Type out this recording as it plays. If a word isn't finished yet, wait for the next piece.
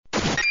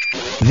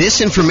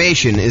This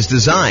information is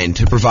designed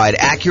to provide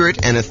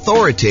accurate and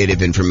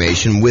authoritative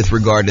information with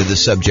regard to the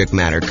subject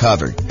matter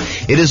covered.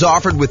 It is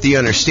offered with the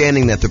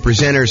understanding that the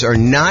presenters are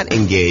not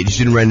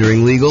engaged in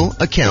rendering legal,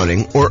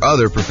 accounting, or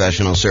other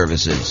professional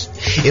services.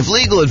 If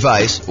legal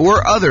advice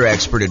or other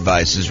expert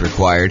advice is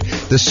required,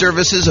 the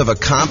services of a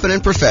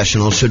competent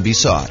professional should be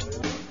sought.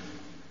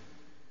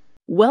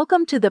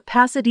 Welcome to the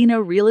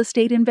Pasadena Real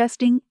Estate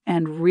Investing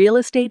and Real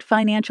Estate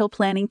Financial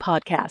Planning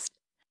Podcast.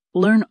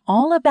 Learn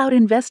all about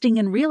investing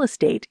in real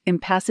estate in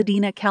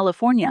Pasadena,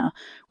 California,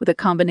 with a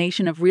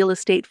combination of real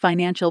estate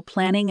financial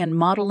planning and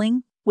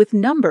modeling with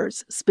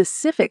numbers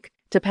specific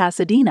to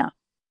Pasadena,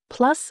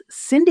 plus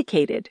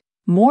syndicated,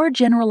 more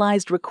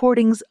generalized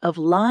recordings of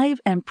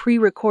live and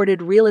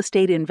pre-recorded real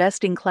estate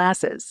investing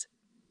classes.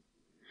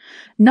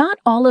 Not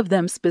all of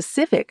them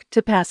specific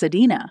to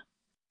Pasadena.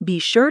 Be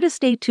sure to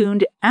stay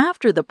tuned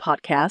after the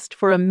podcast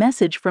for a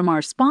message from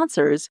our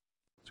sponsors.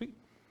 Sweet.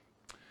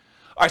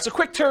 All right, so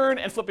quick turn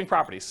and flipping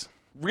properties.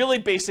 Really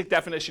basic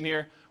definition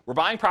here. We're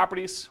buying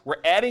properties, we're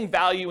adding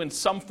value in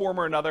some form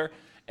or another,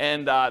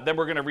 and then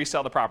we're going to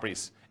resell the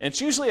properties. And it's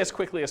usually as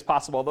quickly as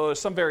possible, although there's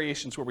some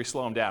variations where we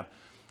slow them down.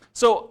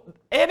 So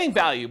adding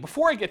value,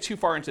 before I get too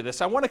far into this,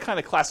 I want to kind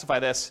of classify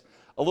this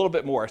a little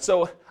bit more.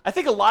 So I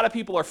think a lot of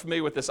people are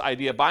familiar with this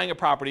idea, buying a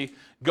property,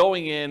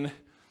 going in,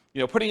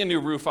 putting a new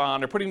roof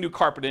on or putting new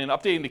carpet in,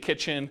 updating the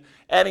kitchen,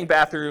 adding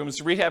bathrooms,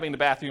 rehabbing the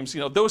bathrooms,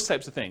 those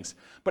types of things.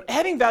 But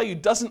adding value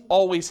doesn't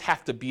always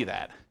have to be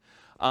that.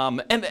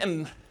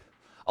 And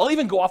I'll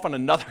even go off on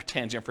another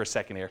tangent for a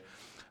second here.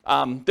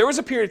 There was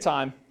a period of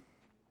time,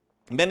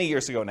 many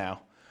years ago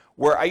now,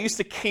 where I used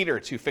to cater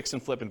to fix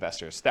and flip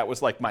investors. That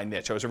was like my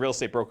niche. I was a real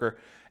estate broker,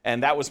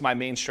 and that was my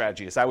main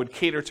strategy, is I would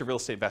cater to real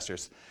estate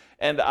investors.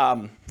 And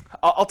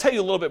I'll tell you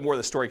a little bit more of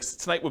the story, because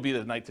tonight would be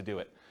the night to do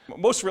it.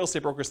 Most real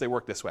estate brokers, they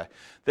work this way.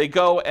 They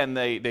go and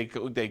they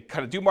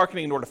kind of do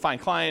marketing in order to find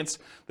clients.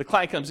 The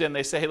client comes in,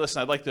 they say, hey, listen,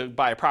 I'd like to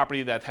buy a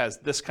property that has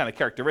this kind of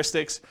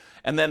characteristics.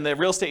 And then the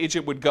real estate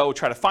agent would go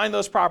try to find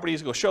those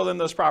properties, go show them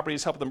those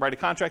properties, help them write a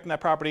contract on that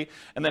property,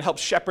 and then help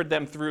shepherd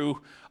them through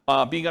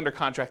being under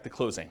contract to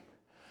closing.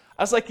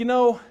 I was like,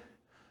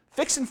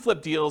 fix and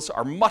flip deals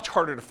are much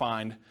harder to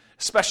find,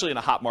 especially in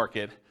a hot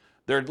market.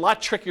 They're a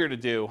lot trickier to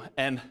do,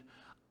 and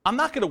I'm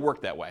not going to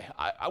work that way.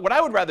 What I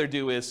would rather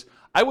do is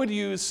I would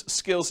use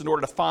skills in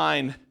order to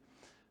find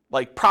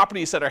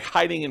properties that are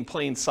hiding in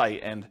plain sight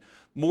and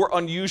more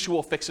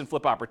unusual fix and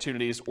flip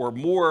opportunities, or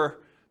more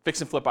fix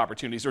and flip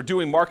opportunities, or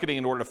doing marketing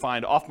in order to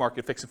find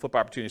off-market fix and flip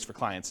opportunities for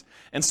clients.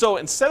 And so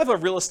instead of a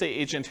real estate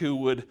agent who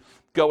would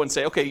go and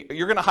say, okay,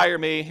 you're going to hire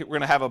me, we're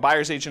going to have a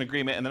buyer's agent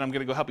agreement, and then I'm going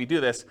to go help you do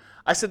this,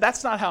 I said,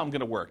 that's not how I'm going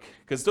to work,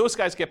 because those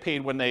guys get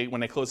paid when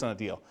they close on a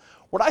deal.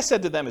 What I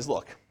said to them is,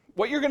 look,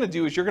 what you're going to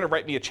do is you're going to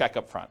write me a check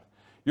up front.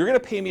 You're going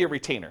to pay me a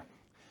retainer.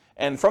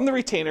 And from the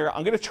retainer,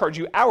 I'm going to charge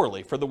you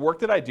hourly for the work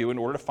that I do in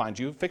order to find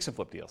you fix and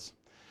flip deals.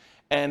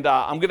 And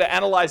I'm going to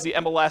analyze the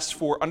MLS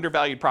for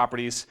undervalued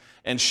properties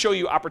and show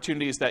you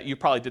opportunities that you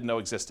probably didn't know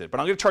existed.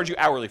 But I'm going to charge you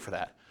hourly for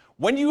that.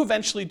 When you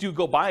eventually do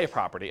go buy a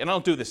property, and I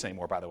don't do this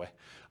anymore, by the way,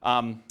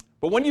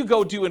 but when you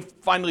go do and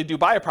finally do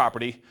buy a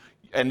property,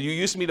 and you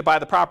use me to buy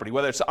the property,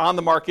 whether it's on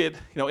the market,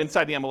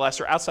 inside the MLS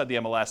or outside the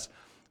MLS,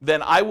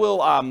 then I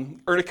will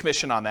earn a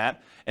commission on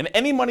that. And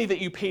any money that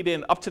you paid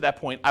in up to that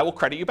point, I will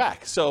credit you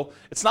back. So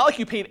it's not like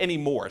you paid any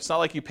more. It's not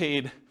like you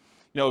paid,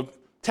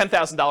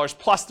 $10,000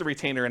 plus the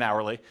retainer and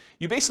hourly.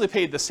 You basically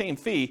paid the same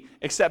fee,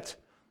 except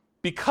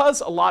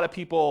because a lot of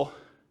people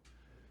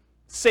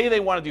say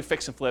they want to do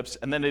fix and flips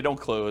and then they don't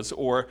close,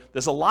 or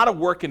there's a lot of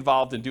work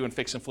involved in doing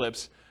fix and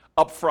flips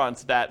up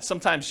front, that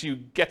sometimes you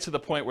get to the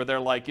point where they're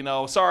like,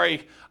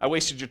 sorry, I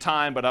wasted your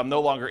time, but I'm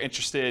no longer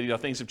interested,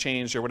 things have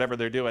changed or whatever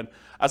they're doing.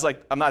 I was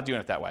like, I'm not doing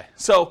it that way.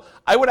 So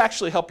I would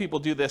actually help people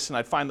do this, and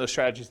I'd find those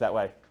strategies that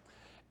way.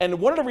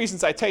 And one of the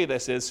reasons I tell you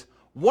this is,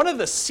 one of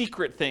the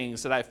secret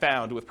things that I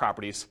found with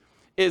properties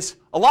is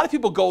a lot of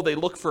people go, they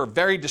look for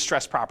very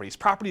distressed properties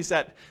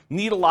that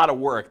need a lot of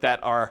work,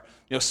 that are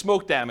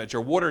smoke damage or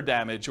water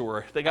damage,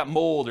 or they got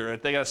mold, or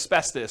they got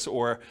asbestos,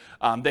 or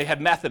they had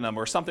meth in them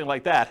or something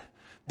like that.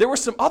 There were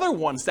some other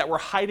ones that were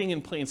hiding in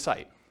plain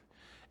sight.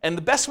 And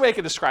the best way I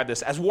could describe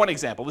this, as one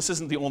example, this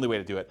isn't the only way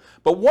to do it,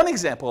 but one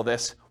example of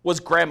this was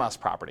grandma's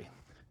property.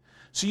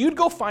 So you'd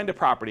go find a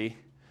property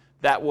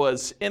that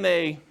was in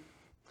a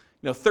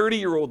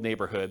 30-year-old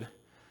neighborhood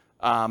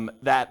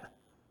that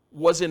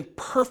was in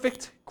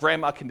perfect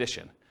grandma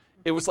condition.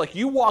 It was like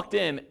you walked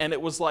in and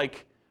it was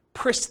like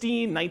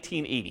pristine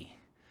 1980.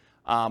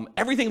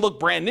 Everything looked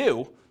brand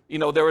new.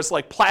 There was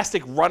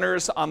plastic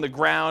runners on the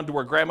ground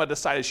where grandma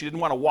decided she didn't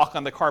want to walk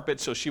on the carpet,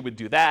 so she would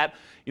do that.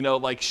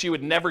 She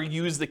would never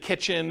use the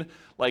kitchen.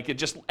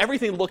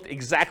 Everything looked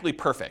exactly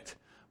perfect.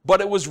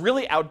 But it was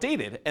really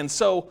outdated. And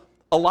so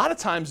a lot of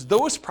times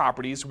those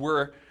properties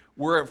were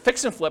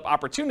fix and flip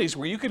opportunities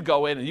where you could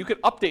go in and you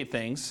could update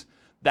things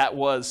that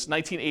was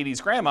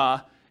 1980s grandma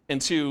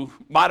into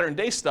modern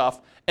day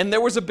stuff, and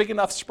there was a big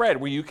enough spread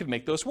where you could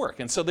make those work.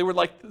 And so they were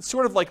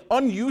sort of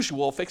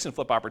unusual fix and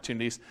flip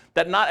opportunities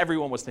that not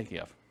everyone was thinking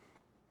of.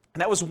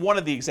 And that was one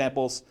of the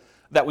examples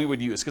that we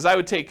would use. Because I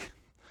would take,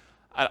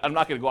 I'm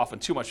not going to go off on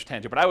too much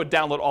tangent, but I would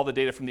download all the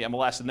data from the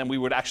MLS, and then we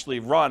would actually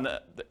run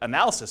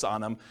analysis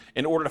on them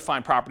in order to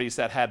find properties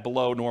that had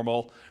below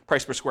normal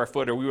price per square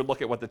foot, or we would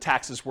look at what the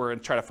taxes were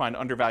and try to find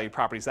undervalued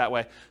properties that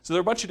way. So there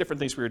are a bunch of different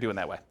things we were doing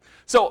that way.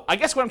 So I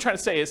guess what I'm trying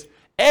to say is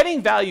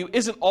adding value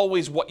isn't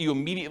always what you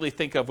immediately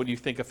think of when you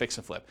think of fix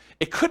and flip.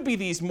 It could be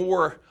these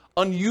more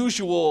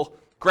unusual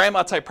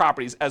grandma type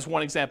properties as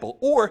one example,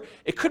 or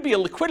it could be a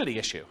liquidity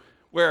issue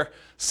where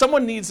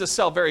someone needs to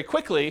sell very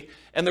quickly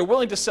and they're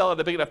willing to sell at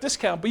a big enough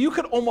discount, but you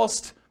could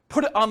almost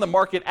put it on the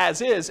market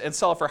as is and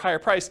sell it for a higher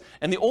price.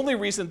 And the only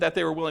reason that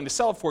they were willing to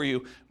sell it for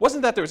you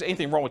wasn't that there was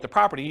anything wrong with the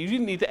property. You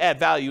didn't need to add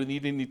value and you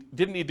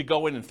didn't need to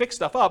go in and fix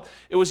stuff up.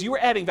 It was you were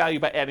adding value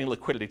by adding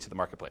liquidity to the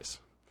marketplace.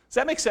 Does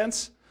that make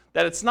sense?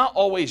 That it's not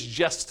always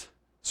just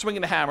swinging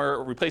the hammer,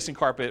 or replacing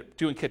carpet,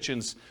 doing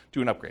kitchens,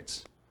 doing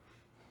upgrades.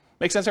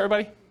 Make sense,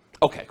 everybody?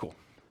 Okay, cool.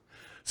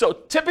 So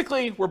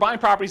typically, we're buying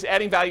properties,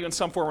 adding value in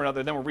some form or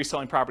another, then we're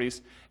reselling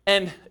properties,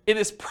 and it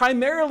is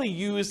primarily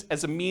used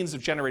as a means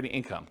of generating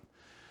income.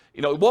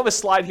 We'll have a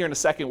slide here in a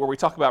second where we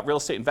talk about real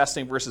estate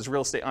investing versus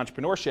real estate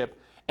entrepreneurship,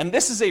 and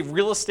this is a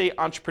real estate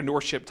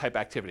entrepreneurship type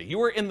activity.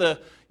 You're in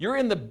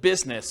the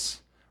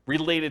business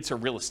related to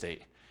real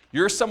estate.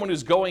 You're someone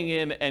who's going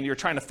in and you're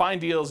trying to find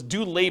deals,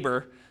 do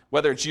labor,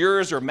 whether it's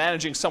yours or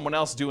managing someone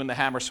else doing the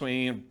hammer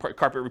swinging,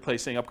 carpet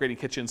replacing, upgrading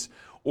kitchens,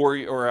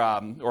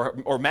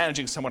 or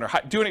managing someone, or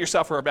doing it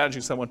yourself or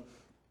managing someone.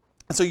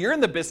 And so you're in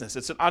the business.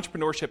 It's an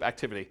entrepreneurship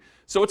activity.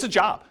 So it's a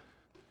job.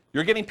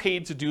 You're getting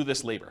paid to do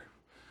this labor.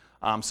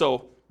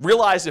 So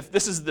realize if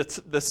this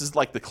is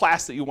like the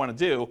class that you want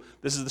to do,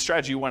 this is the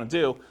strategy you want to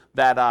do,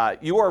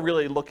 that you are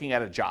really looking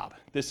at a job.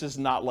 This is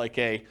not like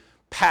a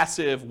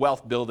passive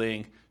wealth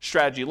building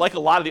strategy like a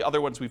lot of the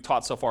other ones we've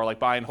taught so far, like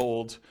buy and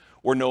hold,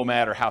 or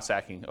nomad, or house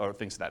hacking, or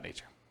things of that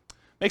nature.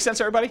 Make sense,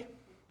 everybody?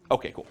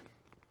 Okay, cool.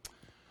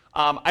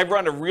 I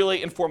run a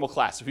really informal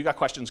class. If you got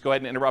questions, go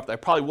ahead and interrupt. I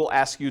probably will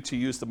ask you to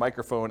use the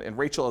microphone, and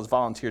Rachel has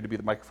volunteered to be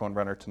the microphone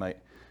runner tonight.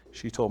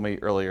 She told me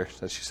earlier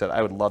that she said,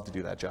 I would love to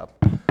do that job.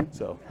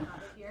 So,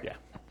 yeah,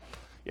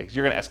 because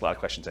you're going to ask a lot of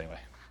questions anyway.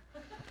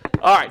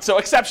 All right, so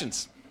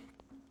exceptions.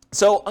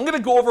 So I'm going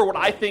to go over what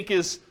I think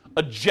is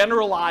a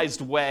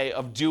generalized way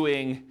of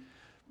doing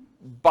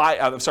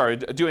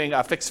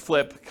fix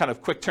flip, kind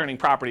of quick turning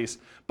properties.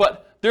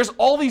 But there's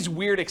all these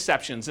weird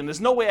exceptions, and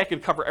there's no way I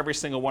could cover every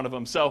single one of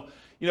them. So,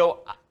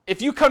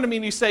 if you come to me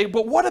and you say,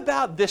 but what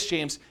about this,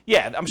 James?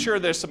 Yeah, I'm sure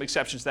there's some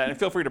exceptions to that, and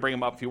feel free to bring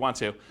them up if you want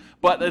to.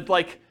 But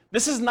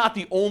this is not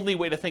the only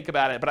way to think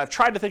about it, but I've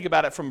tried to think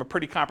about it from a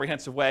pretty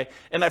comprehensive way,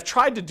 and I've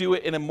tried to do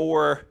it in a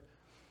more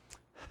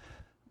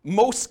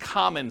most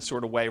common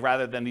sort of way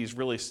rather than these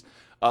really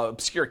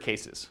obscure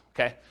cases,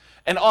 okay?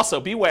 And also,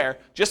 beware,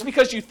 just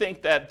because you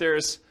think that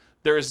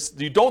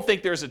you don't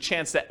think there's a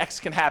chance that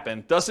X can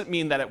happen doesn't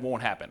mean that it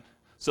won't happen.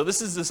 So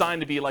this is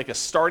designed to be like a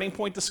starting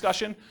point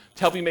discussion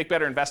to help you make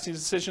better investing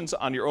decisions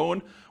on your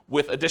own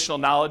with additional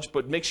knowledge,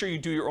 but make sure you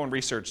do your own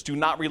research. Do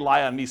not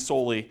rely on me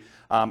solely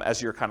as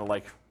your kind of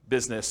like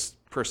business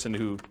person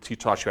who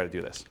taught you how to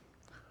do this.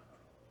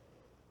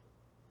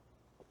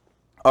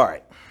 All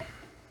right.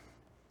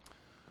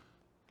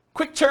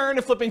 Quick turn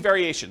and flipping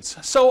variations.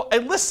 So I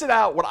listed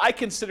out what I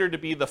consider to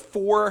be the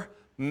 4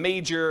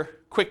 major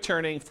quick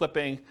turning,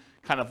 flipping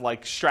kind of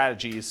like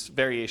strategies,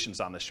 variations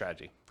on this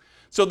strategy.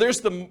 So there's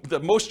the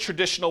most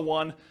traditional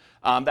one.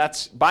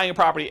 That's buying a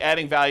property,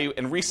 adding value,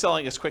 and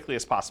reselling as quickly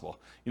as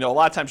possible. A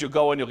lot of times you'll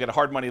go in, you'll get a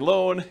hard money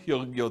loan,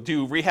 you'll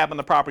do rehab on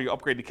the property, you'll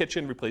upgrade the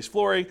kitchen, replace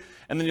flooring,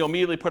 and then you'll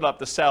immediately put it up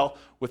to sell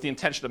with the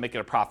intention of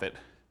making a profit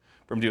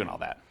from doing all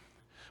that.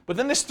 But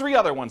then there's 3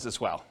 other ones as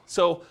well.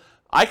 So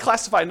I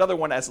classify another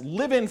one as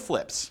live-in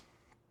flips.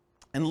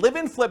 And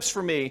live-in flips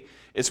for me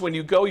is when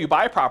you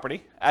buy a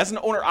property as an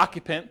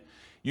owner-occupant,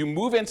 you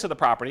move into the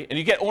property, and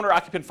you get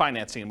owner-occupant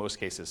financing in most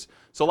cases.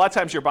 So a lot of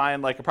times you're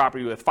buying like a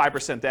property with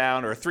 5%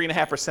 down, or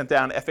 3.5%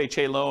 down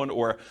FHA loan,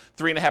 or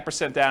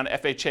 3.5% down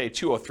FHA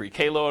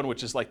 203K loan,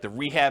 which is like the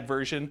rehab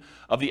version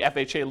of the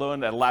FHA loan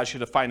that allows you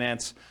to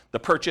finance the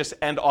purchase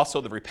and also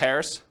the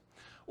repairs.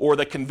 Or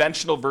the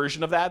conventional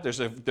version of that, there's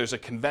a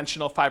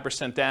conventional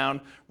 5%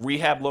 down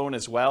rehab loan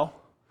as well.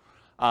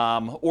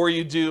 Or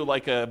you do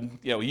like a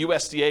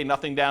USDA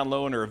nothing down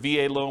loan or a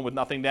VA loan with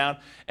nothing down,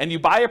 and you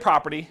buy a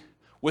property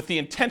with the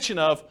intention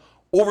of,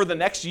 over the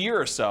next year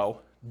or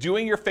so,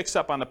 doing your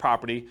fix-up on the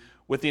property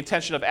with the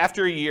intention of,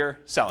 after a year,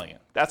 selling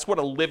it. That's what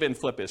a live-in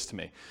flip is to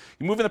me.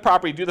 You move in the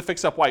property, do the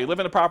fix-up while you live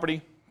in the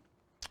property,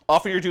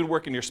 often you're doing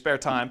work in your spare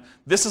time.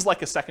 This is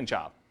like a second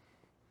job.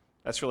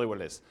 That's really what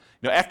it is.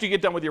 After you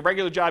get done with your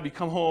regular job, you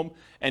come home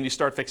and you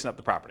start fixing up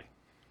the property.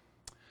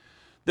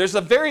 There's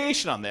a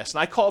variation on this,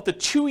 and I call it the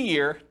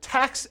 2-year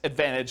tax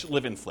advantage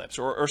live-in flips,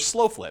 or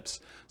slow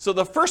flips. So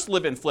the first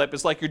live-in flip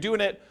is like you're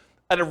doing it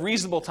at a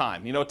reasonable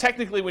time.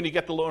 Technically when you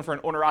get the loan for an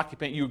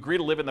owner-occupant, you agree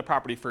to live in the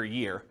property for a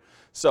year.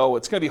 So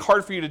it's going to be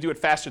hard for you to do it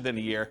faster than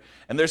a year.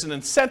 And there's an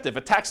incentive,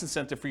 a tax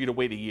incentive for you to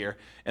wait a year.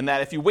 And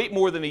that if you wait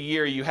more than a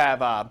year, you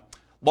have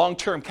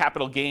long-term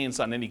capital gains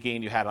on any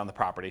gain you had on the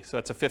property. So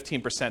that's a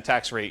 15%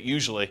 tax rate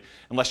usually,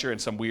 unless you're in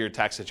some weird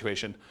tax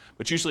situation,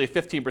 but usually a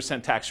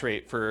 15% tax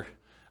rate for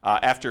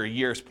after a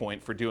year's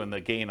point for doing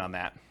the gain on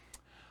that.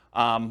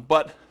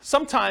 But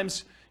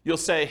sometimes you'll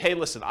say, hey,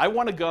 listen, I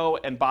want to go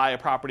and buy a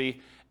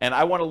property and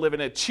I want to live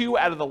in it 2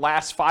 out of the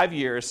last 5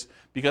 years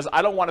because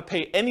I don't want to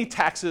pay any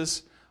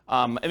taxes,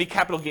 any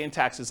capital gain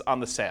taxes on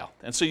the sale.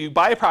 And so you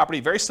buy a property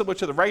very similar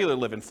to the regular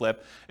live and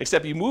flip,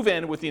 except you move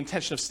in with the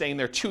intention of staying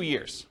there 2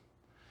 years.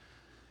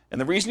 And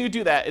the reason you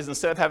do that is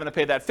instead of having to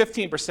pay that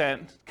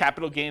 15%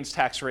 capital gains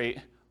tax rate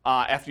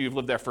after you've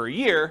lived there for a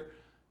year,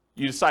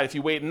 you decide if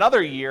you wait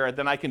another year,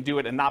 then I can do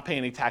it and not pay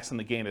any tax on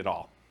the gain at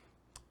all.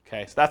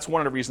 Okay, so that's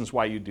one of the reasons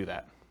why you do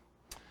that.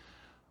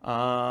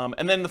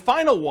 And then the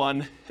final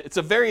one, it's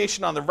a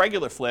variation on the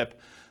regular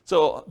flip.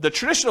 So the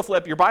traditional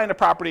flip, you're buying a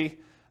property,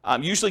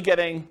 usually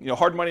getting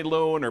hard money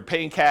loan or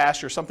paying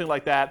cash or something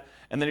like that,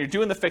 and then you're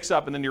doing the fix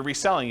up and then you're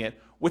reselling it.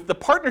 With the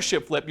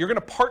partnership flip, you're going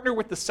to partner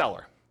with the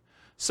seller.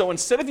 So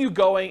instead of you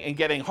going and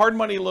getting hard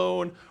money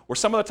loan or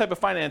some other type of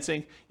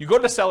financing, you go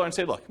to the seller and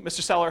say, look, Mr.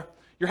 Seller,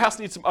 your house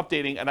needs some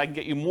updating and I can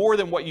get you more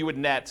than what you would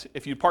net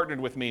if you partnered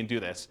with me and do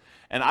this.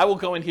 And I will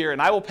go in here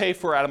and I will pay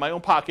for out of my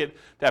own pocket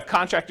to have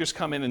contractors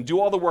come in and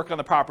do all the work on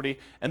the property.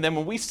 And then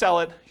when we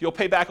sell it, you'll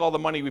pay back all the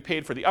money we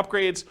paid for the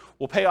upgrades,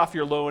 we'll pay off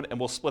your loan and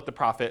we'll split the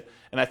profit.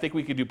 And I think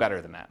we could do better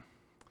than that.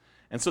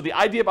 And so the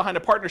idea behind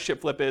a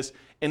partnership flip is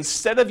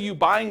instead of you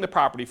buying the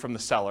property from the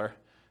seller,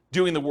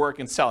 doing the work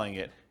and selling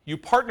it, you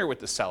partner with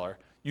the seller,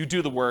 you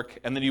do the work,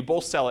 and then you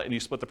both sell it and you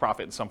split the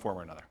profit in some form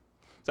or another.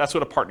 So that's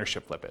what a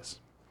partnership flip is.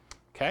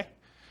 Okay?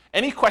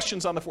 Any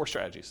questions on the 4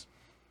 strategies?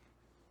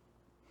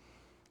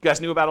 You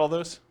guys knew about all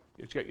those?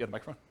 You have the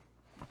microphone?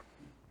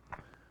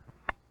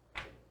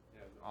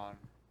 On.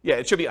 Yeah,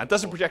 it should be on. It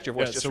doesn't project your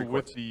voice. Yeah, just so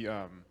records. with the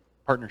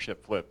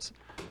partnership flips,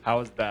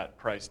 how is that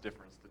price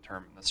difference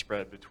determined, the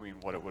spread between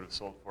what it would have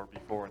sold for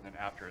before and then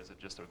after? Is it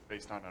just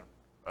based on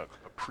a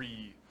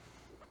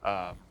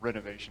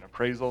pre-renovation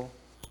appraisal?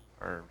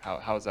 Or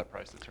how is that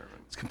price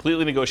determined? It's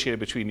completely negotiated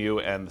between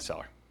you and the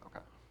seller. Okay.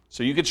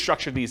 So you can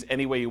structure these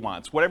any way you want.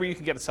 It's whatever you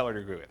can get a seller to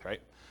agree with,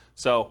 right?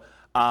 So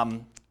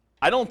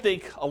I don't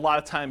think a lot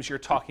of times you're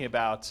talking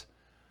about,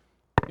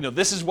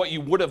 this is what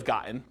you would have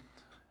gotten,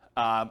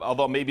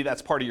 although maybe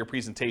that's part of your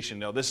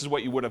presentation. This is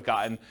what you would have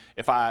gotten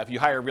if you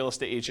hire a real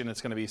estate agent.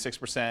 It's going to be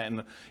 6%,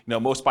 and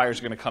most buyers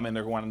are going to come in.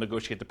 They're going to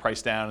negotiate the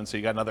price down, and so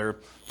you got another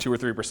 2 or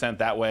 3%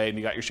 that way, and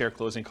you got your share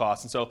closing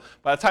costs. And so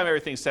by the time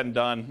everything's said and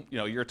done,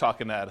 you're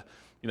talking at a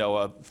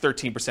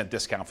 13%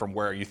 discount from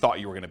where you thought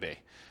you were going to be.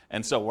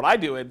 And so what I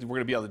do, we're going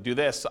to be able to do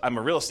this. I'm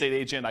a real estate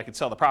agent. I can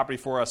sell the property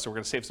for us, so we're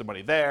going to save some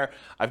money there.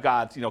 I've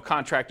got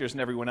contractors and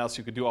everyone else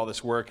who could do all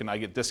this work, and I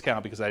get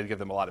discount because I give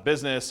them a lot of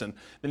business. And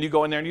then you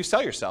go in there and you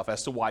sell yourself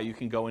as to why you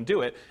can go and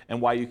do it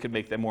and why you can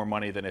make them more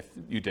money than if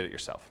you did it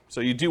yourself.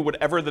 So you do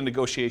whatever the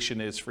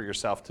negotiation is for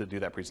yourself to do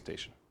that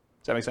presentation.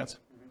 Does that make sense?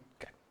 Mm-hmm.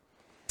 Okay.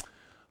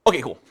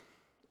 Okay, cool.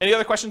 Any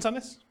other questions on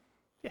this?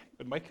 Yeah,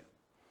 good, Mike.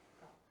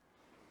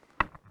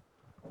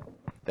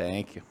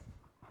 Thank you.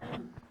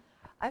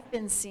 I've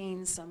been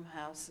seeing some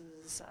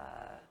houses,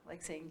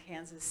 like say in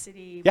Kansas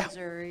City, Yeah.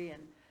 Missouri,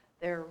 and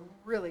they're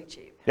really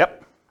cheap.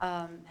 Yep.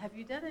 Have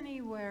you done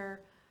any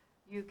where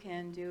you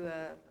can do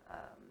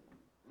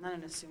not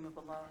an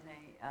assumable loan,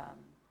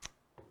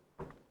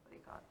 what do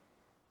you call it?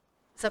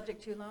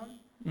 Subject to loan,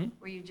 Mm-hmm.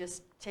 where you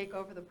just take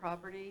over the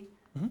property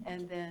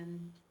and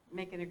then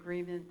make an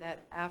agreement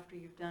that after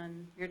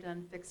you're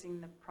done fixing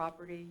the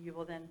property, you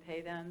will then pay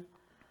them.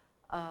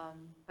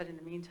 But in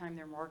the meantime,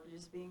 their mortgage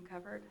is being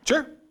covered.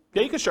 Sure.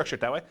 Yeah, you can structure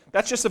it that way.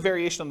 That's just a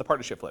variation on the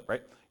partnership flip,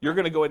 right? You're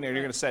going to go in there and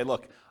you're going to say,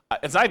 look,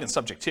 it's not even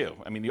subject to.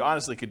 I mean, you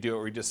honestly could do it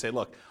where you just say,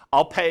 look,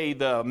 I'll pay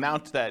the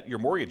amount that your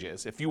mortgage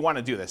is. If you want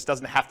to do this, it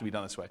doesn't have to be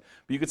done this way.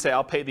 But you could say,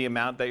 I'll pay the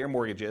amount that your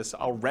mortgage is.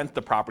 I'll rent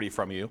the property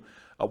from you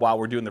while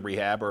we're doing the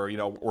rehab, or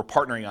we're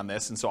partnering on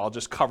this, and so I'll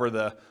just cover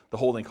the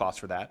holding costs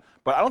for that.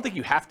 But I don't think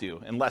you have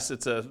to, unless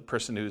it's a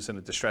person who's in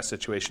a distressed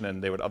situation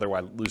and they would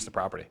otherwise lose the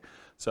property.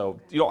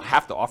 So you don't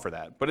have to offer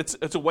that, but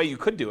it's a way you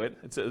could do it.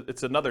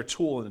 It's another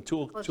tool in the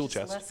tool Well, it's chest.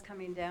 just less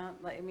coming down,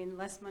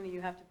 less money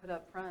you have to put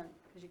up front,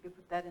 because you could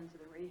put that into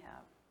the rehab,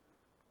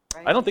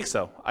 right? I don't think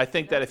so. I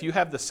think that if you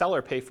have the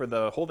seller pay for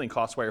the holding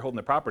costs while you're holding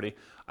the property,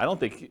 I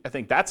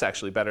think that's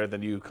actually better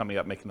than you coming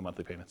up making the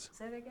monthly payments.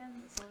 Say that again?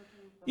 The seller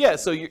can- Yeah,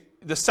 so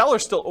the seller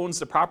still owns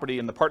the property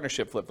in the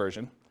partnership flip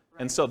version,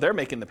 and so they're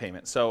making the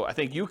payment. So I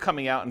think you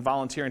coming out and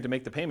volunteering to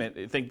make the payment,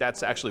 I think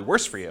that's actually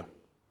worse for you.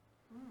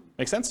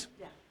 Make sense?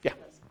 Yeah. Yeah.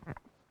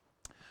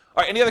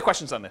 All right, any other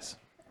questions on this?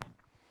 Do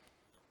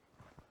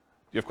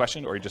you have a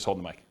question, or are you just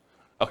holding the mic?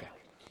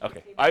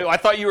 Okay. I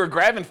thought you were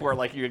grabbing for it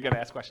like you were going to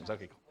ask questions.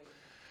 Okay, cool.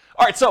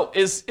 All right, so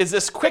is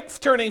this quick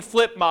turning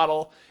flip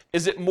model,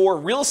 is it more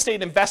real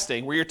estate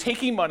investing where you're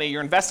taking money,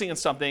 you're investing in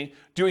something,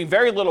 doing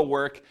very little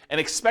work, and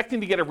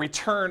expecting to get a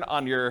return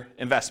on your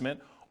investment?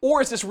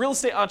 Or is this real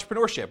estate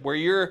entrepreneurship where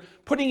you're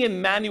putting in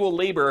manual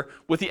labor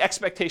with the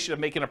expectation of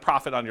making a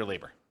profit on your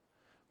labor?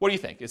 What do you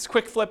think? Is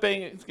quick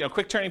flipping,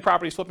 quick turning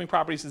properties, flipping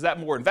properties, is that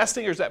more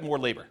investing or is that more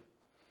labor?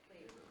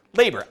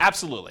 Labor,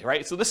 absolutely,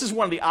 right? So this is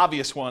one of the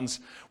obvious ones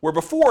where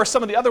before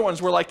some of the other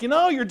ones were like,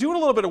 you're doing a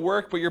little bit of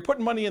work, but you're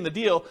putting money in the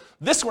deal.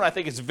 This one I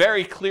think is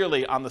very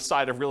clearly on the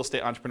side of real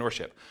estate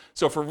entrepreneurship.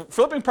 So for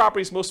flipping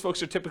properties, most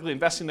folks are typically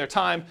investing their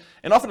time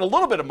and often a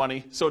little bit of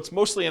money, so it's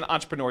mostly an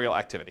entrepreneurial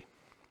activity.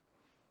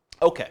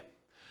 Okay,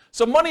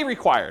 so money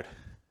required.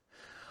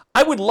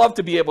 I would love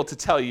to be able to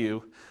tell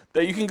you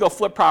that you can go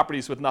flip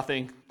properties with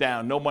nothing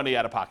down, no money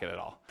out of pocket at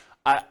all.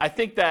 I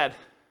think that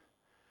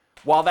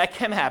while that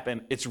can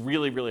happen, it's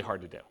really, really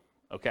hard to do,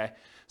 okay?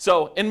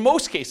 So in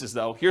most cases,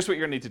 though, here's what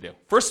you're gonna need to do.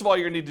 First of all,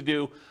 you're gonna need to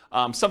do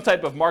some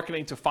type of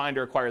marketing to find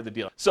or acquire the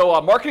deal.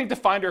 So marketing to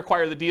find or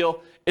acquire the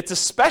deal, it's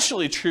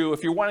especially true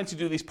if you're wanting to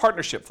do these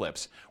partnership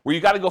flips, where you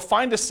gotta go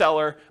find a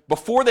seller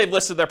before they've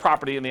listed their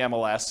property in the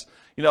MLS,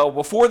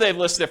 before they've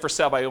listed it for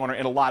sale by owner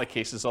in a lot of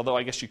cases, although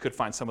I guess you could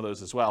find some of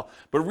those as well.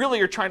 But really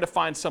you're trying to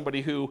find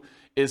somebody who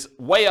is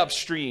way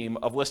upstream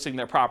of listing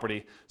their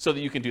property so that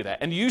you can do that.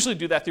 And you usually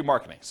do that through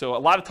marketing. So a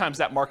lot of times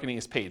that marketing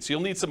is paid. So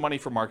you'll need some money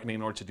for marketing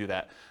in order to do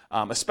that,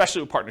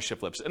 especially with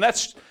partnership flips. And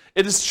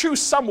it is true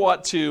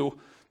somewhat to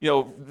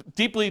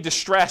deeply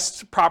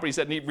distressed properties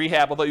that need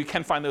rehab, although you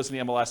can find those in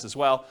the MLS as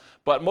well.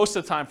 But most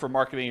of the time for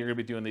marketing, you're gonna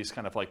be doing these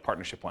kind of like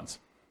partnership ones.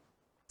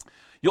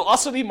 You'll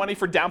also need money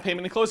for down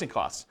payment and closing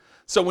costs.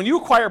 So when you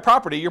acquire a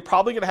property, you're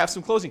probably going to have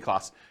some closing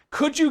costs.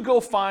 Could you go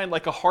find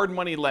like a hard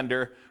money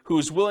lender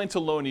who's willing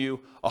to loan you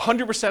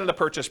 100% of the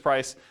purchase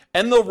price,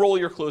 and they'll roll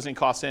your closing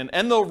costs in,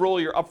 and they'll roll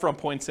your upfront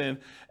points in,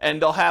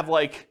 and they'll have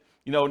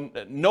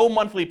no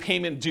monthly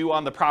payment due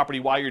on the property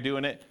while you're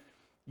doing it?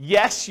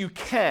 Yes, you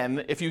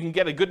can if you can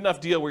get a good enough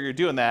deal where you're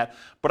doing that,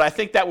 but I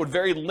think that would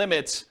very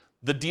limit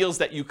the deals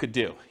that you could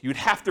do. You'd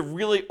have to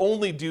really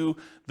only do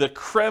the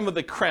creme of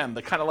the creme,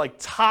 the kind of like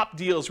top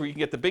deals where you can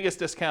get the biggest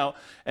discount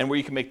and where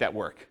you can make that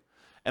work.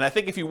 And I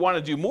think if you want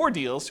to do more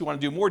deals, you want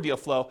to do more deal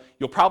flow,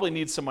 you'll probably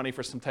need some money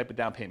for some type of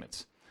down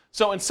payments.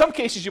 So in some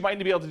cases, you might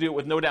be able to do it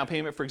with no down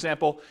payment. For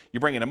example, you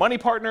bring in a money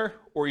partner,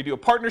 or you do a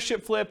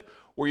partnership flip,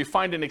 or you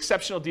find an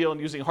exceptional deal and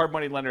using a hard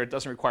money lender, it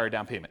doesn't require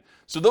down payment.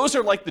 So those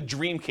are like the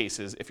dream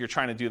cases if you're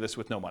trying to do this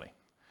with no money.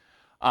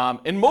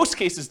 In most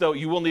cases, though,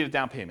 you will need a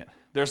down payment.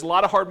 There's a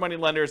lot of hard money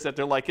lenders that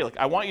they're like, hey, look,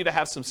 I want you to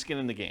have some skin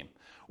in the game.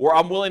 Or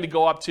I'm willing to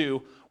go up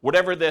to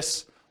whatever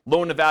this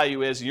loan to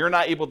value is. You're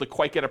not able to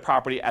quite get a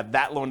property at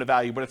that loan to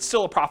value, but it's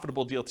still a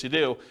profitable deal to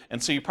do.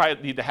 And so you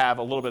probably need to have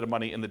a little bit of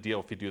money in the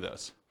deal if you do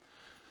those.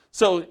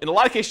 So in a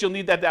lot of cases, you'll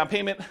need that down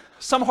payment.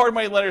 Some hard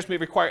money lenders may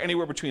require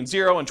anywhere between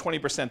 0 and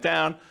 20%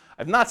 down.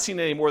 I've not seen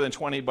any more than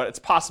 20, but it's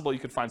possible you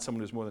could find someone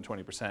who's more than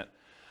 20%.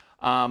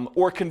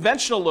 Or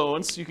conventional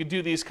loans, you could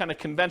do these kind of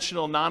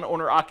conventional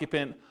non-owner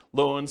occupant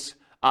loans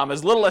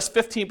as little as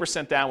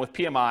 15% down with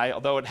PMI,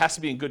 although it has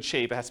to be in good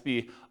shape. It has to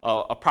be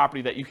a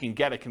property that you can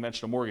get a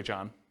conventional mortgage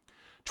on.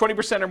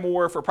 20% or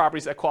more for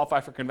properties that qualify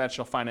for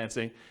conventional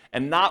financing,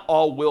 and not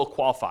all will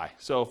qualify.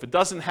 So if it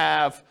doesn't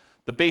have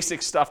the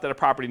basic stuff that a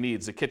property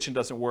needs, the kitchen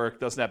doesn't work,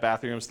 doesn't have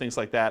bathrooms, things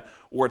like that,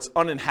 or it's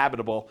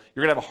uninhabitable,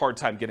 you're gonna have a hard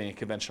time getting a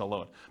conventional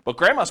loan. But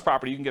grandma's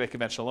property, you can get a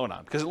conventional loan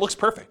on because it looks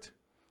perfect.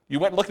 You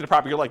went and looked at the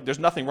property, you're like, there's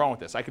nothing wrong with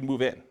this, I can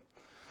move in,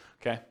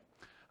 okay?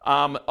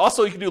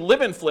 Also, you can do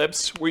live-in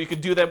flips where you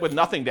could do that with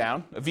nothing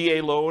down, a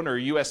VA loan or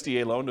a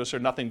USDA loan, those are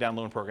nothing down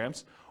loan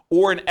programs,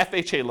 or an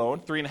FHA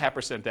loan,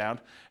 3.5% down.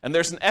 And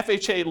there's an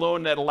FHA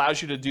loan that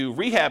allows you to do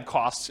rehab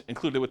costs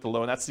included with the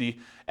loan. That's the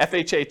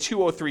FHA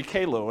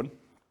 203K loan.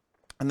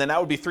 And then that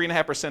would be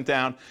 3.5%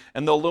 down,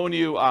 and they'll loan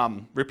you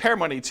repair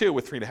money too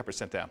with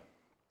 3.5% down.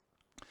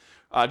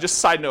 Just a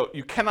side note,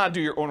 you cannot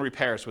do your own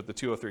repairs with the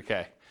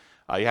 203K.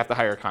 You have to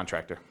hire a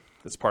contractor.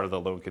 That's part of the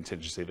loan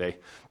contingency.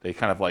 They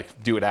kind of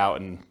like do it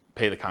out and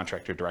pay the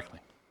contractor directly.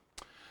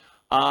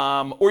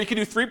 Or you can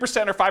do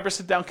 3% or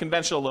 5% down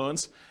conventional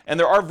loans, and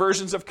there are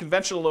versions of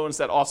conventional loans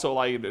that also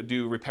allow you to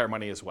do repair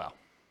money as well.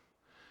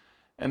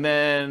 And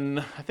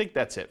then I think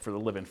that's it for the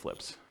live-in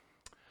flips.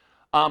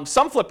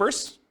 Some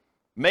flippers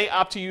may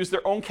opt to use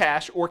their own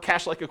cash or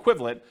cash-like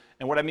equivalent.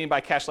 And what I mean by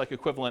cash-like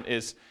equivalent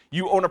is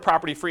you own a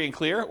property free and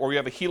clear, or you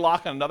have a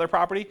HELOC on another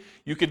property.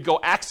 You could go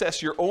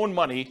access your own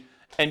money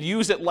and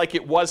use it like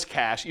it was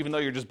cash, even though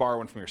you're just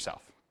borrowing from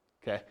yourself,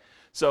 okay?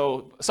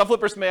 So some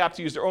flippers may opt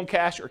to use their own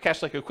cash or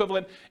cash-like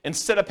equivalent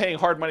instead of paying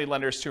hard money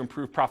lenders to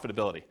improve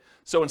profitability.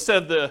 So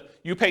instead of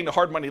you paying the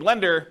hard money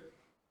lender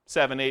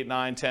 7, 8,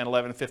 9, 10,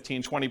 11,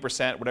 15,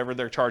 20%, whatever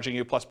they're charging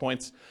you plus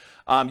points,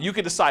 you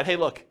could decide, hey,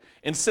 look,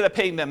 instead of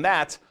paying them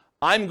that,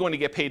 I'm going to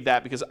get paid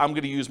that because I'm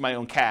going to use my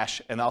own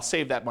cash and I'll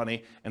save that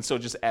money, and so it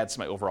just adds to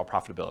my overall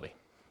profitability,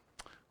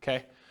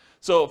 okay?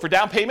 So for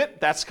down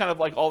payment, that's kind of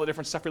like all the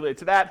different stuff related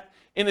to that.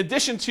 In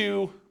addition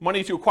to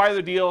money to acquire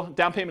the deal,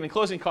 down payment and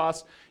closing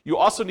costs, you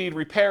also need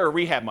repair or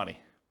rehab money.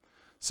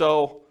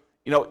 So,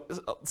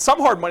 some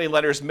hard money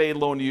lenders may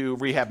loan you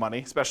rehab money,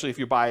 especially if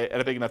you buy it at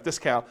a big enough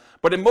discount.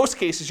 But in most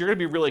cases, you're going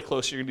to be really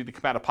close. You're going to need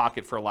to come out of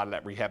pocket for a lot of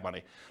that rehab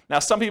money. Now,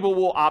 some people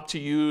will opt to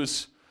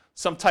use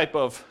some type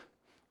of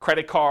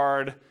credit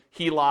card,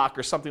 HELOC,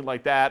 or something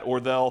like that, or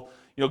they'll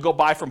go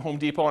buy from Home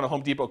Depot on a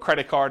Home Depot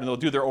credit card, and they'll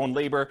do their own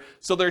labor.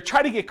 So they're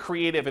trying to get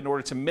creative in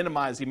order to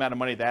minimize the amount of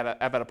money they have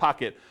out of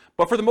pocket.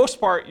 But for the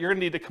most part, you're going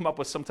to need to come up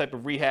with some type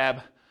of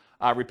rehab,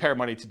 repair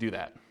money to do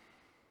that.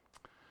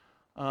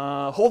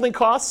 Holding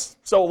costs.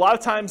 So a lot of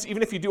times,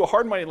 even if you do a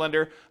hard money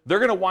lender, they're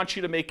going to want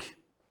you to make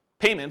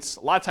payments.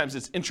 A lot of times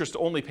it's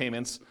interest-only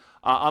payments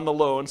on the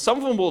loan. Some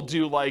of them will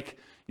do like,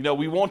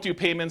 we won't do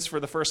payments for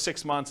the first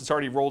 6 months. It's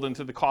already rolled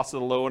into the cost of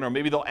the loan, or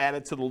maybe they'll add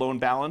it to the loan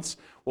balance.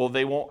 Well,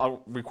 they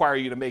won't require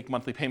you to make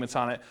monthly payments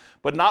on it.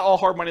 But not all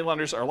hard money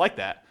lenders are like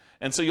that.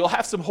 And so you'll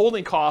have some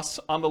holding costs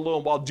on the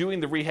loan while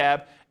doing the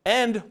rehab.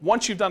 And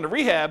once you've done the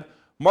rehab,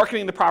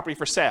 marketing the property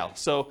for sale.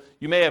 So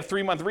you may have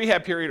 3-month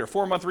rehab period, or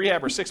 4-month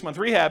rehab, or 6-month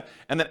rehab.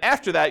 And then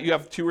after that, you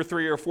have 2 or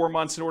 3 or 4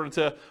 months in order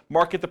to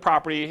market the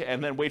property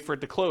and then wait for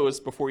it to close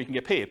before you can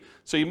get paid.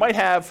 So you might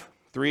have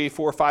 3,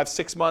 4, 5,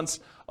 6 months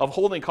of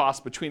holding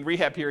costs between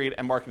rehab period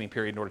and marketing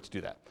period in order to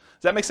do that.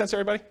 Does that make sense,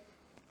 everybody?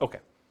 Okay.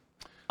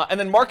 And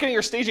then marketing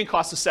or staging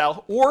costs to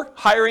sell, or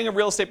hiring a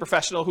real estate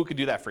professional who could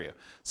do that for you.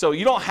 So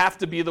you don't have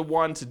to be the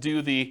one to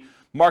do the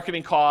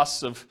marketing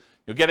costs of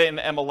get it in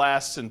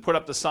MLS and put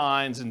up the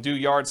signs and do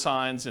yard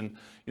signs and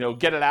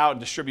get it out and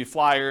distribute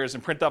flyers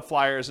and print up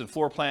flyers and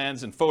floor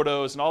plans and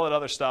photos and all that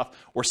other stuff,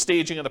 or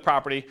staging of the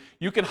property.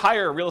 You can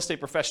hire a real estate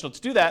professional to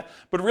do that,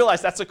 but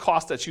realize that's a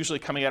cost that's usually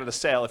coming out of the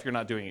sale if you're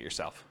not doing it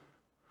yourself.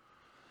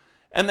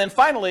 And then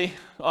finally,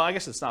 I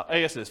guess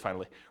it is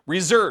finally,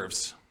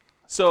 reserves.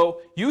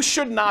 So you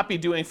should not be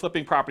doing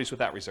flipping properties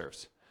without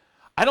reserves.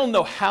 I don't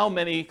know how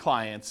many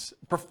clients,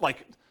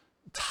 like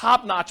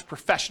top-notch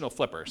professional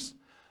flippers,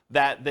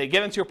 that they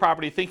get into a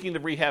property thinking the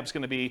rehab's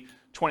going to be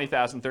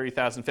 $20,000,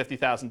 $30,000,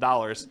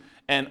 $50,000,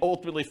 and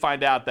ultimately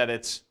find out that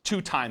it's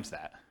 2 times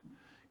that.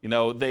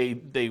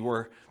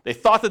 They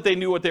thought that they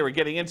knew what they were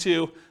getting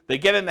into. They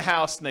get in the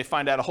house and they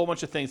find out a whole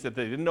bunch of things that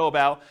they didn't know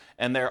about,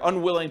 and they're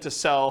unwilling to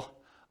sell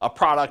a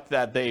product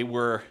that they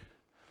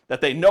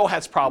know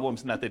has problems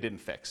and that they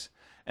didn't fix.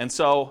 And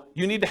so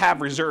you need to have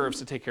reserves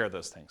to take care of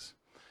those things.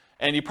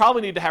 And you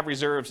probably need to have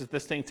reserves if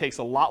this thing takes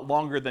a lot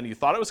longer than you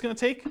thought it was going to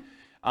take.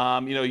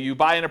 You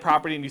buy in a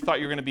property and you thought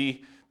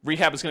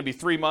rehab was going to be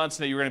 3 months,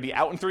 and that you were going to be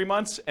out in 3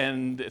 months,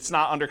 and it's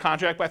not under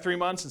contract by 3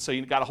 months, and so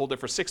you got to hold it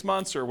for 6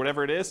 months or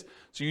whatever it is.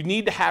 So you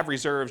need to have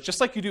reserves,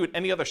 just like you do with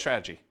any other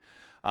strategy.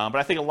 But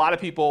I think a lot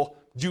of people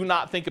do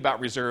not think about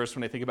reserves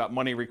when they think about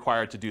money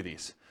required to do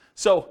these.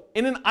 So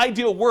in an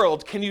ideal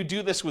world, can you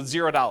do this with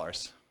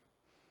 $0?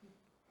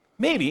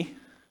 Maybe.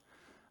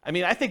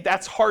 I think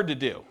that's hard to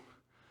do.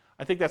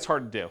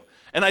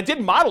 And I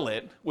did model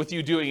it with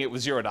you doing it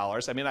with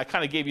 $0. I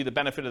kind of gave you the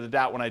benefit of the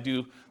doubt when I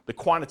do the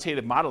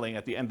quantitative modeling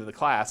at the end of the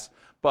class,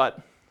 but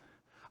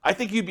I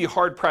think you'd be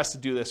hard-pressed to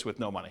do this with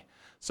no money.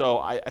 So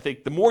I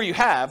think the more you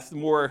have, the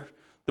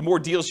more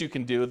deals you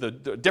can do, the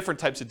different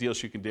types of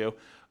deals you can do,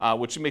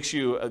 which makes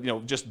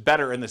you just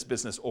better in this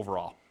business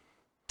overall.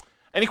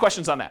 Any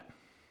questions on that?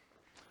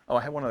 Oh,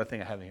 I have one other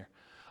thing I have in here.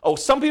 Oh,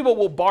 some people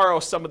will borrow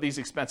some of these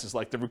expenses,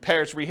 like the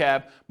repairs,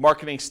 rehab,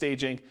 marketing,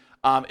 staging.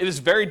 It is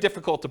very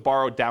difficult to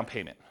borrow down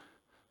payment.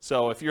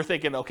 So if you're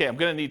thinking, okay, I'm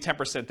going to need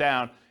 10%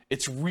 down,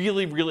 it's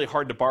really, really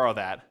hard to borrow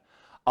that.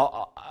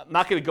 I'm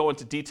not going to go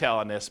into detail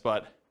on this,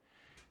 but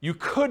you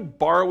could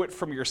borrow it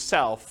from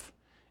yourself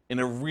in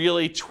a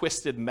really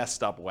twisted,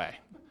 messed up way.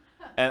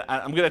 And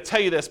I'm going to tell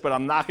you this, but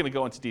I'm not going to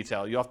go into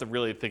detail. You'll have to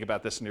really think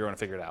about this and you're going to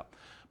figure it out.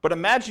 But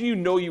imagine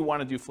you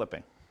want to do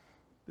flipping.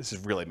 This is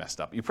really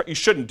messed up. You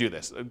shouldn't do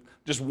this.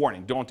 Just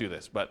warning, don't do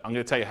this, but I'm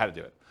going to tell you how to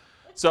do it.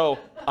 So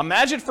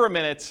imagine for a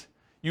minute,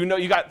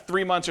 you got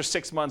 3 months or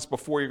 6 months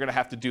before you're going to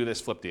have to do this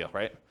flip deal,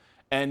 right?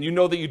 And you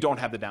know that you don't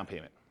have the down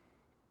payment.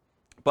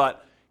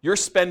 But you're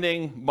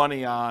spending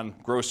money on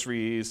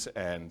groceries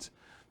and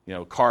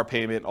car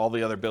payment, all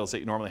the other bills that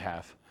you normally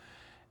have.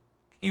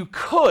 You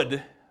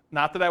could,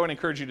 not that I would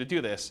encourage you to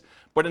do this,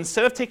 but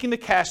instead of taking the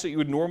cash that you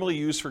would normally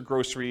use for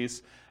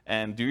groceries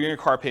and doing your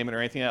car payment or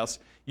anything else,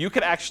 you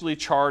could actually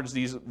charge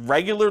these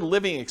regular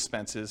living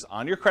expenses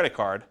on your credit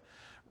card,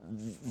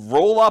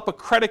 roll up a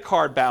credit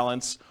card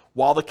balance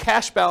while the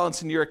cash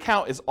balance in your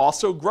account is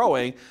also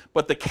growing,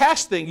 but the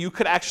cash thing you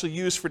could actually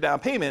use for down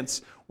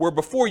payments, where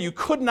before you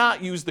could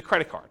not use the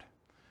credit card.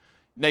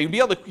 Now you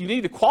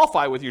need to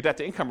qualify with your debt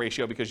to income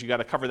ratio because you got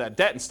to cover that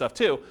debt and stuff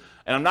too.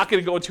 And I'm not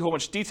going to go into too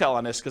much detail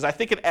on this because I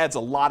think it adds a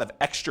lot of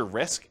extra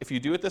risk if you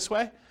do it this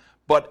way.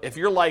 But if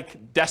you're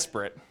like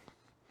desperate,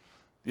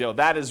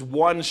 that is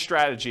one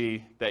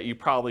strategy that you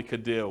probably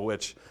could do,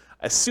 which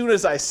as soon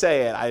as I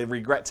say it, I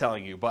regret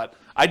telling you. But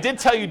I did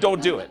tell you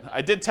don't do it.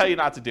 I did tell you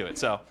not to do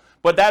it.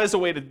 But that is a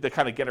way to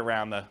kind of get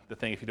around the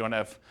thing if you don't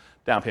have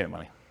down payment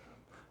money.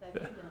 Have you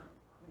done it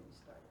when you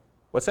started?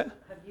 What's that?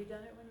 Have you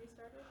done it when you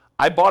started?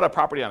 I bought a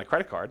property on a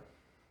credit card.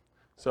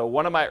 So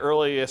one of my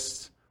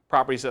earliest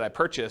properties that I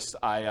purchased,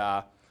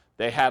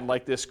 they had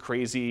like this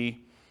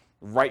crazy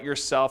write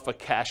yourself a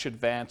cash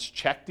advance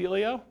check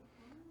dealio.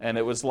 And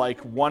it was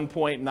like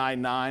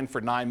 1.99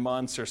 for 9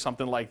 months or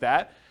something like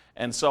that.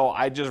 And so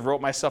I just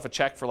wrote myself a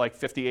check for like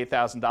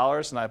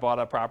 $58,000, and I bought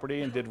a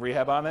property and did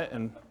rehab on it.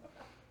 And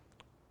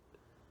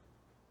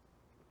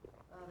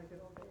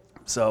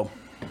so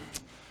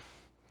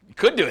you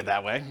could do it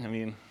that way. I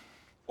mean,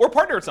 or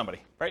partner with somebody,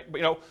 right?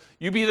 You know,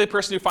 you be the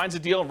person who finds a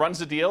deal and runs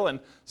the deal, and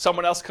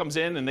someone else comes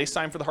in and they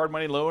sign for the hard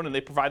money loan and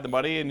they provide the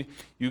money, and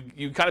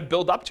you kind of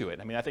build up to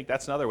it. I mean, I think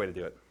that's another way to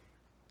do it,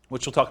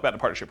 which we'll talk about in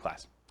the partnership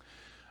class.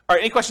 All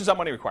right, any questions on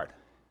money required?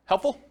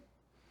 Helpful?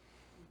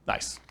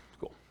 Nice,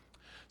 cool.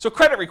 So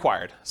credit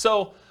required.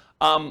 So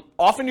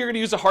often you're going to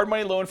use a hard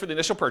money loan for the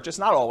initial purchase,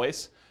 not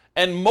always.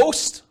 And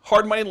most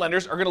hard money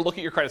lenders are going to look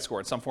at your credit score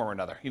in some form or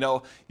another. You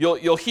know,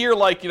 you'll hear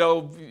like, you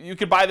know, you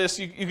could buy this.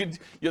 You could.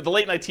 You know, the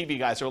late night TV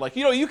guys are like,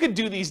 you know, you could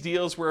do these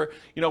deals where,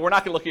 you know, we're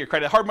not going to look at your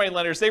credit. Hard money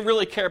lenders, they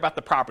really care about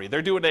the property.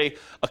 They're doing a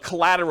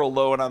collateral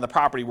loan on the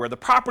property where the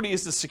property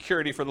is the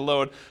security for the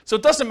loan. So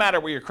it doesn't matter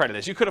what your credit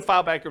is. You could have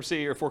filed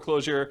bankruptcy or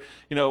foreclosure,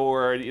 you know,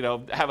 or you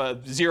know, have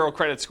a 0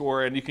 credit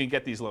score and you can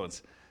get these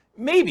loans.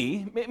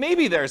 Maybe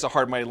there's a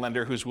hard money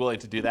lender who's willing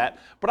to do that,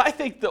 but I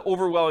think the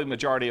overwhelming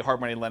majority of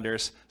hard money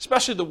lenders,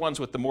 especially the ones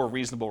with the more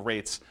reasonable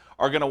rates,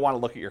 are going to want to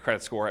look at your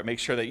credit score and make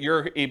sure that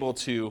you're able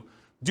to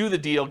do the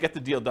deal, get the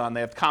deal done.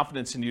 They have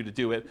confidence in you to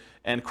do it,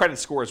 and credit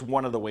score is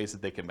one of the ways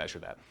that they can measure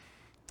that.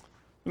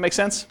 Make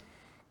sense?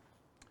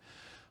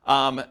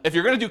 If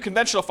you're going to do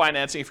conventional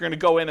financing, if you're going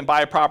to go in and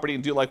buy a property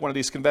and do like one of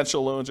these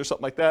conventional loans or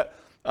something like that,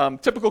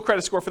 typical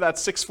credit score for that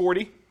is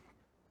 640.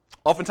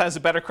 Oftentimes, the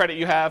better credit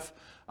you have,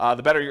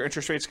 the better your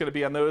interest rate's going to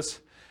be on those.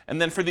 And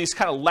then for these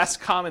kind of less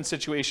common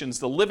situations,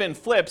 the live-in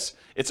flips,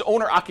 it's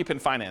owner-occupant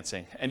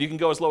financing. And you can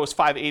go as low as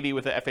 580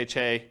 with the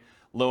FHA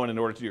loan in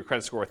order to do your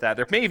credit score with that.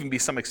 There may even be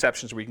some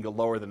exceptions where you can go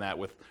lower than that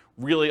with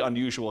really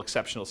unusual,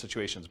 exceptional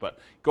situations. But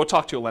go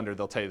talk to a lender.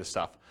 They'll tell you this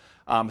stuff.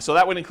 So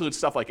that would include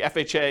stuff like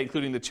FHA,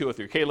 including the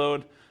 203K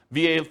loan,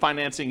 VA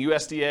financing,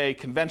 USDA,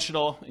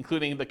 conventional,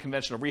 including the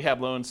conventional rehab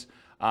loans,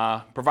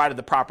 provided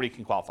the property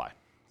can qualify.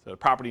 So the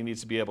property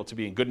needs to be able to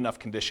be in good enough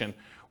condition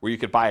where you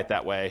could buy it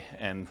that way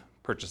and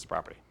purchase the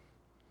property.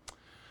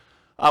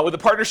 With a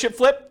partnership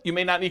flip, you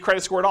may not need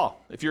credit score at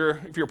all. If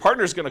your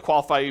partner is going to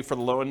qualify you for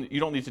the loan, you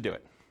don't need to do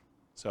it.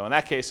 So in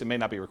that case, it may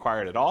not be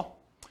required at all.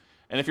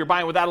 And if you're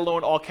buying without a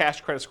loan, all cash,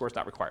 credit score is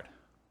not required.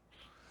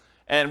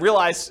 And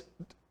realize,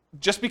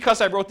 just because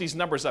I wrote these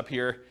numbers up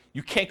here,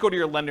 you can't go to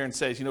your lender and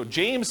say, you know,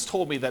 James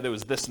told me that it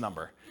was this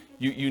number.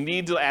 You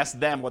need to ask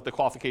them what the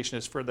qualification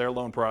is for their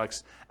loan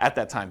products at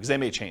that time, because they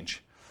may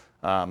change.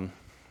 I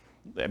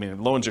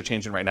mean, loans are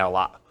changing right now a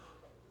lot.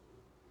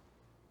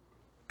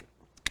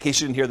 In case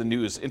you didn't hear the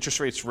news,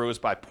 interest rates rose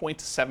by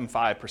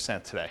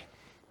 0.75% today.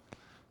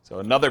 So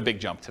another big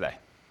jump today.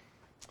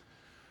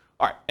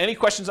 All right, any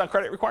questions on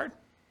credit required?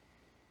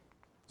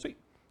 Sweet.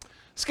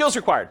 Skills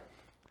required.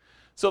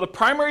 So the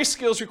primary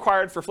skills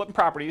required for flipping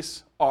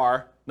properties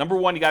are, number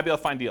one, you got to be able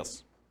to find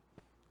deals.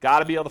 Got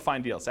to be able to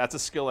find deals. That's a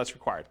skill that's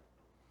required.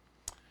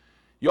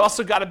 You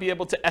also got to be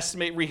able to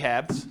estimate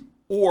rehabs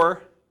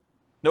or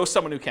know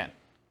someone who can.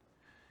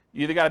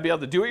 You either got to be able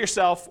to do it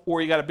yourself,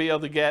 or you got to be able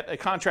to get a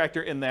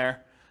contractor in there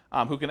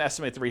who can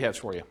estimate the rehabs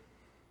for you.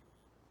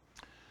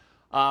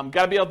 Got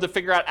to be able to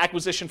figure out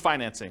acquisition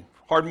financing,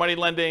 hard money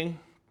lending,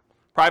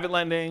 private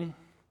lending,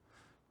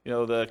 you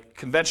know, the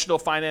conventional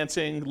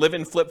financing,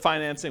 live-in flip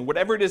financing,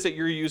 whatever it is that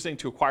you're using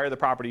to acquire the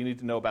property, you need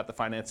to know about the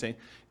financing.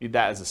 You need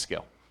that as a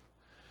skill.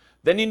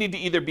 Then you need to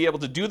either be able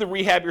to do the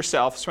rehab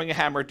yourself, swing a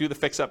hammer, do the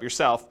fix-up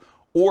yourself,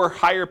 or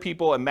hire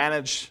people and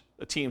manage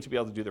a team to be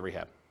able to do the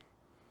rehab.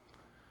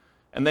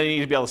 And then you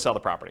need to be able to sell the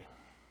property.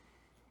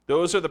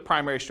 Those are the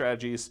primary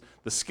strategies,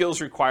 the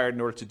skills required in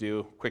order to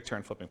do quick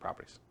turn flipping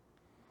properties.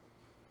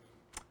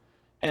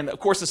 And of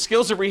course, the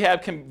skills of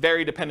rehab can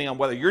vary depending on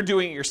whether you're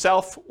doing it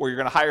yourself or you're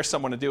going to hire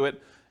someone to do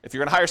it. If you're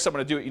going to hire someone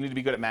to do it, you need to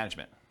be good at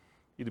management.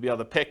 You need to be able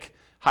to pick,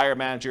 hire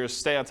managers,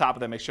 stay on top of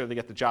them, make sure they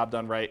get the job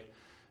done right,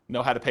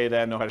 know how to pay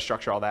them, know how to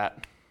structure all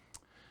that.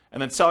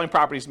 And then selling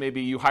properties may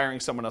be you hiring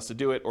someone else to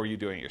do it or you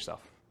doing it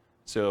yourself.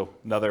 So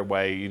another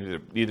way,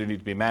 you either need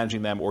to be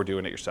managing them or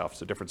doing it yourself,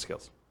 so different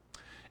skills.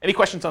 Any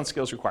questions on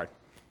skills required?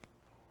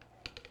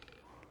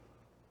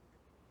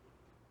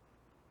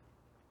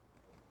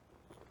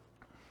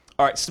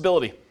 All right,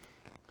 stability.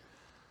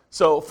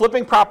 So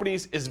flipping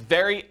properties is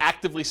very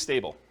actively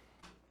stable.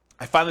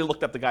 I finally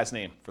looked up the guy's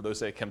name, for those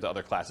that came to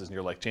other classes and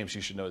you're like, James, you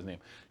should know his name.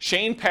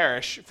 Shane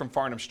Parrish from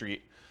Farnham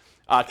Street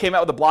came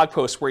out with a blog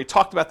post where he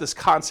talked about this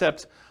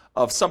concept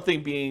of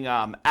something being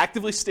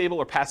actively stable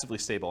or passively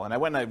stable. And I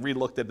went and I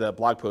re-looked at the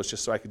blog post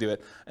just so I could do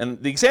it.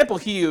 And the example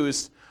he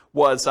used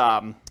was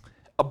a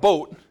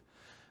boat.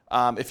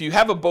 If you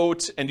have a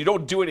boat and you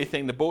don't do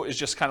anything, the boat is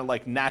just kind of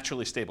like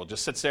naturally stable.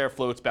 Just sits there,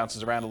 floats,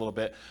 bounces around a little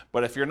bit.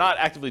 But if you're not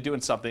actively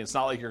doing something, it's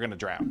not like you're going to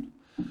drown.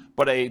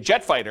 But a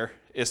jet fighter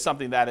is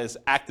something that is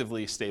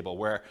actively stable,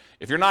 where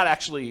if you're not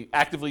actually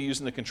actively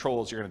using the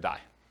controls, you're going to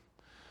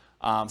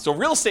die. So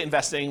real estate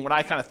investing, when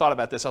I kind of thought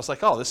about this, I was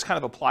like, oh, this kind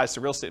of applies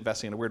to real estate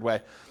investing in a weird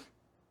way.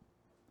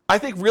 I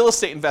think real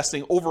estate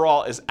investing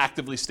overall is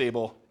actively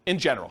stable in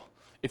general.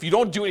 If you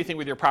don't do anything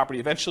with your property,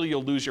 eventually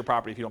you'll lose your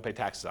property if you don't pay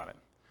taxes on it.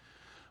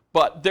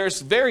 But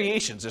there's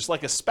variations. There's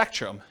like a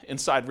spectrum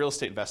inside real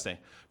estate investing.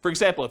 For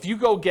example, if you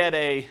go get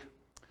a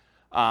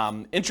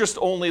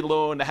interest-only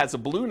loan that has a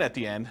balloon at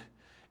the end,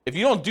 if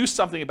you don't do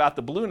something about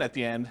the balloon at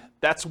the end,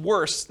 that's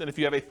worse than if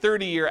you have a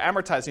 30-year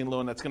amortizing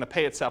loan that's going to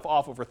pay itself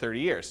off over 30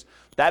 years.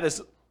 That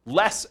is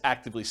less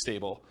actively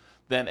stable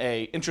than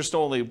a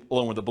interest-only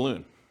loan with a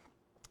balloon.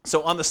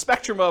 So on the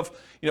spectrum of,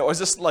 is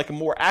this like a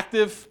more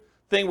active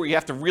thing where you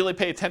have to really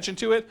pay attention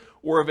to it,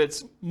 or if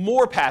it's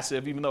more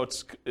passive, even though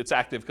it's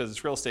active because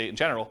it's real estate in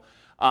general,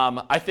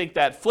 I think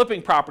that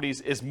flipping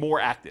properties is more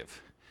active.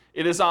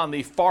 It is on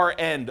the far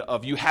end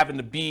of you having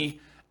to be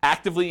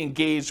actively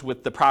engaged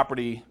with the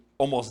property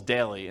almost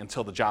daily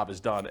until the job is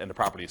done and the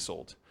property is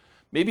sold.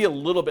 Maybe a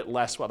little bit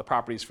less while the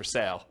property is for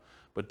sale,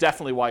 but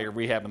definitely while you're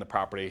rehabbing the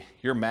property,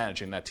 you're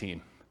managing that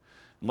team.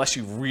 Unless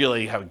you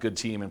really have a good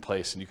team in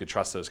place and you could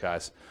trust those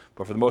guys.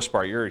 But for the most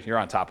part, you're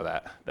on top of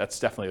that. That's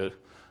definitely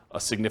a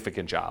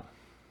significant job.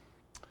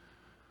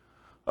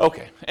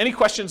 Okay, any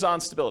questions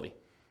on stability?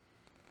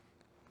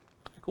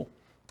 Cool.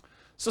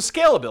 So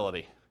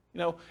scalability.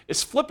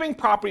 Is flipping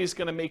properties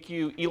going to make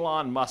you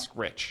Elon Musk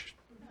rich?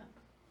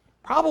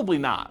 Probably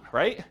not,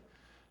 right?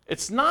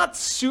 It's not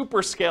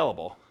super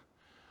scalable.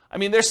 I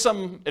mean, there's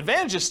some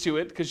advantages to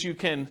it because you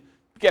can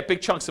get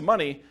big chunks of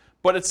money,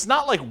 but it's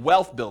not like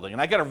wealth building.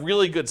 And I got a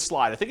really good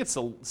slide. I think it's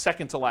the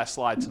second to last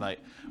slide tonight,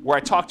 where I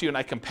talk to you and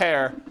I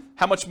compare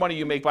how much money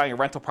you make buying a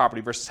rental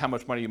property versus how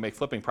much money you make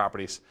flipping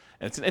properties.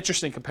 And it's an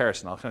interesting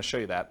comparison. I'll kind of show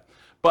you that.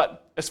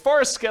 But as far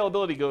as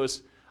scalability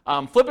goes,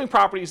 flipping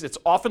properties, it's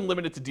often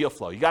limited to deal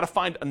flow. You got to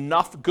find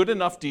good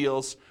enough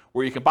deals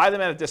where you can buy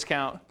them at a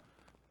discount,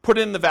 put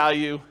in the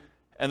value,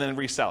 and then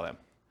resell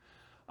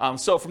them.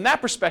 So from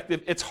that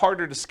perspective, it's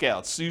harder to scale.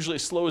 It usually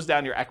slows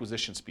down your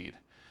acquisition speed.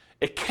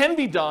 It can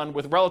be done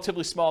with a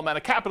relatively small amount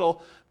of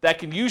capital that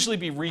can usually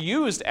be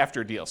reused after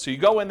a deal. So you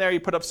go in there,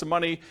 you put up some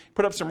money,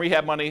 put up some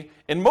rehab money.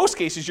 In most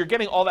cases, you're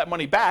getting all that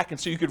money back, and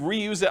so you could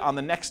reuse it on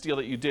the next deal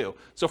that you do.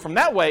 So from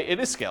that way, it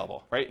is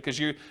scalable, right? Because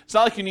it's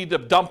not like you need to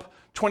dump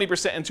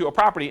 20% into a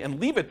property and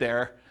leave it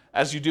there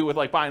as you do with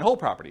like buy and hold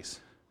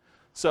properties.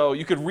 So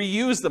you could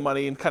reuse the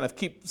money and kind of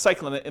keep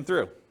cycling it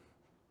through.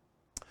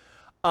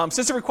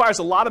 Since it requires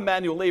a lot of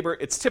manual labor,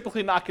 it's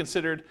typically not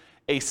considered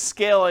a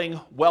scaling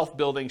wealth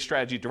building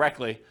strategy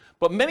directly,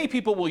 but many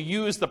people will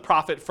use the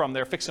profit from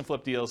their fix and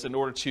flip deals in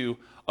order to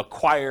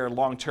acquire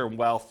long-term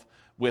wealth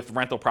with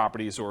rental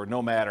properties or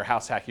Nomad or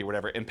House Hacky or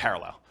whatever in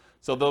parallel.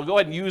 So they'll go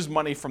ahead and use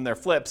money from their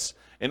flips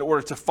in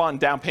order to fund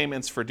down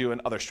payments for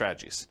doing other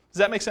strategies. Does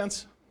that make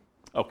sense?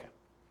 Okay.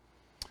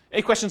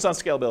 Any questions on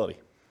scalability?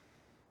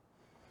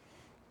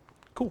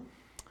 Cool.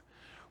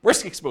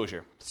 Risk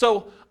exposure.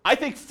 So I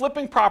think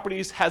flipping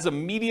properties has a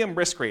medium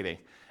risk rating.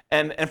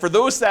 And for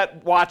those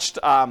that watched,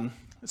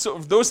 so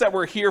those that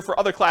were here for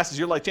other classes,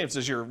 you're like, James,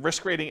 does your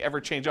risk rating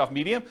ever change off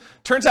medium?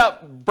 Turns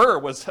out Burr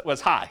was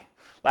high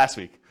last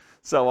week.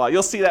 So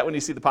you'll see that when you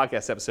see the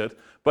podcast episode.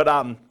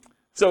 But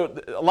so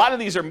a lot of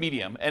these are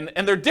medium. And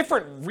there are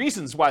different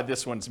reasons why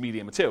this one's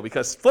medium too,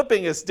 because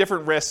flipping is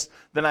different risks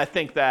than I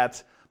think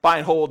that buy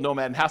and hold,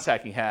 Nomad, and house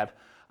hacking had.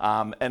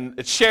 And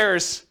it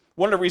shares,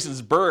 one of the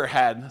reasons Burr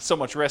had so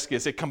much risk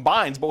is it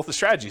combines both the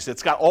strategies.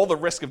 It's got all the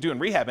risk of doing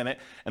rehab in it,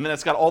 and then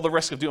it's got all the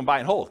risk of doing buy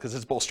and hold because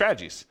it's both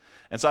strategies.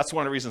 And so that's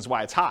one of the reasons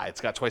why it's high.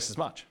 It's got twice as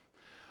much.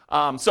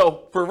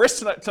 So for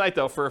risk tonight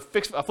though, for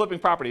flipping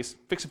properties,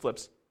 fix and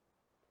flips,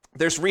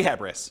 there's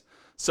rehab risks.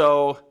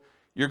 So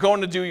you're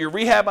going to do your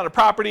rehab on a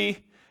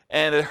property,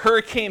 and a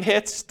hurricane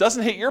hits,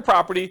 doesn't hit your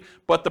property,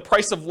 but the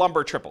price of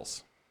lumber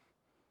triples.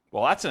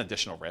 Well, that's an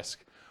additional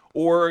risk.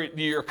 Or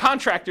your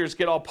contractors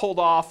get all pulled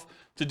off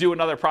to do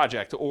another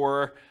project,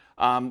 or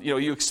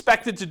you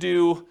expected to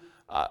do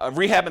a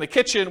rehab in the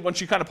kitchen. Once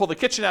you kind of pull the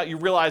kitchen out, you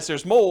realize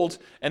there's mold,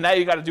 and now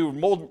you got to do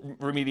mold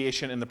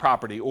remediation in the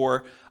property.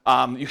 Or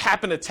you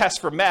happen to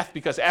test for meth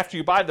because after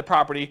you buy the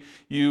property,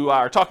 you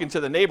are talking to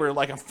the neighbor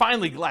like, I'm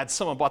finally glad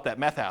someone bought that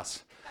meth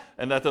house,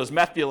 and that those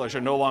meth dealers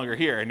are no longer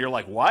here. And you're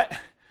like, what?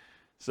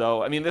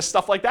 So, I mean, there's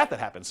stuff like that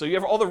happens. So you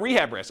have all the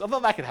rehab risks,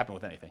 although that could happen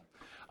with anything.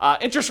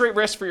 Interest rate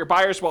risk for your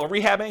buyers while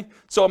rehabbing.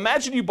 So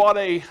imagine you bought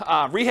a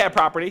rehab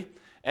property,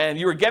 and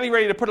you were getting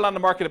ready to put it on the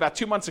market about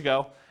 2 months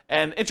ago,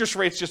 and interest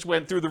rates just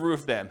went through the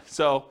roof then.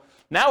 So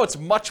now it's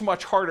much,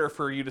 much harder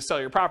for you to sell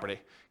your property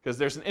because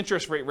there's an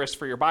interest rate risk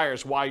for your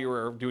buyers while you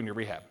were doing your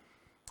rehab.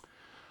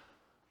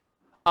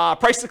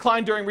 Price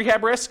decline during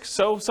rehab risk.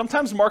 So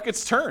sometimes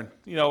markets turn.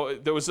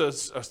 There was a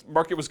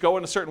market was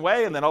going a certain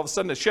way, and then all of a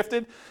sudden it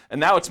shifted,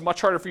 and now it's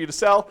much harder for you to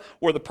sell,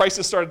 or the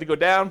prices started to go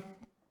down.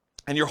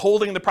 And you're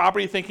holding the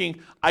property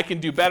thinking, I can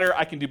do better,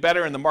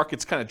 and the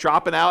market's kind of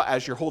dropping out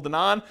as you're holding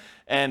on.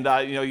 And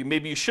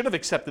maybe you should have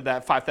accepted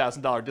that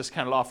 $5,000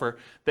 discounted offer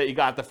that you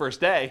got the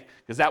first day,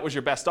 because that was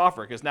your best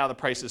offer, because now the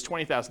price is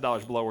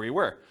 $20,000 below where you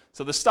were.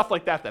 So there's stuff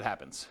like that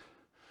happens.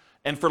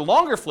 And for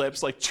longer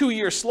flips, like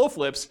 2-year slow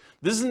flips,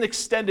 this is an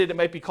extended, it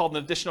might be called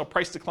an additional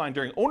price decline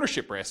during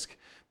ownership risk,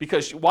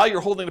 because while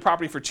you're holding the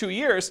property for 2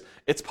 years,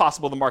 it's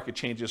possible the market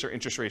changes or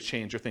interest rates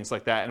change or things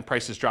like that, and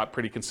prices drop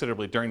pretty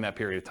considerably during that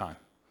period of time.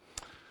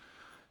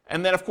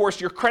 And then, of course,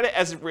 your credit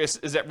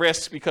is at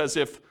risk because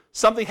if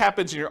something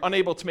happens and you're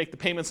unable to make the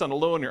payments on the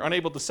loan, you're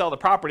unable to sell the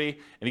property,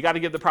 and you got to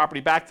give the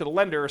property back to the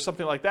lender or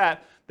something like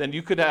that, then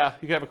you could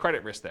have a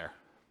credit risk there.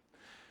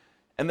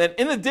 And then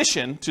in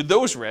addition to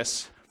those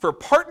risks, for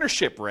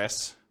partnership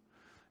risks,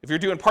 if you're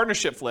doing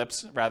partnership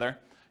flips, rather,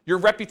 your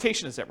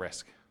reputation is at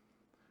risk,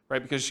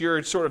 right? Because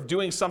you're sort of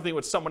doing something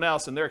with someone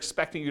else and they're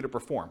expecting you to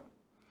perform.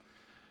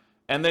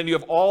 And then you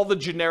have all the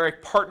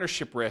generic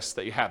partnership risks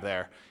that you have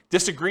there.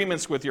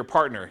 Disagreements with your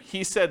partner.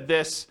 He said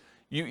this,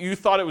 you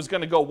thought it was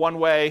going to go one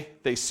way,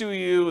 they sue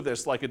you,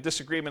 there's like a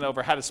disagreement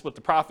over how to split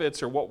the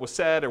profits or what was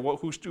said or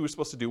who was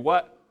supposed to do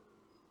what.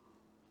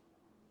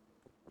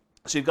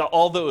 So you've got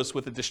all those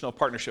with additional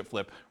partnership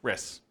flip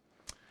risks.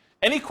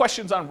 Any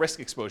questions on risk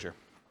exposure?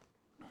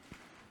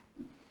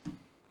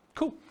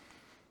 Cool.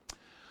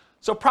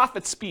 So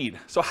profit speed.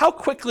 So how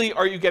quickly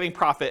are you getting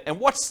profit, and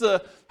what's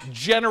the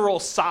general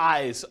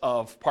size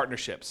of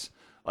partnerships?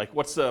 Like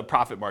what's the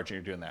profit margin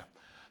you're doing there?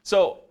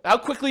 So how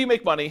quickly you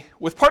make money.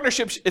 With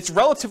partnerships, it's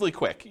relatively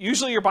quick.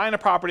 Usually you're buying a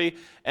property,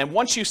 and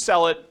once you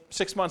sell it,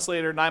 6 months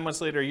later, 9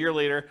 months later, a year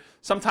later,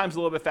 sometimes a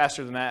little bit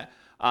faster than that,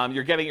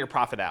 you're getting your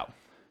profit out.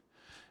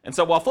 And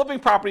so while flipping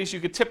properties, you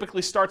could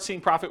typically start seeing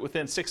profit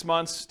within 6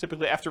 months,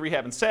 typically after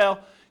rehab and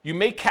sale. You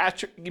may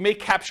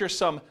capture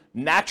some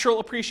natural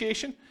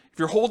appreciation. If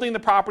you're holding the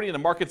property and the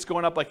market's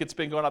going up like it's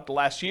been going up the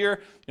last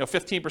year,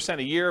 15%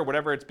 a year,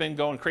 whatever it's been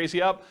going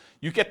crazy up,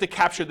 you get to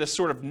capture this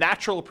sort of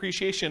natural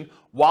appreciation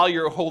while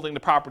you're holding the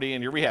property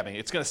and you're rehabbing.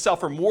 It's going to sell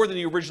for more than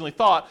you originally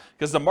thought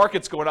because the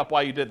market's going up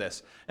while you did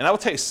this. And I will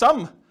tell you,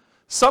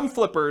 some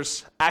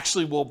flippers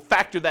actually will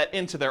factor that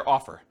into their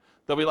offer.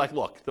 They'll be like,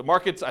 look, the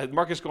market's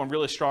going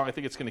really strong. I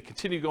think it's going to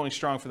continue going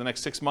strong for the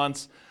next 6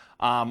 months.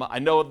 I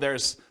know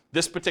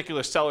this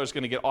particular seller is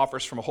going to get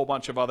offers from a whole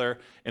bunch of other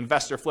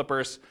investor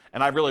flippers,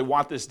 and I really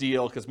want this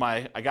deal because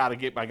I got to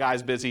get my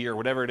guys busy or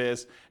whatever it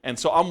is. And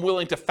so I'm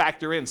willing to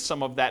factor in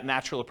some of that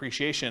natural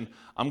appreciation.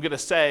 I'm going to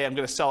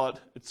sell it.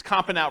 It's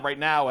comping out right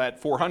now at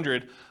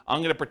 400.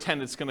 I'm going to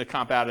pretend it's going to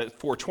comp out at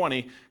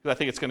 420 because I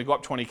think it's going to go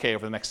up 20K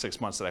over the next 6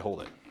 months that I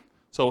hold it.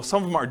 So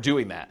some of them are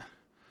doing that.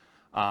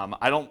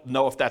 I don't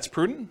know if that's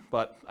prudent,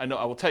 but I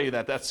will tell you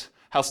that that's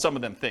how some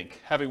of them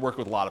think, having worked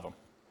with a lot of them.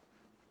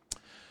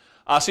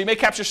 So you may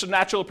capture some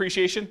natural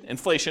appreciation,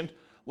 inflation,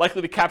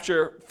 likely to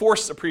capture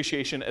forced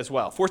appreciation as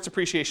well. Forced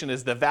appreciation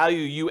is the value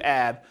you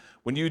add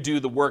when you do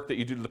the work that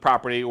you do to the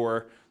property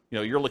or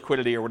your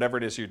liquidity or whatever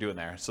it is you're doing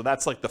there. So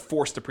that's like the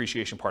forced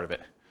appreciation part of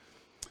it.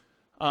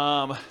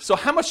 So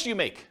how much do you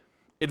make?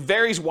 It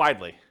varies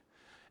widely,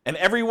 and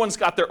everyone's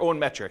got their own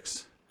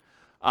metrics.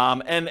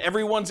 And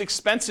everyone's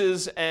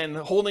expenses and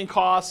holding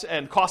costs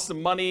and costs of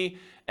money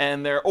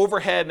and their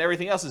overhead and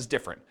everything else is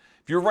different.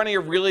 If you're running a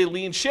really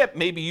lean ship,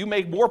 maybe you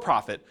make more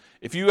profit.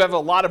 If you have a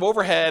lot of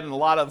overhead and a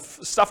lot of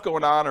stuff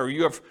going on, or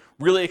you have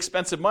really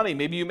expensive money,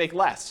 maybe you make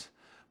less.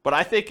 But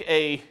I think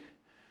a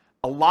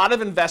lot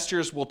of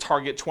investors will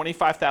target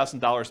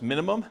 $25,000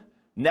 minimum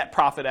net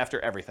profit after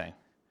everything.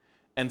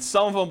 And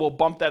some of them will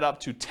bump that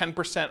up to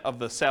 10% of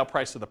the sale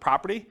price of the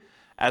property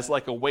as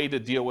like a way to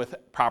deal with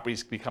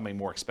properties becoming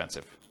more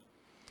expensive.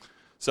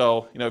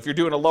 So, if you're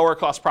doing a lower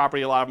cost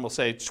property, a lot of them will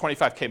say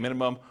 $25K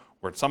minimum,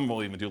 or some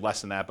will even do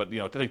less than that, but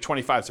I think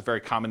 25 is a very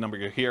common number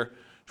you hear.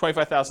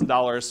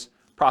 $25,000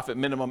 profit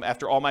minimum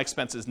after all my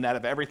expenses net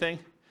of everything.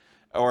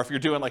 Or if you're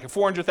doing like a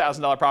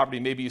 $400,000 property,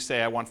 maybe you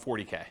say I want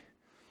 40K.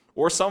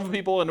 Or some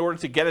people, in order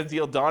to get a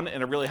deal done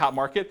in a really hot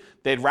market,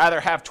 they'd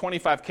rather have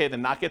 25K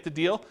than not get the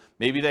deal.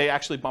 Maybe they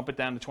actually bump it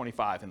down to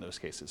 25 in those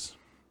cases.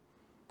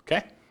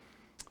 Okay?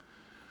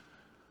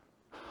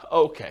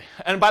 Okay,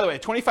 and by the way,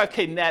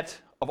 25K net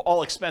of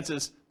all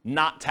expenses,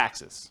 not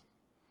taxes.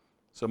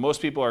 So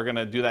most people are going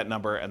to do that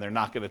number, and they're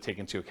not going to take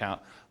into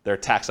account their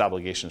tax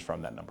obligations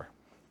from that number.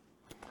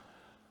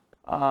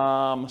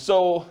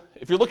 So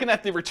if you're looking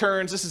at the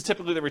returns, this is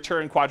typically the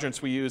return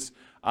quadrants we use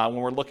when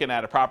we're looking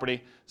at a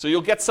property. So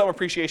you'll get some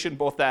appreciation,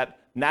 both that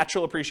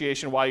natural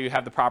appreciation while you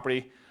have the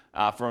property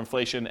from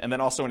inflation, and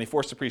then also any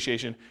forced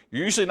appreciation.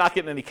 You're usually not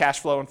getting any cash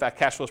flow. In fact,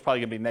 cash flow is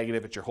probably going to be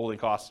negative at your holding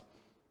costs.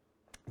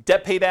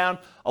 Debt pay down,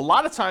 a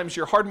lot of times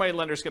your hard money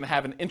lender is going to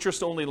have an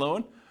interest-only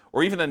loan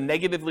or even a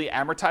negatively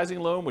amortizing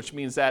loan, which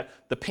means that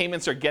the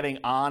payments are getting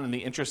on and the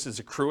interest is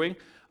accruing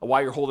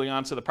while you're holding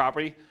on to the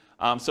property.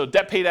 So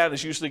debt pay down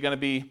is usually going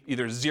to be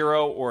either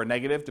zero or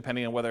negative,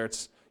 depending on whether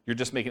you're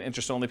just making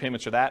interest-only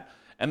payments or that.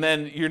 And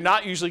then you're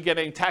not usually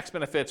getting tax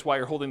benefits while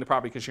you're holding the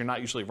property because you're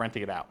not usually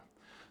renting it out.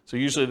 So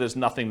usually there's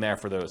nothing there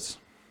for those.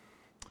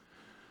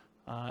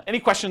 Any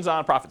questions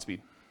on profit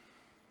speed?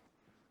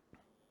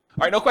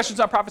 All right, no questions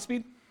on profit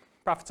speed?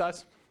 Profit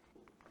size?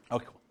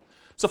 Okay, cool.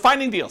 So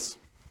finding deals.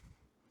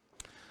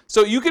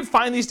 So you can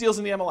find these deals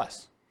in the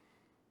MLS.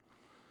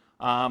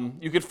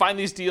 You can find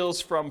these deals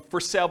from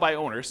for sale by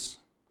owners.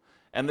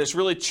 And there's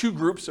really two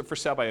groups of for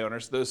sale by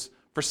owners. Those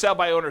for sale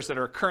by owners that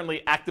are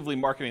currently actively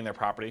marketing their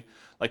property,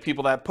 like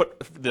people that put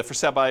the for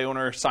sale by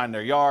owner sign in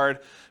their yard,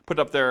 put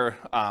up their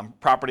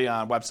property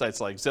on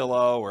websites like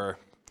Zillow or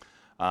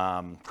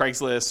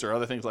Craigslist or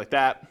other things like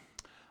that.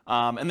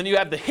 And then you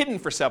have the hidden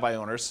for sale by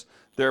owners.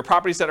 There are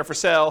properties that are for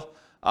sale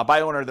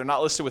by owner. They're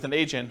not listed with an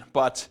agent,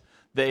 but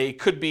they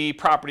could be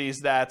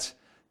properties that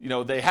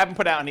they haven't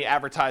put out any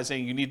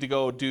advertising. You need to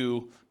go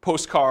do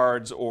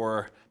postcards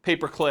or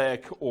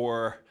pay-per-click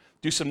or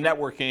do some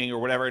networking or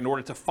whatever in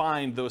order to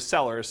find those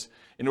sellers,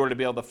 in order to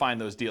be able to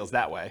find those deals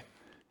that way.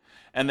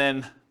 And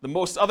then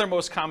the other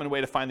most common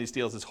way to find these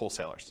deals is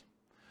wholesalers.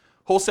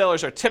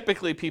 Wholesalers are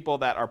typically people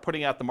that are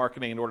putting out the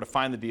marketing in order to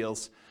find the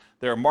deals.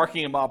 They're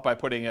marking them up by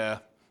putting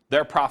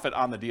their profit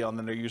on the deal, and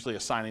then they're usually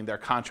assigning their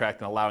contract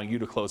and allowing you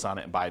to close on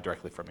it and buy it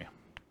directly from you.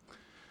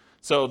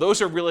 So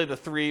those are really the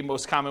three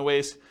most common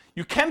ways.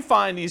 You can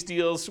find these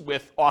deals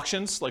with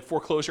auctions, like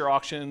foreclosure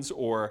auctions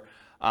or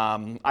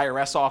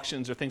IRS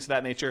auctions or things of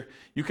that nature.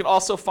 You can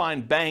also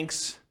find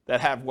banks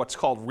that have what's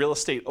called real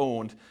estate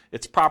owned.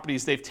 It's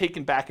properties they've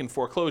taken back in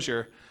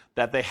foreclosure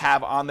that they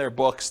have on their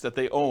books that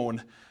they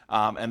own,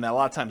 and a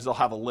lot of times they'll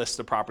have a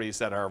list of properties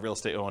that are real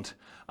estate owned.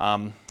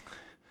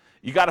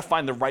 You got to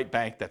find the right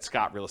bank that's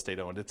got real estate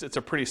owned. It's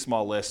a pretty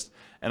small list,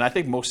 and I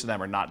think most of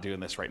them are not doing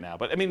this right now.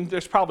 But I mean,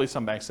 there's probably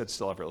some banks that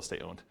still have real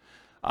estate owned,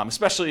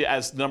 especially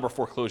as the number of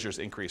foreclosures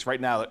increase. Right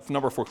now, the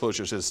number of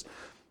foreclosures is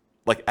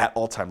like at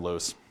all-time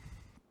lows.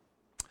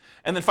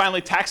 And then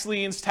finally, tax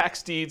liens,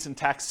 tax deeds, and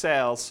tax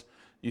sales.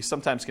 You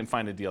sometimes can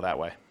find a deal that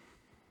way.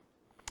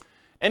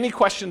 Any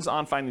questions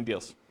on finding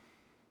deals?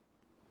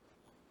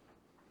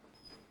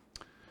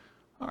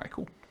 All right,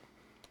 cool.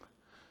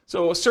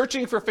 So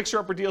searching for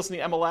fixer-upper deals in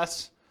the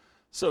MLS.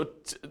 So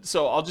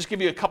I'll just give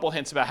you a couple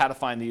hints about how to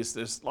find these.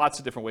 There's lots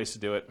of different ways to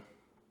do it.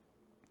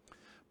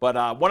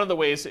 But one of the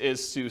ways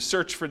is to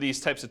search for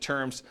these types of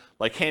terms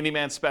like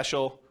handyman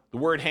special, the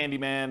word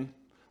handyman,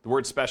 the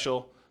word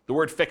special, the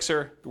word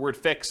fixer, the word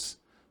fix,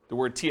 the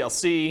word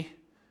TLC,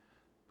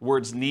 the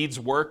words needs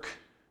work,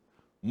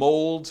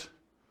 mold,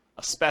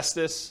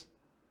 asbestos,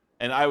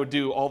 and I would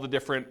do all the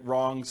different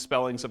wrong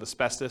spellings of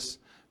asbestos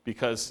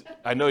because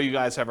I know you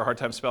guys have a hard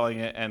time spelling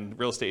it and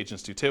real estate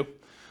agents do too.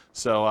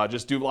 So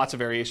just do lots of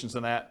variations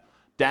on that.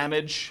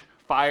 Damage,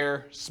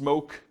 fire,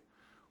 smoke,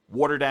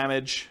 water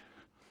damage,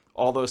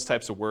 all those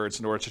types of words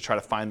in order to try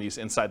to find these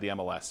inside the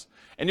MLS.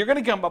 And you're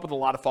going to come up with a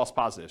lot of false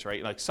positives,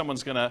 right? Like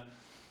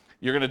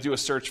you're going to do a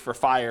search for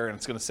fire and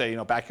it's going to say,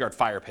 backyard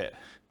fire pit.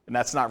 And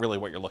that's not really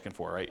what you're looking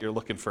for, right? You're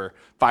looking for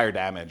fire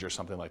damage or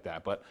something like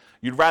that. But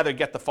you'd rather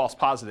get the false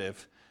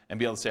positive and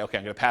be able to say, okay,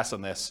 I'm going to pass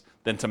on this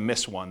than to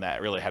miss one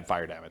that really had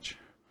fire damage.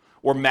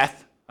 Or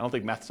meth. I don't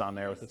think meth's on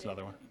there. That's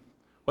another one.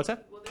 What's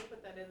that? Will they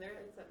put that in there?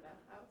 It's a meth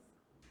house?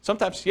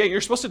 Sometimes. Yeah, you're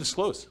supposed to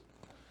disclose.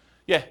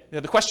 Yeah,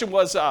 the question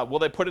was, will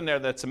they put in there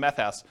that it's a meth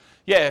house?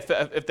 Yeah,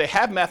 if they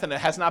have meth and it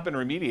has not been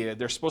remediated,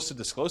 they're supposed to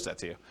disclose that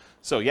to you.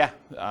 So yeah,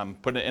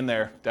 putting it in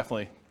there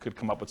definitely could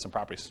come up with some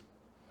properties.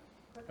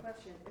 Quick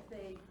question, if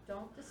they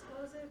don't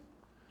disclose it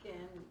and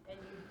you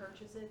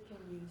purchase it, can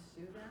you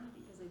sue them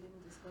because they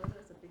didn't disclose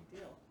it? It's a big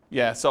deal.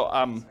 Yeah, so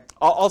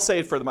I'll say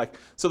it for the mic.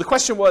 So the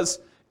question was,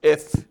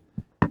 if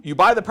you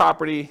buy the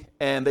property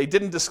and they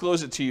didn't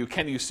disclose it to you,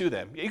 can you sue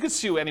them? You could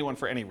sue anyone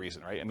for any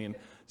reason, right? I mean,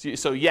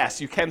 so yes,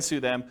 you can sue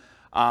them.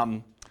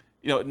 Now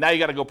you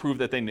got to go prove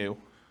that they knew.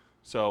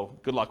 So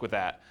good luck with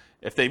that.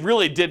 If they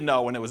really did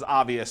know and it was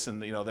obvious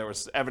and there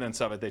was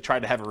evidence of it, they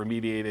tried to have it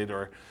remediated,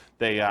 or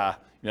they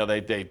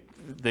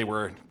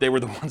were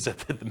the ones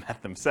that did the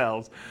meth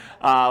themselves,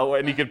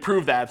 and you could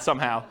prove that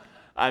somehow.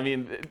 I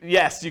mean,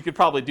 yes, you could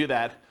probably do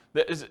that.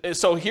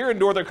 So here in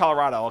northern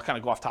Colorado, I'll kind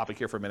of go off topic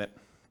here for a minute.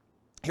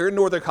 Here in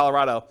northern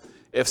Colorado,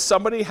 if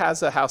somebody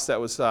has a house that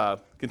was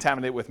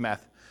contaminated with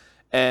meth,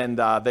 and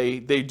they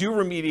do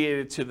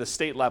remediate it to the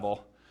state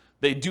level,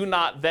 they do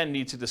not then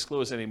need to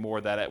disclose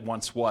anymore that it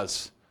once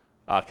was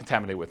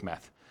contaminated with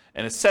meth.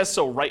 And it says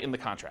so right in the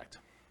contract.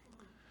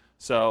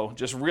 So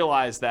just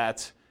realize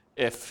that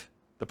if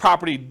the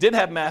property did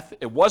have meth,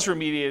 it was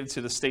remediated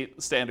to the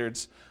state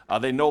standards,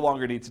 they no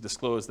longer need to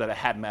disclose that it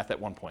had meth at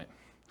one point,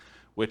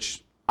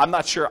 which I'm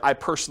not sure I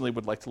personally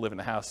would like to live in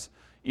a house,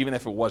 even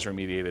if it was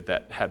remediated,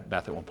 that had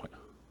meth at one point.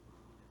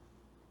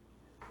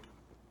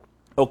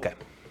 Okay.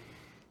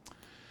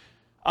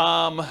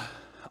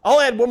 I'll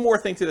add one more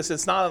thing to this.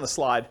 It's not on the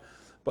slide,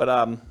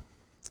 but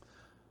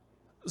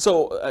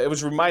so I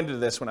was reminded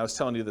of this when I was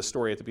telling you the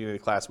story at the beginning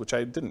of the class, which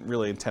I didn't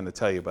really intend to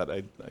tell you, but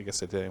I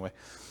guess I did anyway.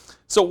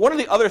 So one of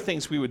the other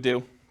things we would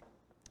do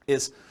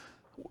is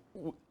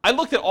I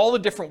looked at all the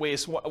different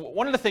ways.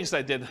 One of the things that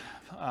I did,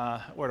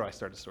 where do I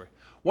start the story?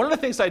 One of the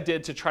things I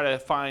did to try to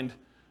find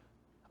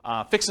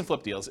fix and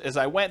flip deals is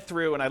I went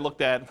through and I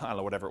looked at, I don't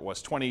know, whatever it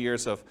was, 20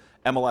 years of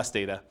MLS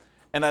data.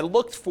 And I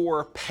looked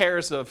for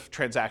pairs of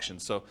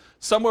transactions. So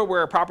somewhere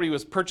where a property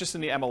was purchased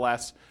in the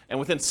MLS, and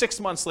within 6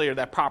 months later,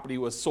 that property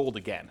was sold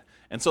again.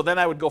 And so then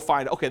I would go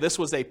find, okay, this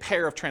was a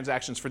pair of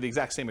transactions for the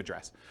exact same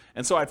address.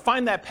 And so I'd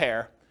find that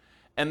pair,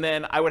 and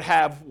then I would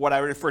have what I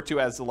refer to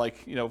as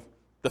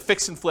the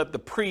fix and flip, the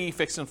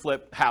pre-fix and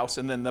flip house,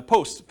 and then the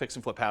post-fix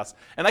and flip house.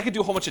 And I could do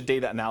a whole bunch of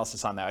data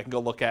analysis on that. I can go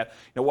look at,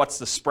 what's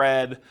the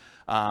spread,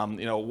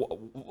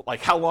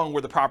 Like how long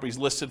were the properties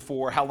listed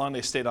for, how long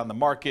they stayed on the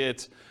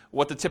market,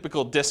 what the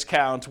typical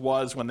discount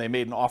was when they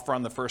made an offer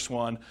on the first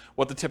one,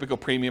 what the typical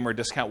premium or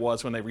discount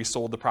was when they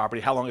resold the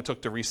property, how long it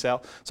took to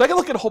resell. So I can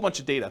look at a whole bunch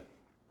of data.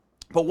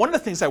 But one of the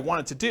things I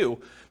wanted to do,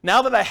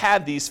 now that I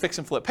had these fix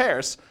and flip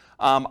pairs,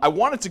 I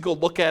wanted to go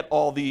look at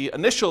all the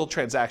initial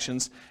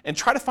transactions and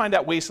try to find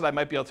out ways that I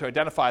might be able to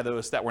identify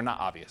those that were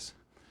not obvious.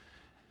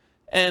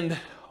 And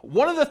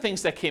one of the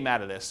things that came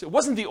out of this, it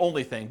wasn't the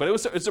only thing, but it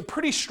was a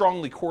pretty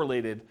strongly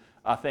correlated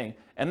thing,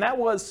 and that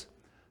was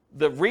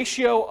the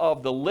ratio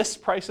of the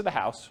list price of the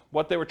house,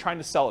 what they were trying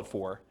to sell it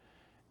for,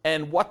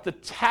 and what the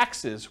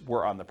taxes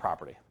were on the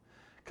property.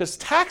 Because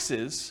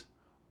taxes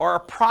are a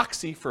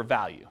proxy for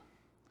value.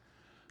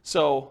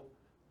 So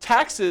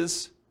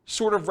taxes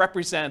sort of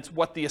represent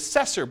what the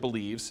assessor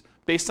believes,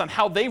 based on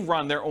how they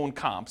run their own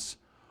comps,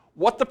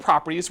 what the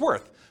property is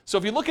worth. So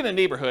if you look in a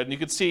neighborhood and you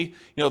can see,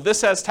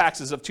 this has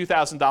taxes of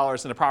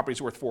 $2,000 and the property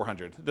is worth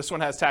 $400. This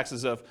one has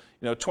taxes of,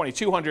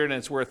 $2,200 and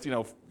it's worth,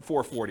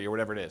 $440 or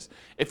whatever it is.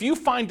 If you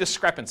find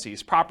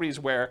discrepancies, properties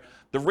where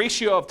the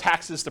ratio of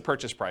taxes to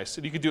purchase price,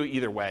 and you could do it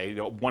either way,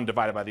 one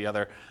divided by the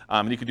other,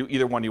 and you could do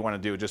either one you want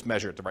to do, just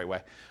measure it the right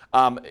way.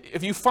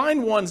 If you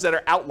find ones that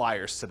are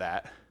outliers to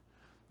that,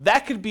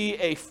 that could be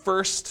a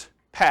first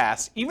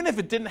pass, even if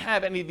it didn't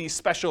have any of these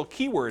special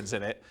keywords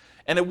in it,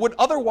 and it would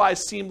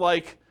otherwise seem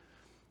like,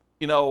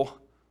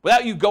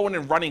 without you going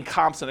and running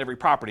comps on every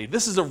property,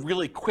 this is a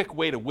really quick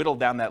way to whittle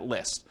down that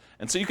list.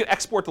 And so you could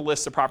export the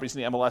list of properties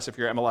in the MLS if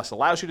your MLS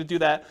allows you to do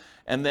that,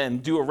 and then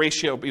do a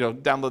ratio,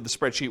 download the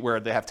spreadsheet where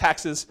they have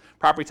taxes,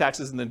 property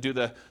taxes, and then do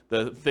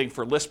the thing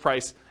for list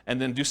price,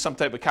 and then do some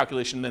type of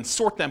calculation, and then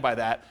sort them by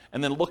that,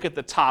 and then look at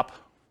the top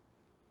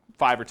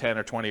 5 or 10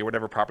 or 20 or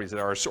whatever properties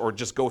there are, or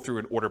just go through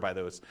and order by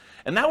those.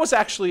 And that was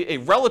actually a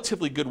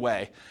relatively good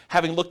way,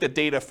 having looked at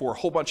data for a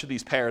whole bunch of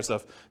these pairs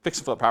of fix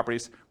and flip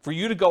properties, for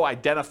you to go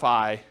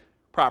identify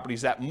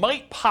properties that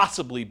might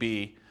possibly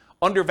be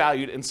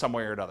undervalued in some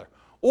way or another.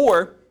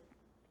 Or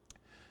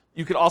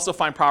you could also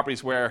find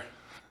properties where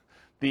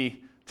the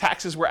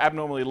taxes were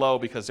abnormally low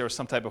because there was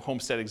some type of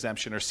homestead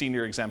exemption or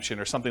senior exemption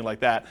or something like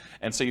that.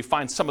 And so you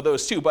find some of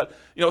those too. But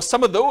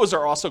some of those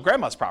are also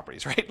grandma's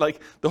properties, right?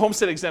 Like the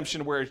homestead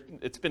exemption where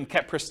it's been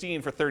kept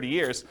pristine for 30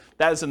 years,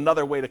 that is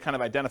another way to kind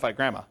of identify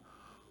grandma.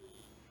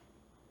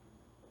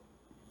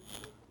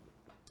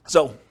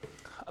 So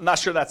I'm not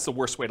sure that's the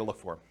worst way to look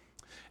for.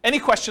 Any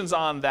questions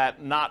on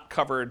that not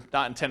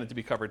intended to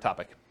be covered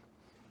topic?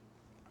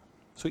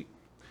 Sweet.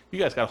 You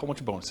guys got a whole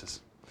bunch of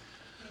bonuses.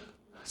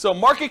 So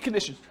market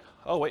conditions.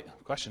 Oh, wait,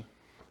 question.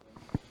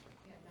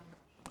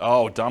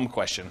 Oh, dumb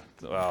question.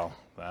 Well,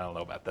 I don't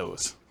know about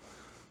those.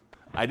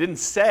 I didn't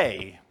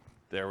say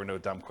there were no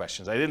dumb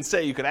questions. I didn't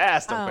say you could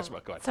ask dumb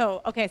questions. Go ahead.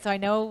 So I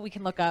know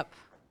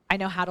I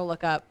know how to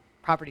look up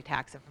property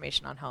tax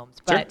information on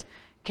homes, but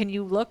can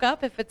you look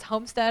up if it's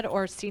homestead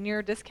or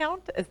senior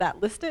discount? Is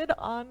that listed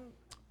on?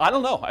 I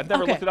don't know. I've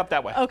never looked it up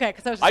that way. Okay,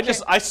 because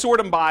I sort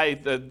them by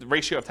the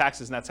ratio of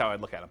taxes, and that's how I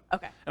look at them.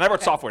 Okay. And I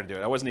wrote software to do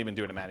it. I wasn't even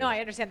doing it manually. No, I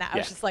understand that. I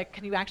was just like,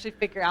 can you actually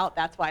figure out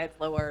that's why it's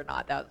lower or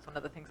not? That was one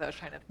of the things I was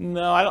trying to.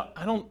 No,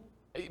 I don't.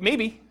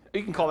 Maybe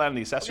you can call that in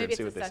the assessor and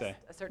see what they say.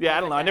 Yeah, I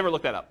don't know. I never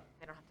looked that up.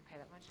 They don't have to pay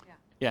that much.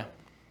 Yeah.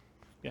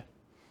 Yeah.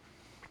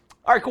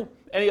 All right, cool.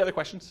 Any other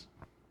questions?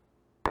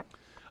 All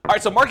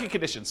right, so market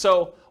conditions.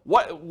 So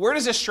where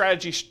does this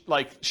strategy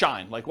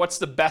shine? Like, what's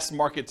the best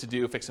market to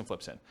do fix and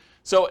flips in?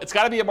 So it's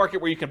got to be a market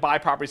where you can buy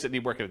properties that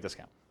need work at a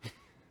discount.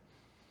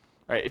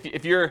 All right,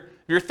 if you're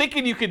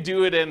thinking you could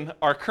do it in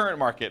our current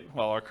market,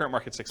 our current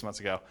market 6 months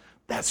ago,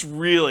 that's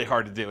really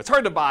hard to do. It's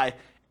hard to buy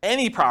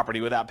any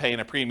property without paying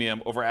a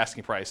premium over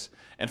asking price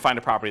and find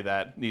a property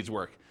that needs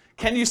work.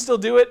 Can you still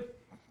do it?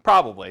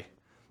 Probably.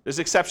 There's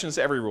exceptions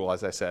to every rule,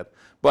 as I said,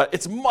 but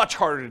it's much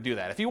harder to do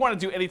that. If you want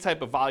to do any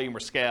type of volume or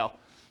scale,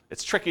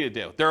 it's tricky to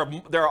do. There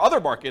are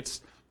other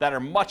markets that are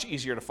much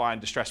easier to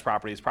find distressed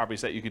properties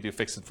that you could do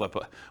fix and flip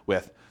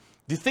with.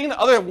 The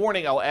other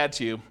warning I'll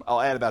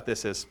add about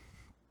this is,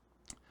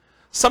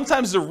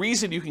 sometimes the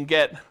reason you can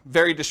get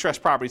very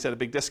distressed properties at a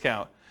big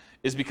discount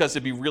is because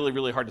it'd be really,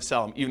 really hard to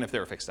sell them, even if they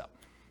were fixed up.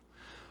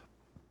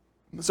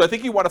 So I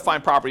think you want to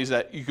find properties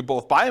that you could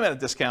both buy them at a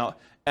discount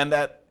and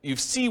that you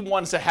see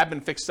ones that have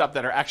been fixed up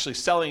that are actually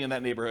selling in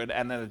that neighborhood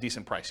and at a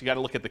decent price. You got to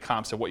look at the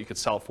comps of what you could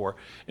sell for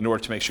in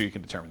order to make sure you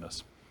can determine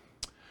those.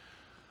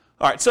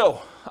 All right,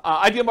 so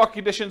ideal market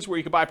conditions where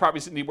you can buy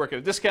properties that need work at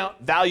a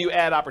discount, value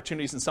add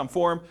opportunities in some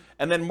form,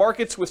 and then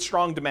markets with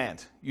strong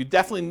demand. You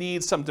definitely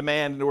need some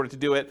demand in order to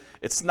do it.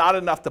 It's not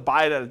enough to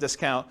buy it at a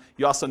discount.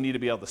 You also need to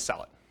be able to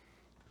sell it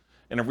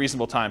in a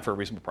reasonable time for a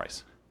reasonable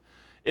price.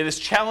 It is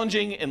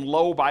challenging in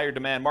low buyer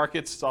demand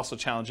markets. It's also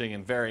challenging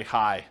in very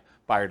high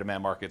buyer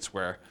demand markets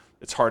where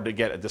it's hard to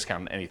get a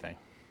discount on anything.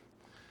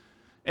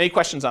 Any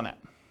questions on that?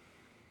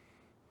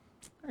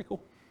 All right,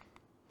 cool.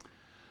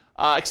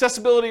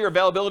 Accessibility or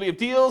availability of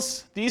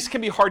deals. These can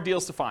be hard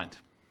deals to find.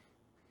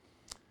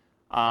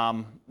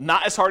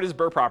 Not as hard as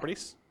BRRRR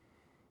properties.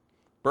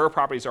 BRRRR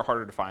properties are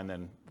harder to find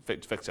than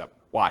fix up.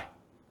 Why?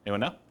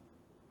 Anyone know?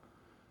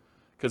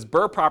 Because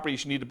BRRRR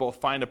properties, you need to both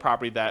find a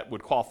property that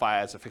would qualify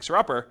as a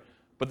fixer-upper,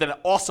 but then it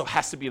also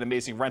has to be an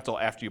amazing rental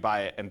after you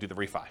buy it and do the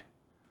refi.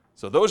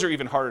 So those are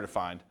even harder to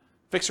find.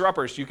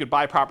 Fixer-uppers, you could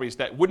buy properties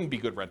that wouldn't be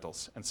good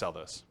rentals and sell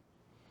those.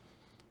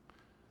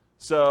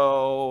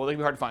 So they can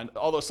be hard to find,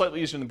 although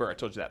slightly easier than BRRRR, I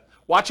told you that.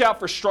 Watch out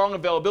for strong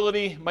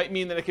availability. Might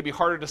mean that it could be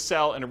harder to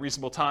sell in a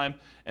reasonable time.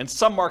 And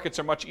some markets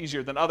are much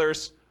easier than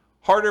others.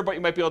 Harder, but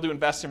you might be able to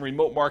invest in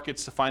remote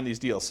markets to find these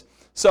deals.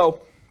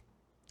 So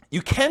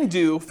you can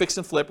do fix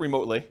and flip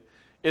remotely.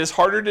 It is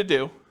harder to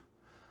do.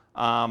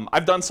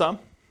 I've done some,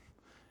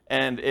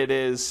 and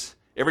it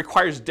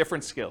requires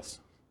different skills.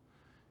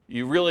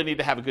 You really need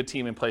to have a good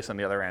team in place on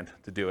the other end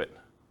to do it,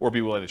 or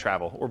be willing to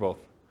travel, or both.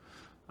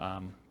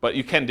 But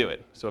you can do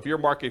it. So if you're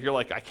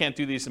like, I can't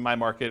do these in my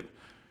market,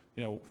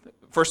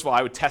 first of all,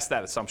 I would test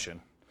that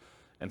assumption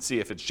and see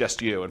if it's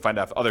just you and find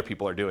out if other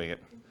people are doing it.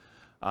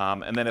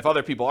 And then if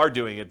other people are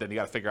doing it, then you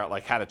got to figure out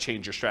like how to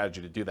change your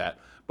strategy to do that.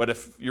 But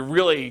if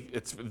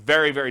it's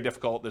very, very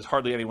difficult, there's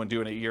hardly anyone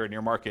doing it here in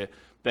your market,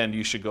 then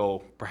you should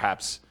go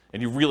perhaps,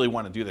 and you really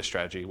want to do this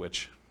strategy,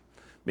 which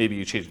maybe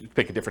you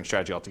pick a different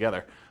strategy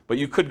altogether. But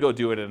you could go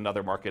do it in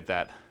another market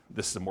that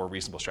this is a more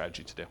reasonable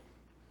strategy to do.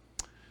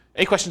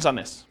 Any questions on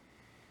this?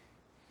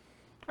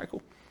 All right,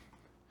 cool.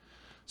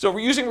 So we're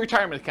using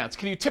retirement accounts.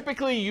 Can you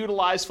typically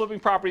utilize flipping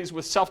properties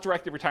with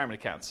self-directed retirement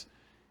accounts?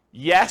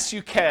 Yes,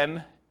 you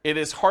can. It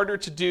is harder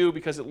to do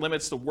because it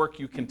limits the work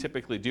you can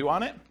typically do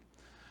on it.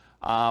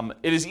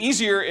 It is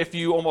easier if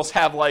you almost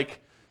have like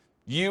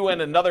you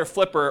and another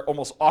flipper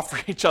almost offer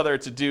each other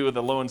to do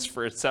the loans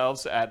for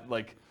itself at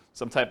like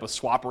some type of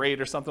swap rate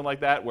or something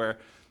like that, where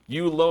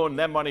you loan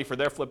them money for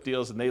their flip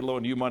deals and they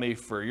loan you money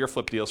for your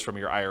flip deals from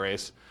your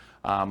IRAs.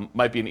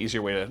 Might be an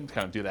easier way to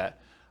kind of do that.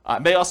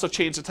 It may also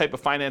change the type of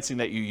financing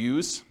that you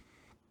use.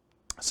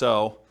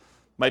 So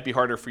might be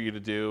harder for you to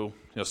do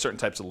certain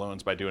types of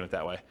loans by doing it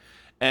that way.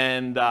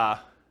 And I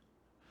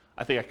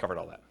think I covered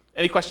all that.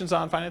 Any questions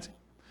on financing?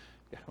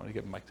 Yeah, I want to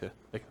give Mike to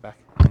take it back.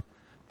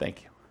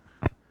 Thank you.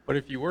 But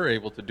if you were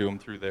able to do them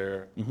through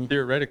there,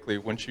 theoretically,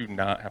 wouldn't you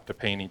not have to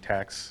pay any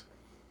tax?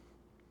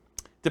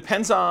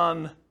 Depends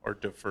on... Or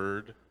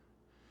deferred?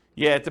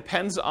 Yeah, it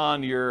depends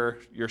on your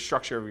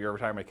structure of your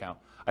retirement account.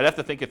 I'd have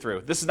to think it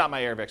through. This is not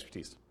my area of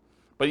expertise.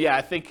 But yeah,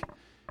 I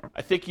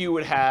think you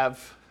would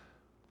have...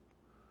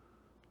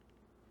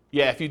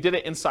 Yeah, if you did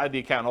it inside the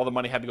account, all the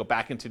money had to go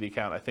back into the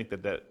account. I think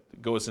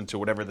that goes into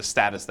whatever the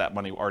status that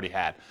money already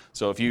had.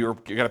 So if you're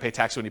going to pay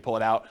tax when you pull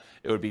it out,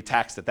 it would be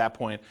taxed at that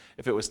point.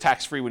 If it was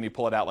tax-free when you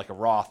pull it out like a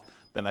Roth,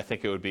 then I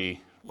think it would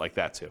be like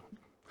that too.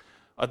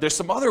 There's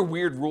some other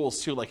weird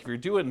rules too, like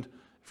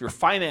if you're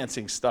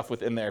financing stuff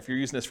within there, if you're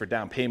using this for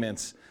down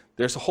payments,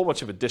 there's a whole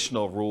bunch of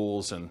additional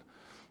rules, and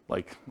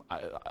like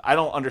I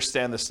don't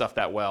understand this stuff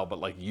that well,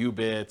 but like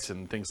UBITs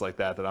and things like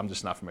that I'm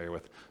just not familiar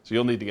with. So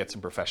you'll need to get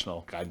some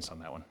professional guidance on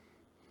that one.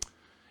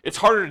 It's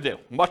harder to do,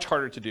 much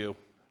harder to do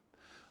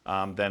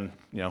than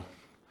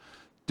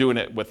doing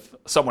it with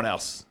someone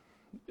else's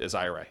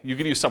IRA. You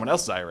can use someone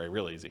else's IRA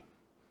real easy.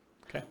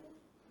 Okay?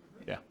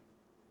 Yeah.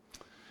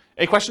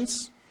 Any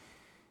questions?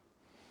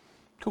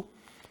 Cool.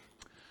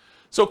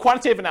 So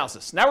quantitative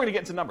analysis. Now we're going to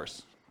get into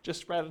numbers,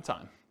 just right at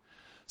time.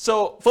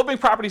 So flipping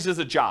properties is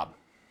a job.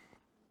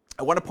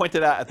 I want to point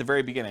that out at the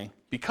very beginning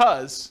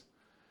because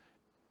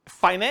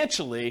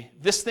financially,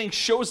 this thing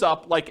shows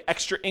up like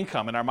extra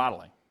income in our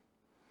modeling.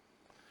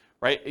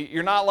 Right?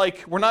 You're not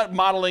like, we're not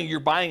modeling you're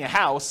buying a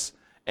house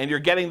and you're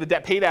getting the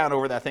debt pay down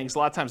over that thing. So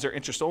a lot of times they're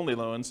interest-only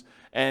loans,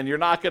 and you're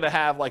not going to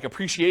have like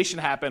appreciation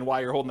happen while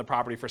you're holding the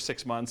property for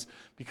 6 months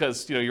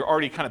because you're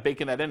already kind of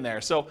baking that in there.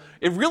 So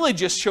it really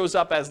just shows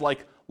up as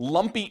like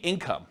lumpy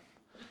income.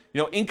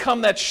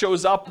 Income that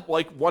shows up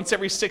like once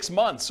every 6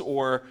 months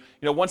or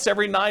once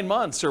every 9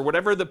 months or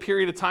whatever the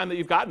period of time that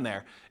you've gotten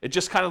there. It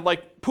just kind of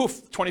like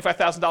poof,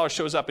 $25,000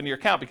 shows up in your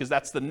account because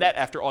that's the net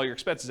after all your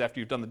expenses after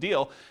you've done the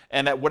deal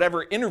and at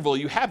whatever interval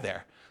you have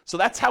there. So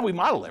that's how we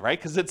model it, right?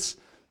 Because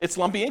it's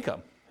lumpy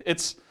income.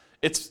 It's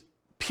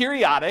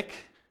periodic,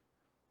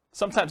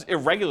 sometimes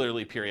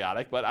irregularly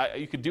periodic, but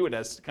you could do it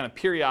as kind of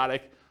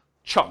periodic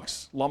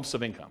chunks, lumps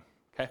of income.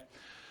 Okay.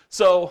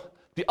 So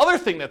the other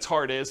thing that's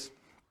hard is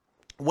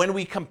when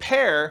we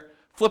compare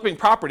flipping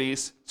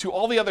properties to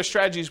all the other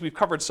strategies we've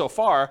covered so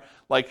far,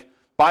 like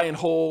buy and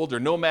hold or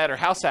nomad or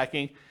house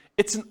hacking,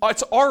 it's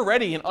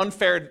already an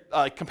unfair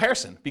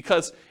comparison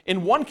because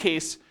in one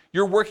case,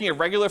 you're working a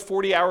regular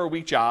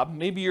 40-hour-a-week job.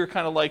 Maybe you're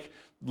kind of like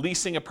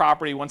leasing a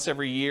property once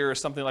every year or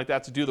something like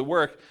that to do the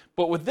work.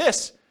 But with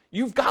this,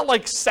 you've got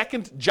like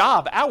second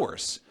job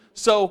hours.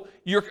 So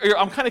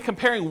I'm kind of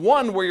comparing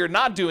one where you're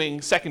not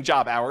doing second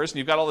job hours and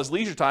you've got all this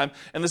leisure time,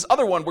 and this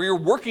other one where you're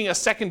working a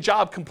second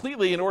job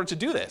completely in order to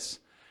do this,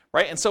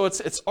 right? And so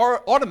it's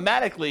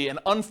automatically an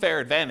unfair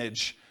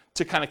advantage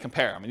to kind of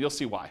compare them, and you'll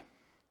see why.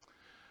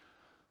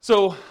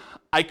 So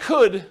I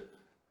could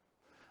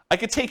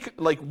take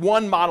like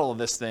one model of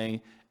this thing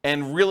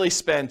and really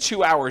spend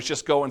 2 hours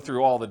just going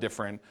through all the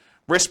different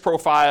risk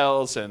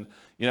profiles and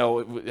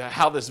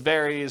how this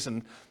varies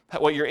and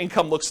what your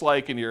income looks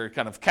like and your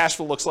kind of cash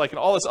flow looks like and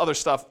all this other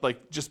stuff,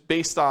 like just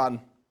based on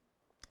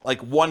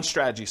like one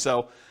strategy.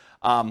 So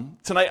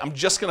tonight I'm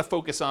just going to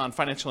focus on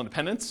financial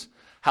independence,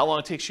 how long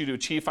it takes you to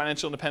achieve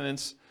financial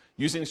independence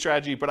using the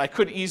strategy, but I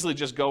could easily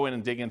just go in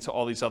and dig into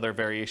all these other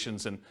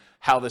variations and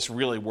how this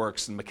really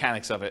works and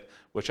mechanics of it,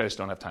 which I just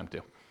don't have time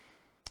to.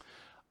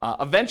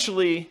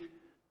 Eventually,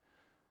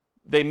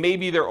 they may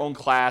be their own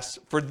class.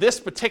 For this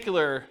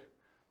particular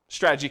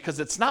strategy, because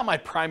it's not my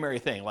primary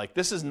thing, like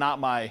this is not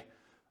my,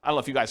 I don't know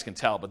if you guys can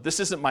tell, but this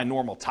isn't my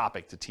normal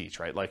topic to teach,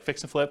 right? Like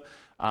fix and flip.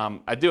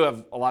 I do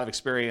have a lot of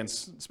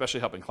experience,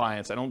 especially helping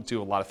clients. I don't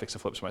do a lot of fix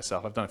and flips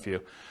myself. I've done a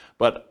few.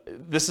 But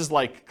this is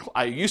like,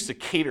 I used to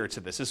cater to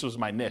this. This was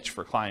my niche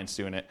for clients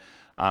doing it.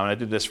 And I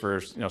did this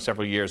for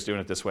several years doing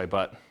it this way,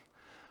 but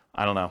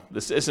I don't know.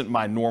 This isn't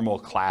my normal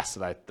class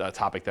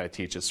topic that I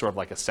teach. It's sort of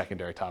like a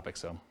secondary topic.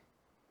 So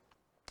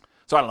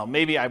I don't know.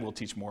 Maybe I will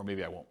teach more.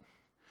 Maybe I won't.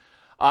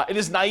 It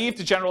is naive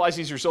to generalize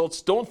these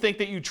results. Don't think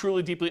that you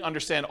truly deeply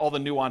understand all the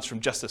nuance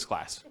from just this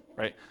class,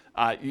 right?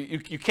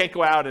 You can't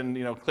go out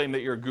and claim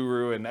that you're a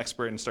guru and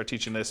expert and start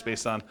teaching this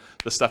based on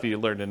the stuff you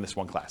learned in this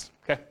one class,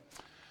 okay?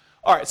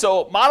 All right,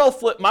 so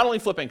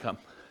modeling flip income.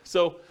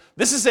 So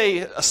this is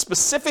a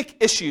specific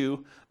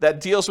issue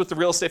that deals with the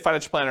real estate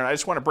financial planner, and I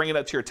just want to bring it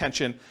up to your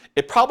attention.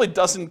 It probably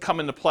doesn't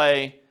come into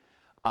play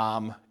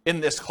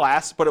in this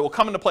class, but it will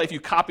come into play if you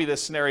copy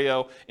this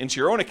scenario into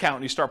your own account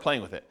and you start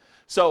playing with it.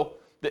 So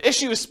the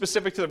issue is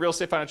specific to the real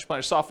estate financial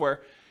planner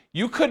software.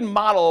 You could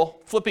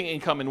model flipping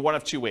income in one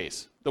of two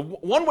ways. The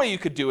one way you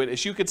could do it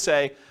is you could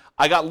say,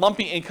 I got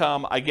lumpy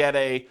income, I get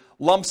a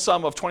lump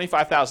sum of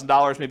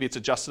 $25,000, maybe it's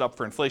adjusted up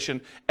for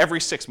inflation, every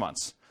 6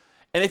 months.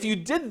 And if you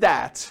did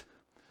that,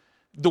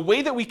 the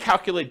way that we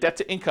calculate debt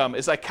to income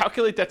is I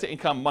calculate debt to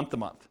income month to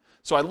month.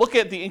 So I look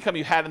at the income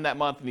you had in that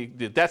month and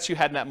the debts you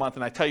had in that month,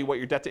 and I tell you what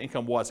your debt to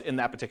income was in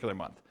that particular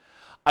month.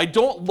 I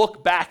don't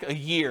look back a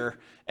year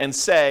and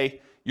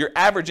say, your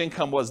average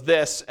income was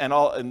this,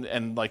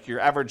 and like your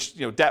average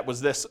debt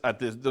was this at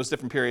those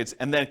different periods,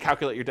 and then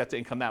calculate your debt to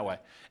income that way.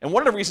 And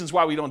one of the reasons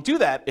why we don't do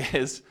that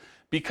is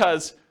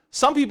because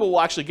some people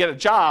will actually get a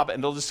job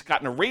and they'll just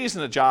gotten a raise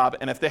in a job,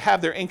 and if they have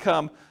their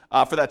income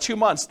for that 2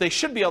 months, they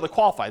should be able to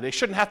qualify. They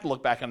shouldn't have to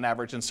look back on an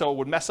average, and so it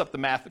would mess up the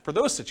math for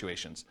those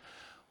situations.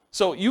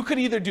 So you could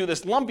either do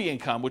this lumpy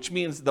income, which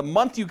means the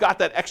month you got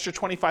that extra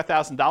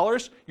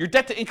 $25,000, your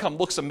debt to income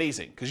looks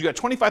amazing because you got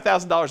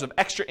 $25,000 of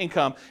extra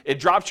income. It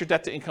drops your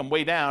debt to income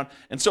way down,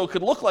 and so it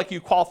could look like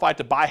you qualified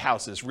to buy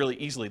houses really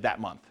easily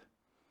that month.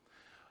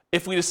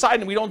 If we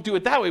decide and we don't do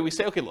it that way, we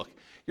say, okay, look,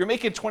 you're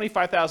making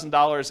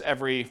 $25,000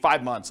 every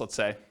 5 months, let's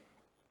say.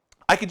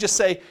 I could just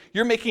say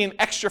you're making an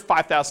extra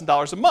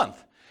 $5,000 a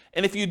month.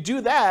 And if you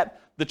do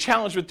that, the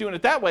challenge with doing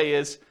it that way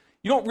is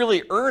you don't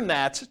really earn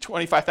that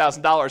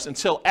 $25,000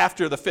 until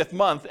after the 5th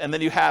month, and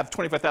then you have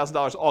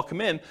 $25,000 all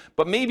come in,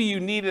 but maybe you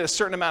needed a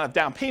certain amount of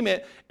down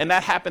payment, and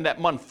that happened at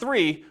month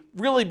 3,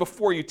 really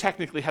before you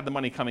technically had the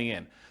money coming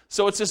in.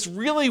 So it's this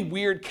really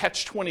weird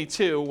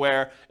catch-22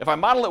 where if I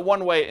model it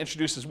one way, it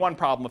introduces one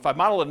problem. If I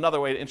model it another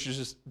way, it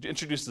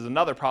introduces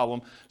another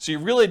problem. So you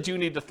really do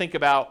need to think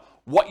about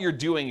what you're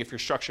doing if you're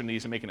structuring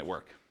these and making it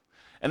work.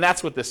 And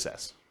that's what this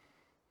says.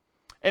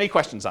 Any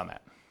questions on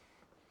that?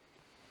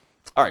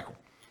 All right, cool.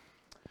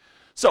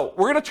 So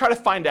we're going to try to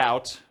find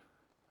out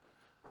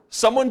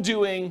someone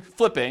doing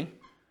flipping,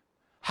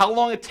 how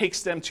long it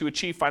takes them to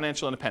achieve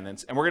financial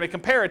independence, and we're going to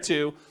compare it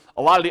to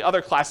a lot of the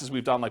other classes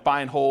we've done, like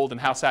buy and hold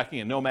and house hacking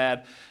and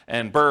Nomad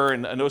and Burr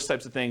and those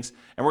types of things,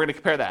 and we're going to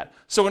compare that.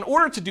 So in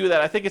order to do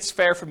that, I think it's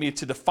fair for me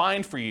to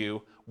define for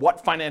you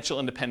what financial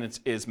independence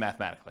is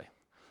mathematically.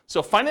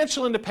 So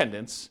financial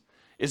independence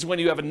is when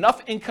you have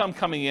enough income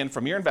coming in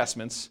from your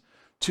investments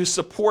to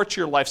support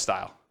your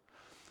lifestyle.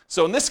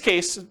 So in this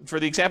case,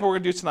 for the example we're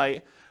going to do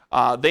tonight,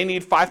 they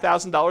need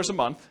 $5,000 a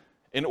month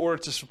in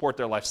order to support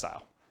their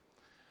lifestyle.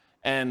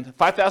 And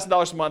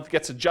 $5,000 a month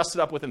gets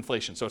adjusted up with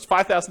inflation. So it's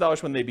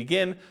 $5,000 when they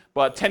begin,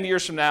 but 10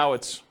 years from now,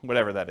 it's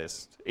whatever that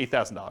is,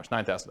 $8,000,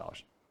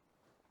 $9,000.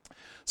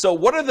 So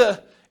what are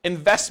the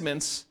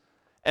investments,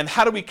 and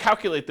how do we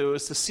calculate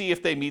those to see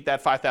if they meet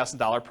that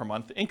 $5,000 per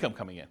month income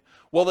coming in?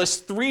 Well, there's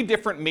 3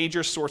 different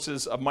major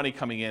sources of money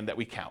coming in that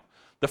we count.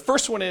 The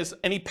first one is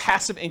any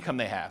passive income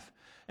they have.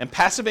 And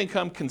passive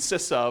income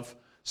consists of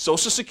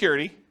Social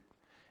Security,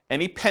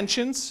 any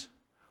pensions,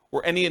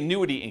 or any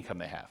annuity income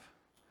they have.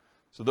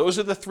 So those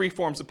are the 3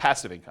 forms of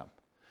passive income.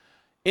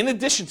 In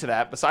addition to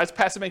that, besides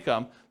passive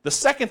income, the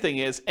second thing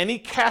is any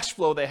cash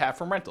flow they have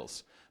from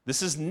rentals.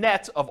 This is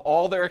net of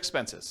all their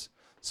expenses.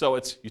 So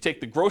it's you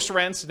take the gross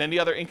rents and any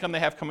other income they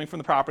have coming from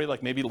the property,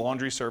 like maybe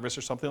laundry service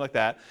or something like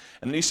that,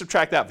 and then you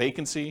subtract out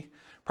vacancy,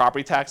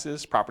 property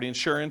taxes, property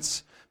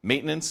insurance,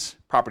 maintenance,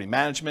 property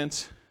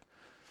management,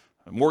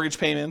 mortgage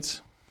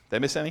payments. Did I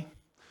miss any?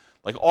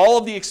 Like all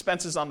of the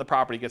expenses on the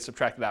property get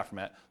subtracted out from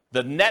it.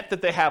 The net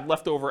that they have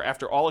left over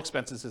after all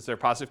expenses is their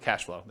positive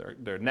cash flow,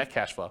 their net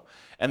cash flow.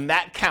 And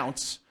that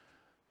counts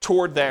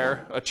toward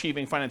their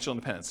achieving financial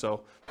independence.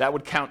 So that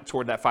would count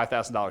toward that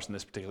 $5,000 in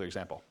this particular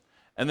example.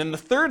 And then the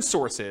third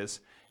source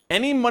is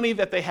any money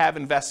that they have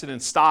invested in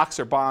stocks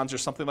or bonds or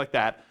something like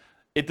that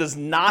It does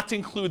not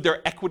include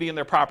their equity in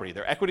their property.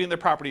 Their equity in their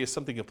property is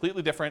something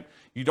completely different.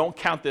 You don't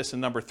count this in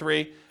number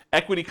 3.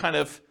 Equity kind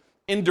of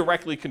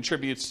indirectly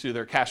contributes to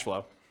their cash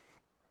flow.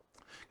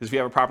 Because if you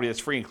have a property that's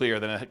free and clear,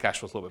 then the cash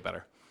flow is a little bit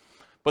better.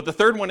 But the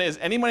third one is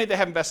any money they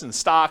have invested in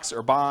stocks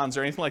or bonds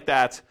or anything like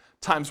that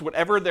times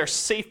whatever their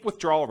safe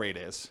withdrawal rate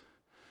is.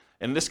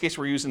 In this case,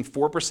 we're using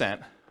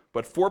 4%.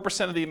 But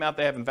 4% of the amount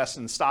they have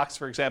invested in stocks,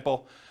 for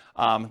example,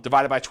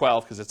 divided by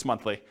 12 because it's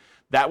monthly,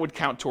 that would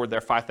count toward their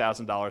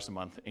 $5,000 a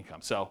month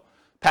income. So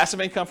passive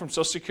income from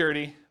Social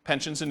Security,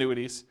 pensions,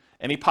 annuities,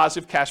 any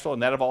positive cash flow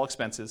net of all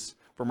expenses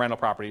from rental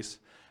properties.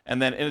 And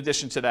then in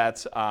addition to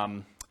that,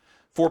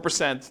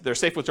 4%, their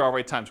safe withdrawal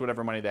rate times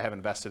whatever money they have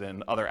invested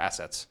in other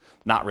assets,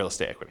 not real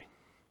estate equity.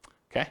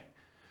 Okay?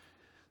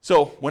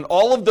 So when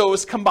all of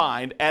those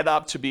combined add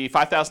up to be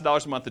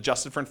 $5,000 a month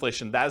adjusted for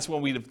inflation, that is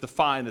when we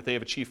define that they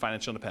have achieved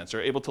financial independence.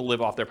 They're able to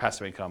live off their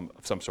passive income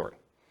of some sort.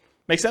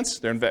 Make sense?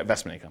 Their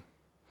investment income.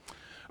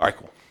 All right,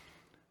 cool.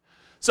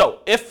 So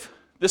if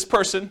this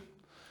person,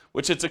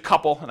 which it's a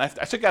couple, and I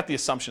took out the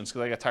assumptions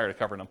because I got tired of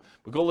covering them,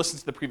 but go listen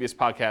to the previous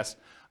podcast,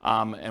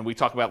 and we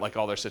talk about like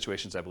all their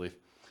situations, I believe.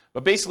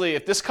 But basically,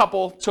 if this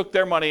couple took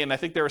their money, and I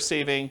think they were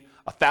saving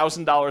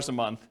 $1,000 a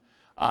month,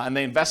 and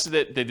they invested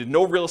it, they did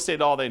no real estate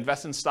at all, they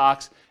invested in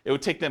stocks, it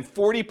would take them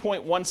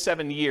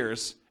 40.17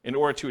 years in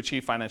order to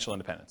achieve financial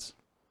independence.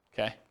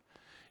 Okay?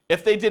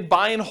 If they did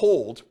buy and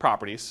hold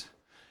properties,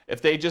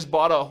 if they just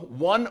bought a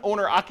one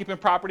owner occupant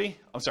property,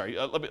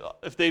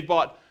 if they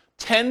bought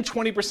 10,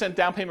 20%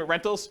 down payment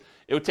rentals,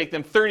 it would take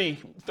them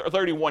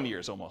 31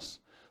 years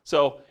almost.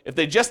 So if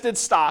they just did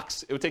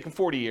stocks, it would take them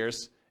 40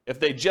 years. If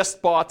they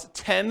just bought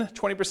 10,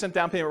 20%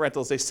 down payment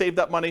rentals, they saved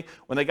up money.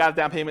 When they got a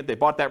down payment, they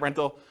bought that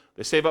rental.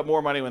 They save up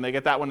more money. When they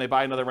get that one, they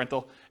buy another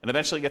rental, and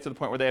eventually get to the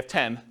point where they have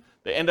 10.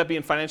 They end up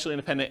being financially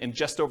independent in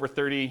just over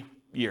 30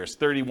 years,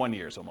 31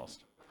 years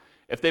almost.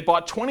 If they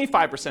bought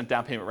 25%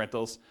 down payment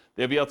rentals,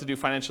 they'll be able to do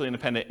financially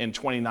independent in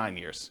 29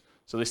 years.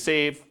 So they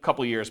save a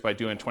couple years by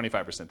doing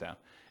 25% down.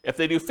 If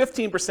they do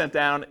 15%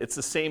 down, it's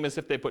the same as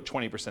if they put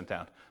 20%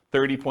 down,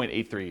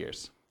 30.83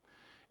 years.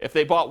 If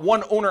they bought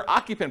one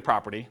owner-occupant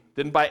property,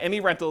 didn't buy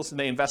any rentals, and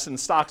they invested in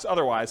stocks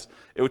otherwise,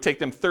 it would take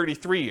them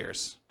 33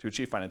 years to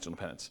achieve financial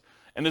independence.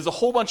 And there's a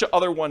whole bunch of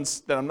other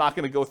ones that I'm not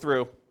going to go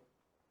through.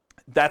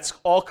 That's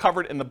all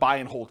covered in the buy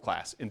and hold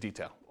class in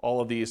detail,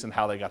 all of these and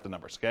how they got the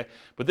numbers, okay?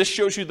 But this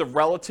shows you the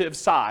relative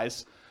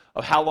size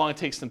of how long it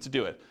takes them to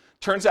do it.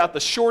 Turns out the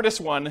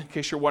shortest one, in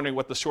case you're wondering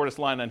what the shortest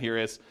line on here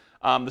is,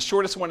 the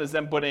shortest one is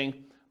them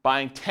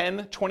buying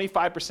 10,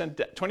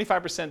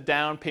 25%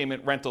 down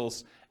payment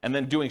rentals and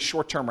then doing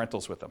short-term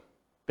rentals with them,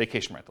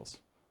 vacation rentals.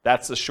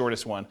 That's the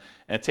shortest one,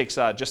 and it takes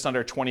just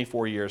under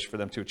 24 years for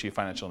them to achieve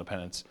financial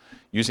independence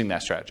using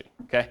that strategy,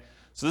 okay?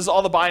 So this is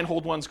all the buy and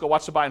hold ones. Go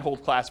watch the buy and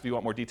hold class if you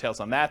want more details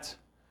on that.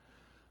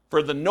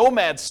 For the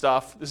nomad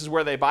stuff, this is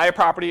where they buy a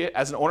property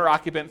as an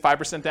owner-occupant,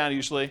 5% down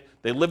usually.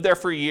 They live there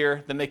for a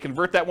year, then they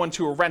convert that one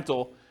to a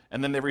rental,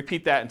 and then they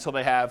repeat that until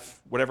they have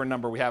whatever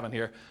number we have on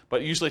here,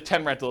 but usually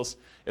 10 rentals.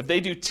 If they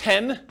do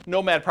 10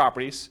 nomad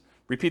properties,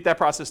 repeat that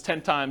process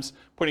 10 times,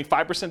 putting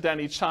 5% down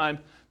each time,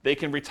 they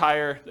can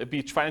retire,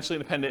 be financially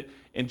independent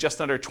in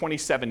just under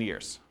 27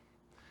 years.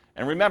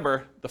 And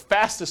remember, the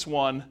fastest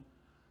one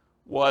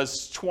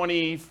was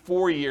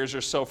 24 years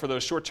or so for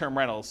those short-term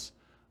rentals,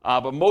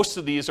 but most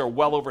of these are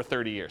well over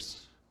 30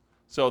 years.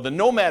 So the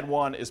nomad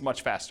one is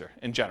much faster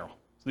in general.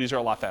 So these are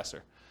a lot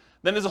faster.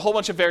 Then there's a whole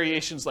bunch of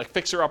variations like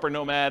fixer-upper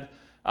nomad,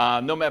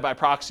 nomad by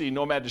proxy,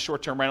 nomad to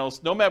short-term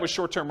rentals. Nomad with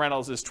short-term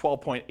rentals is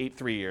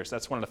 12.83 years.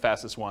 That's one of the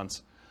fastest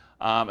ones.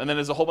 And then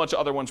there's a whole bunch of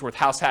other ones with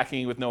house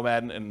hacking with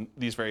nomad and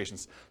these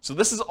variations. So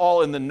this is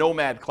all in the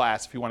nomad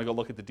class if you want to go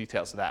look at the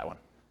details of that one.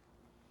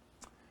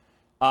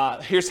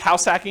 Here's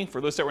house hacking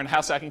for those that were in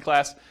house hacking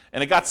class.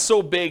 And it got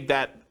so big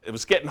that it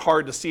was getting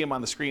hard to see them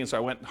on the screen, so I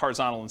went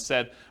horizontal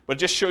instead. But it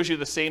just shows you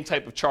the same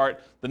type of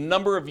chart, the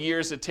number of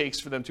years it takes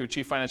for them to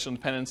achieve financial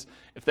independence.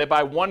 If they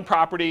buy one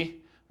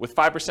property with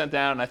 5%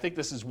 down, and I think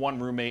this is one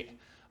roommate,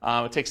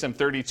 it takes them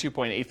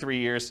 32.83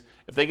 years.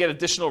 If they get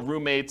additional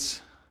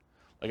roommates,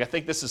 like I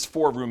think this is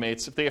 4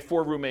 roommates. If they have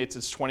 4 roommates,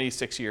 it's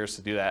 26 years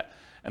to do that.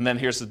 And then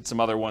here's some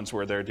other ones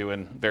where they're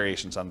doing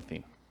variations on the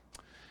theme.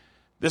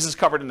 This is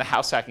covered in the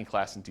house hacking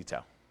class in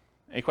detail.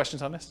 Any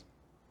questions on this?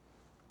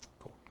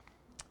 Cool.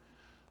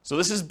 So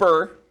this is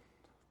BRRRR.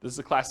 This is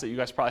a class that you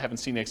guys probably haven't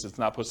seen yet because it's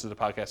not posted to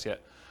the podcast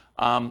yet.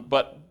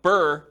 But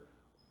BRRRR,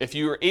 if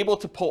you are able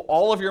to pull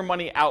all of your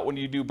money out when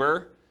you do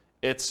BRRRR,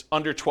 it's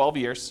under 12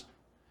 years.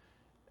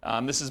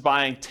 This is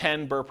buying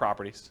 10 BRRRR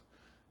properties.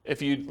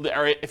 If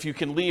you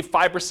can leave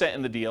 5%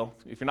 in the deal,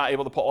 if you're not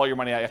able to pull all your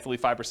money out, you have to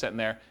leave 5% in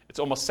there. It's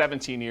almost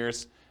 17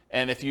 years.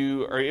 And if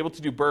you are able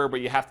to do BRRRR,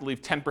 but you have to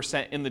leave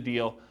 10% in the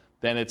deal,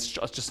 then it's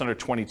just under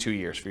 22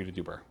 years for you to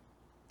do BRRRR.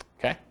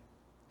 Okay?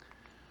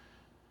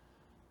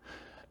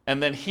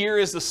 And then here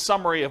is the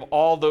summary of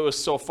all those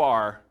so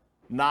far,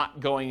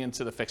 not going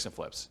into the fix and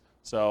flips.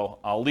 So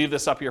I'll leave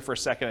this up here for a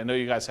second. I know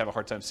you guys have a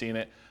hard time seeing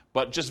it,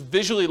 but just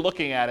visually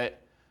looking at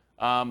it,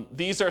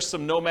 these are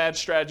some nomad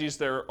strategies.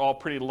 They're all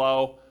pretty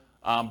low.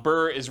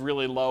 BRRRR is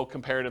really low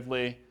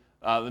comparatively.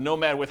 The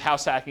Nomad with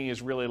house hacking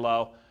is really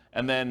low.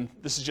 And then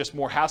this is just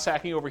more house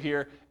hacking over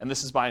here, and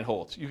this is buy and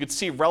hold. You can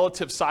see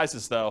relative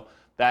sizes, though,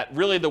 that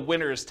really the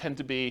winners tend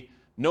to be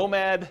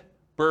Nomad,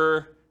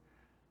 BRRRR,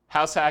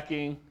 house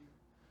hacking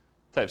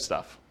type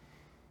stuff.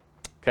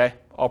 Okay,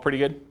 all pretty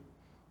good?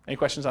 Any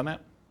questions on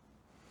that?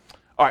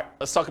 All right,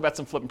 let's talk about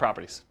some flipping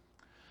properties.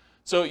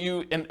 So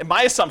in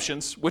my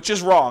assumptions, which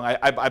is wrong,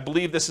 I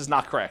believe this is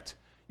not correct,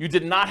 you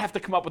did not have to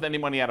come up with any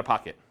money out of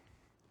pocket.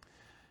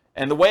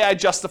 And the way I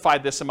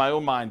justified this in my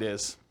own mind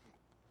is,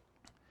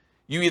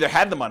 you either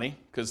had the money,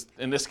 because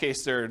in this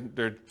case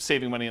they're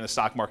saving money in the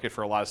stock market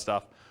for a lot of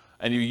stuff,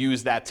 and you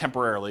use that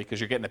temporarily because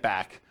you're getting it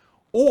back,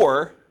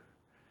 or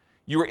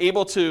you were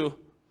able to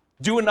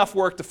do enough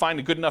work to find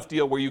a good enough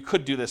deal where you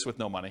could do this with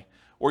no money,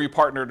 or you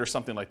partnered or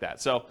something like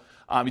that. So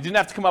you didn't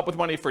have to come up with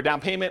money for down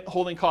payment,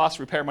 holding costs,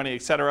 repair money,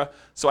 etc.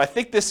 So I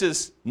think this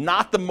is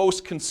not the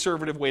most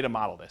conservative way to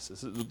model this.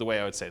 This is the way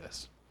I would say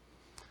this.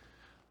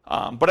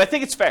 But I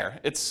think it's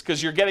fair. It's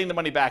because you're getting the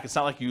money back. It's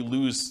not like you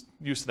lose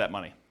use of that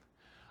money.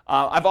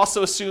 I've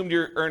also assumed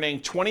you're earning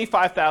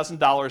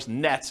 $25,000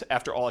 net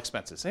after all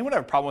expenses. Anyone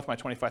have a problem with my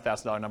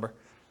 $25,000 number?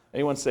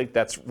 Anyone think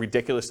that's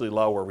ridiculously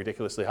low or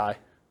ridiculously high?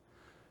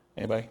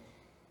 Anybody?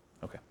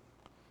 Okay.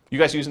 You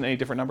guys using any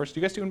different numbers? Do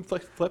you guys do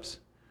flips?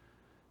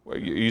 Are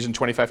you using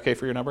 25K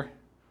for your number?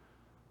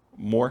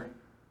 More?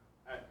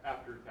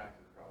 After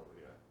taxes, probably,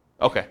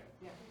 yeah. Okay.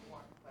 Yeah, more,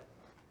 but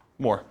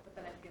More.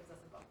 then it gives us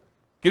a buffer.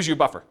 Gives you a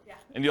buffer. Yeah.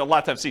 And you a lot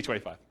of times see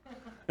 25.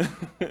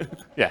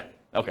 Yeah,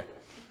 okay.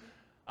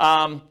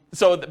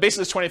 So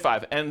basically it's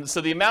 25. And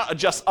so the amount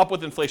adjusts up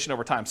with inflation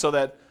over time, so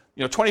that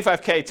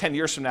 25K 10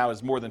 years from now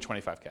is more than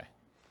 25K.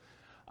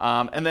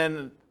 And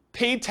then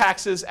paid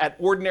taxes at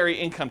ordinary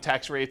income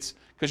tax rates,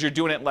 because you're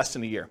doing it in less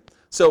than a year.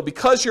 So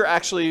because you're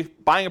actually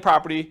buying a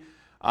property,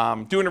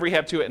 doing a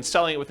rehab to it, and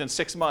selling it within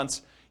 6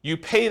 months, you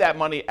pay that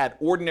money at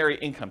ordinary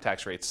income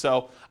tax rates.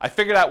 So I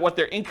figured out what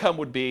their income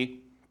would be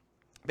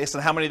based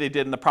on how many they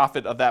did in the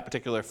profit of that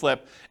particular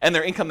flip and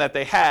their income that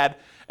they had,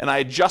 and I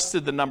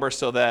adjusted the number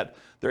so that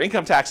their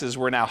income taxes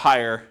were now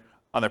higher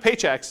on their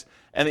paychecks,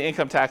 and the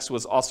income tax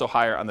was also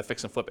higher on the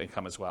fix and flip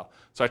income as well.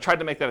 So I tried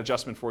to make that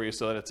adjustment for you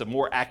so that it's a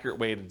more accurate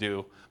way to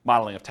do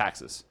modeling of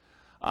taxes.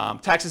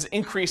 Taxes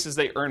increase as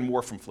they earn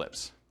more from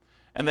flips.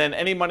 And then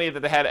any money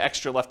that they had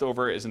extra left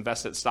over is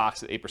invested in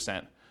stocks at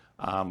 8%.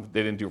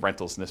 They didn't do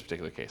rentals in this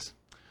particular case.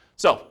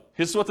 So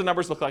here's what the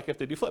numbers look like if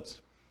they do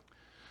flips.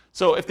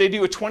 So if they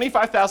do a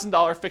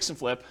 $25,000 fix and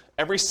flip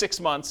every 6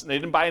 months, and they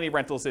didn't buy any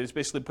rentals, they just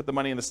basically put the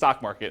money in the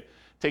stock market,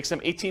 it takes them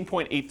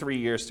 18.83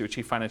 years to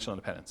achieve financial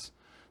independence.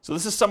 So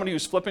this is somebody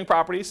who's flipping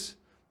properties.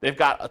 They've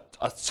got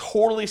a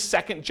totally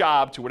second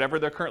job to whatever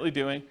they're currently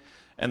doing.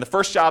 And the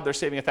first job, they're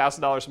saving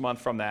 $1,000 a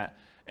month from that.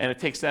 And it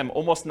takes them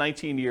almost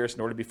 19 years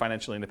in order to be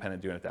financially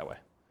independent doing it that way.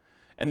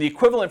 And the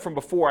equivalent from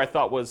before, I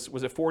thought, was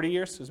it 40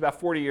 years? It was about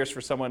 40 years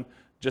for someone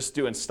just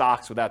doing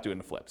stocks without doing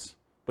the flips.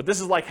 But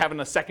this is like having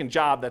a second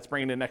job that's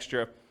bringing in an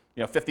extra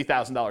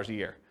 $50,000 a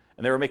year.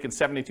 And they were making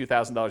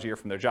 $72,000 a year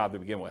from their job to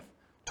begin with,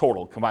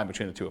 total, combined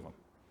between the two of them.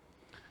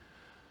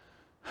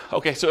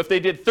 Okay, so if they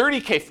did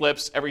 30K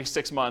flips every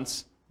 6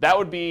 months, that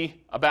would be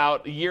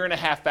about a year and a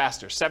half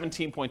faster,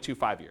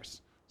 17.25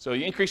 years. So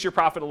you increase your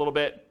profit a little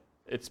bit,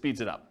 it speeds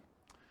it up.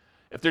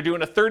 If they're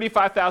doing a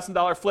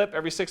 $35,000 flip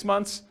every 6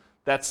 months,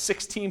 that's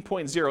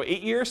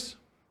 16.08 years.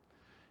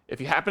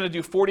 If you happen to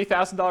do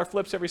 $40,000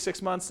 flips every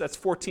 6 months, that's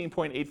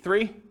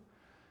 14.83.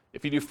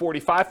 If you do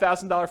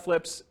 $45,000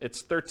 flips,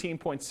 it's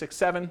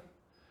 13.67.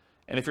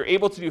 And if you're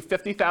able to do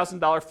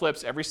 $50,000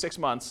 flips every 6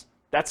 months,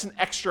 that's an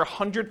extra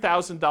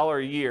 $100,000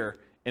 a year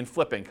in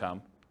flip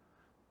income.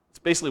 It's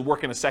basically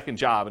working a second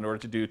job in order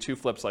to do 2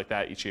 flips like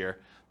that each year.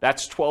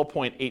 That's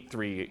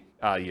 12.83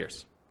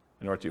 years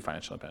in order to do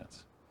financial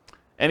independence.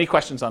 Any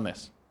questions on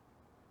this?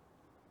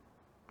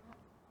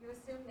 You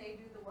assume they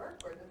do the work,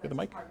 or Get the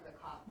mic. part of the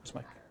cost? Where's the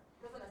mic?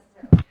 It doesn't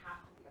necessarily have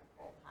to be a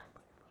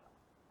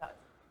full-time.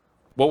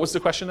 What was the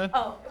question then?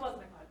 Oh, it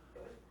wasn't a question.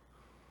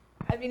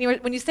 I mean,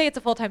 when you say it's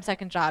a full-time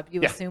second job,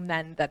 you Yeah. assume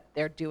then that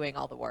they're doing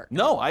all the work.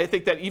 No, I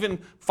think that even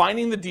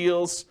finding the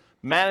deals,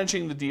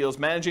 managing the deals,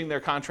 managing their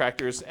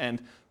contractors,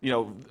 and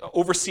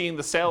overseeing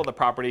the sale of the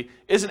property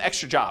is an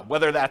extra job.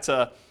 Whether that's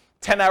a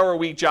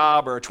 10-hour-a-week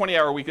job or a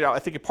 20-hour-a-week job, I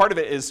think part of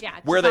it is Yeah,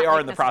 it's where not they are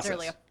like in the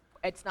process.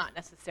 It's not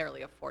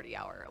necessarily a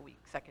 40-hour-a-week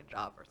second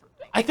job or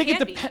something. I think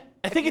can it be.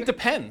 I think it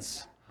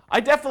depends. I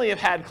definitely have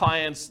had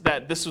clients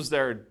that this was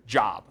their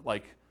job,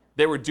 like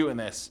they were doing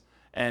this,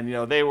 and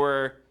they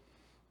were,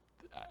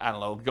 I don't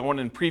know, going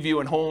and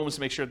previewing homes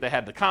to make sure that they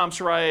had the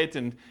comps right,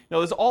 and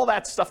there's all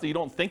that stuff that you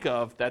don't think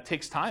of that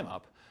takes time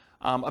up.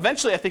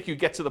 Eventually, I think you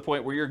get to the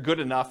point where you're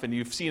good enough and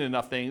you've seen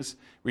enough things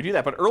where you do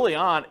that. But early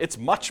on, it's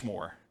much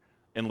more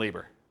in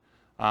labor.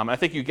 I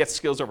think you get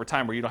skills over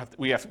time where you don't have to,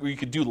 where you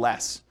could do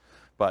less.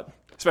 But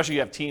especially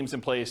you have teams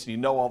in place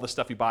and all the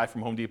stuff you buy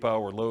from Home Depot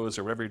or Lowe's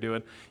or whatever you're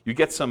doing, you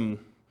get some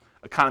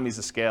economies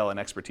of scale and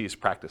expertise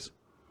practice.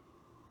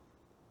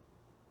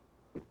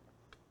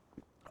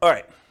 All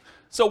right.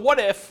 So what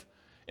if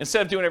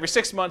instead of doing every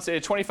 6 months, they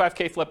did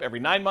 25K flip every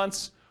 9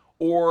 months,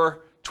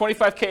 or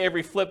 25K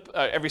every flip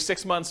every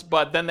 6 months,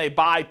 but then they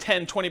buy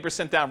 10,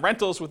 20% down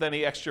rentals with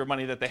any extra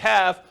money that they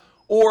have,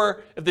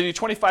 or if they do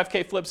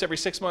 25K flips every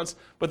 6 months,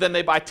 but then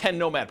they buy 10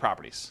 nomad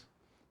properties.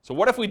 So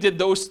what if we did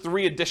those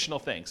 3 additional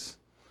things?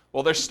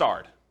 Well, they're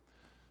starred.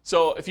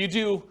 So if you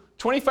do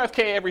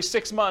 25K every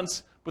 6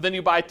 months, but then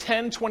you buy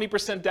 10,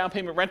 20% down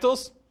payment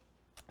rentals,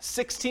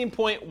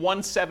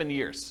 16.17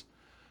 years.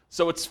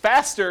 So it's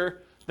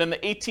faster than the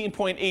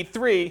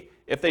 18.83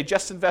 if they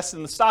just invested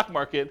in the stock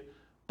market,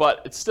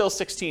 but it's still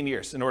 16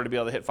 years in order to be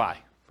able to hit FI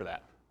for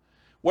that.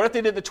 What if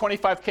they did the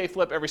 25K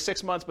flip every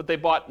 6 months, but they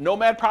bought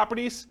nomad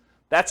properties?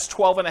 That's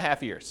 12 and a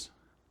half years.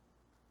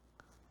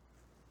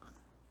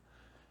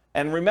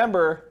 And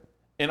remember,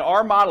 in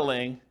our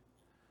modeling,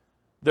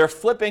 their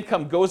flip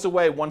income goes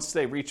away once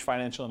they reach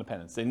financial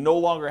independence. They no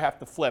longer have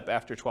to flip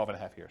after 12 and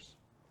a half years.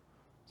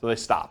 So they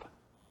stop.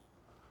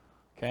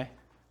 Okay?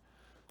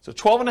 So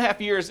 12 and a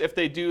half years if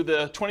they do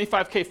the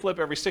 25K flip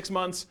every 6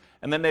 months,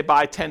 and then they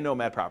buy 10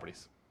 nomad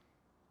properties.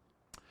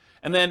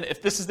 And then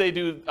if this is they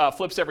do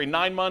flips every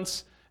 9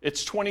 months,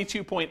 it's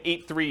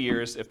 22.83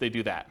 years if they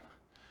do that.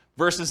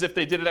 Versus if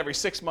they did it every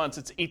 6 months,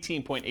 it's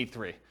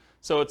 18.83.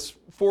 So it's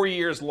 4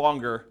 years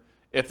longer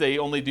if they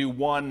only do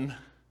one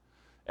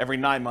every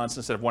 9 months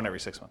instead of one every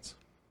 6 months.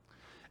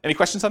 Any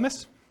questions on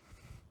this?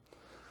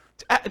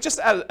 Just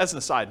as an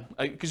aside,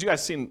 because you guys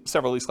have seen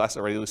several of these classes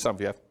already, at least some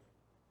of you have.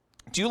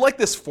 Do you like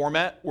this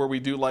format where we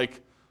do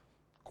like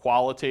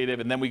qualitative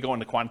and then we go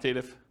into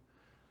quantitative?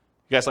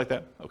 You guys like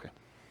that? Okay.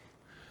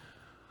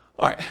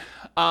 All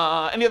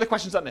right. Any other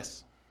questions on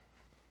this?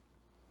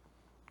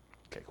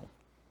 Okay, cool.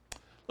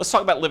 Let's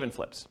talk about live-in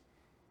flips.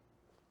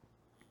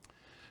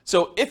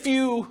 So if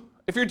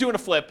you're doing a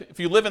flip, if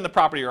you live in the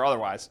property or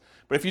otherwise,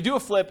 but if you do a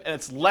flip and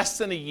it's less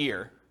than a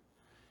year,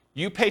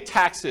 you pay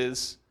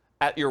taxes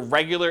at your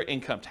regular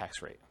income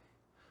tax rate.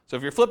 So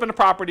if you're flipping a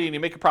property and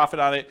you make a profit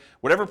on it,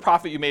 whatever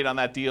profit you made on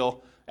that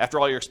deal after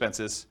all your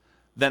expenses,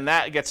 then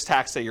that gets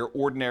taxed at your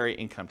ordinary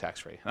income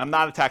tax rate. And I'm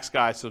not a tax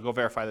guy, so go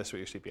verify this with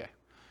your CPA.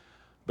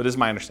 But this is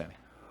my understanding.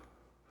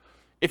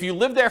 If you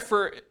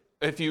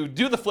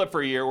do the flip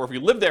for a year, or if you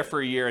live there for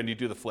a year and you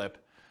do the flip,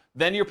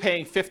 then you're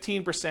paying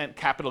 15%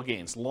 capital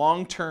gains,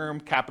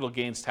 long-term capital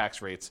gains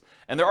tax rates.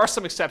 And there are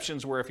some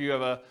exceptions where if you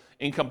have an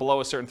income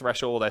below a certain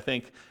threshold, I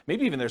think,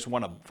 maybe even there's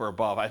one for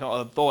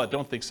above, though I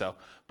don't think so.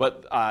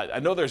 But I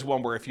know there's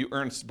one where if you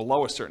earn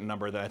below a certain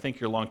number, then I think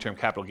your long-term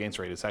capital gains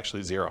rate is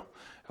actually 0,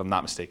 if I'm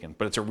not mistaken.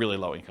 But it's a really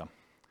low income.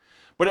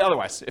 But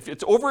otherwise, if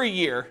it's over a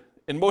year,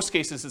 in most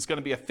cases, it's going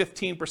to be a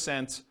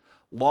 15%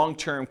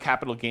 long-term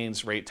capital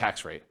gains rate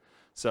tax rate.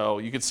 So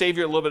you could save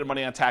you a little bit of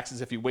money on taxes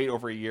if you wait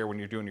over a year when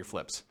you're doing your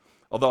flips.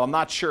 Although I'm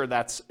not sure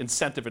that's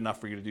incentive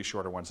enough for you to do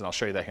shorter ones, and I'll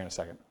show you that here in a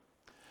second.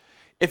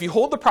 If you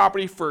hold the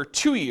property for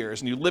 2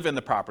 years and you live in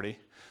the property,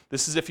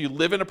 this is if you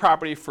live in a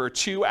property for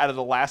 2 out of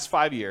the last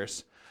 5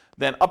 years,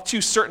 then up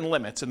to certain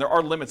limits, and there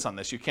are limits on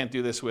this. You can't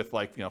do this with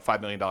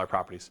 $5 million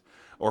properties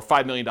or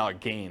 $5 million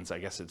gains. I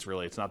guess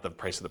it's not the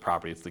price of the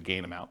property, it's the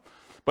gain amount.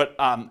 But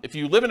if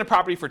you live in a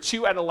property for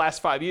 2 out of the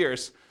last 5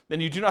 years, then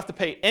you do not have to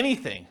pay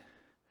anything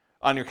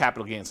on your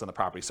capital gains on the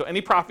property. So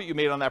any profit you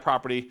made on that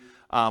property,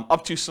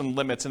 up to some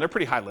limits, and they're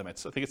pretty high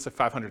limits. I think it's like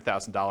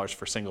 $500,000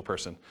 for a single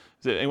person.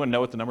 Does anyone know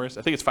what the number is?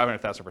 I think it's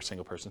 $500,000 for a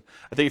single person.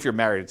 I think if you're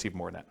married, it's even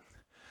more than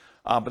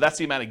that. But that's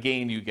the amount of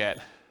gain you get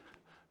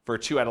for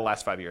 2 out of the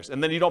last 5 years.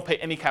 And then you don't pay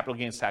any capital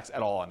gains tax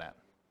at all on that.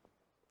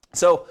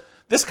 So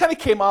this kind of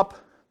came up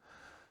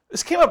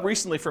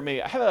recently for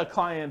me. I had a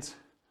client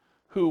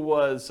who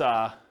was,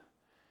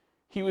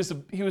 he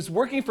was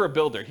working for a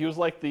builder. He was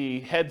like the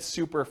head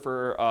super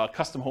for a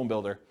custom home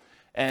builder.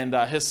 And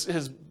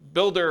his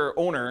builder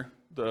owner,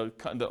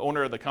 the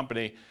owner of the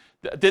company,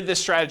 did this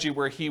strategy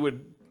where he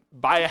would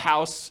buy a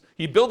house,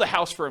 he'd build a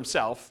house for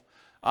himself,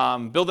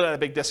 build it at a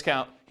big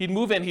discount. He'd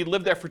move in, he'd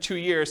live there for 2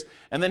 years,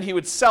 and then he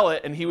would sell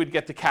it and he would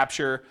get to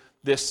capture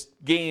this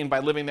gain by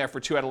living there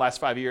for 2 out of the last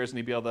 5 years, and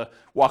he'd be able to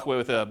walk away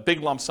with a big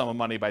lump sum of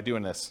money by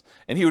doing this.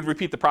 And he would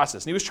repeat the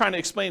process. And he was trying to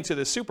explain to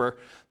this super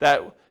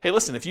that, hey,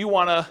 listen, if you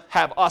want to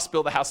have us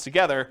build a house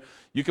together,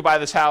 you could buy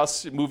this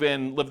house, move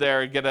in, live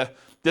there, get a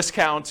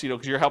discount,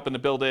 because you're helping to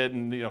build it,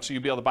 and so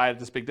you'd be able to buy it at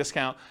this big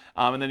discount,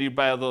 and then you'd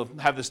be able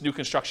to have this new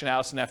construction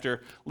house, and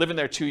after living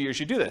there 2 years,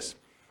 you do this.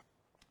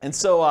 And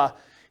so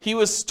he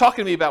was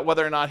talking to me about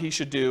whether or not he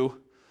should do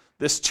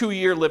this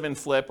 2-year live-in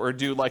flip or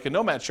do like a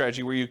nomad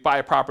strategy where you buy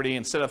a property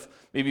instead of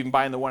maybe even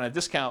buying the one at a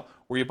discount,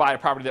 where you buy a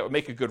property that would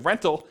make a good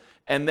rental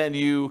and then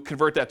you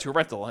convert that to a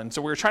rental. And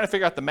so we were trying to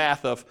figure out the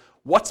math of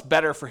what's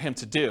better for him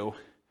to do.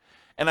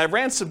 And I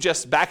ran some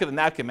just back of the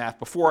napkin math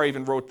before I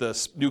even wrote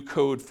this new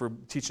code for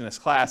teaching this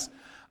class.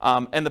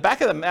 And the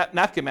back of the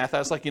napkin math, I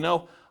was like,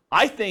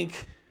 I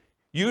think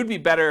you would be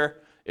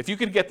better if you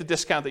could get the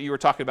discount that you were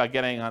talking about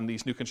getting on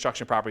these new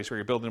construction properties where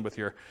you're building with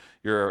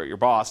your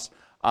boss.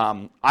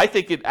 I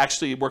think it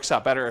actually works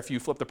out better if you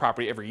flip the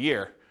property every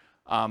year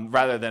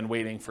rather than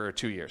waiting for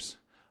 2 years.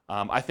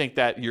 I think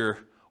that you're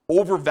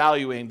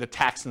overvaluing the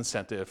tax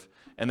incentive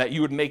and that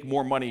you would make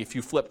more money if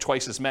you flipped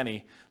twice as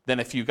many than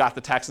if you got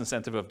the tax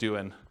incentive of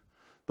doing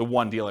the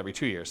one deal every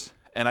 2 years.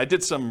 And I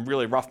did some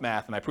really rough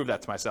math, and I proved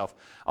that to myself.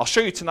 I'll show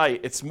you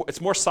tonight.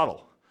 It's more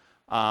subtle.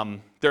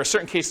 There are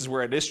certain cases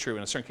where it is true,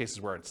 and certain cases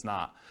where it's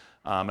not.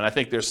 And I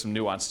think there's some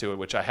nuance to it,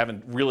 which I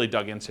haven't really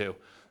dug into.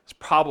 It's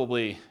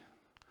probably,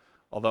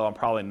 although I'm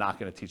probably not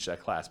going to teach that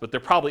class, but there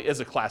probably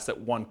is a class that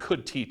one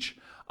could teach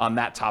on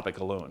that topic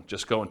alone,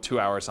 just going 2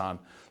 hours on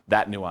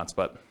that nuance,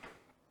 but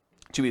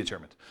to be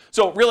determined.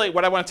 So really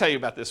what I want to tell you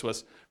about this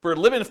was, for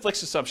live-in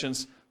fixed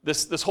assumptions,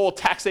 this whole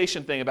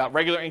taxation thing about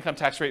regular income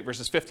tax rate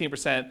versus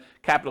 15%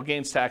 capital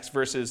gains tax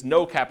versus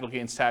no capital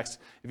gains tax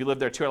if you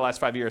lived there 2 out of the last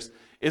 5 years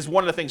is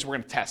one of the things we're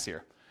going to test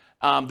here.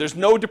 There's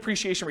no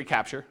depreciation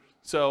recapture.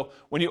 So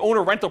when you own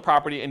a rental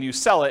property and you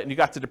sell it and you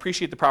got to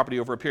depreciate the property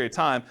over a period of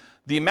time,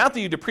 the amount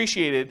that you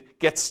depreciated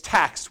gets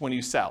taxed when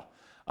you sell,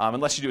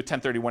 unless you do a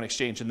 1031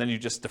 exchange, and then you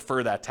just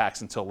defer that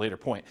tax until a later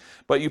point.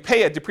 But you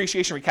pay a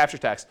depreciation recapture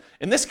tax.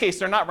 In this case,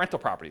 they're not rental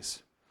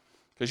properties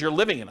because you're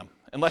living in them.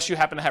 Unless you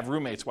happen to have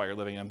roommates while you're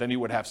living in them, then you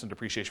would have some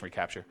depreciation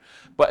recapture.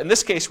 But in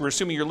this case, we're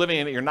assuming you're living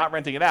in it, you're not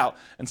renting it out,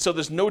 and so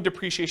there's no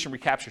depreciation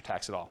recapture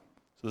tax at all.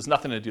 So there's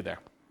nothing to do there.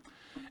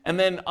 And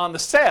then on the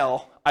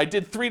sale, I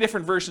did 3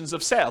 different versions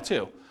of sale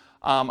too.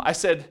 I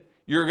said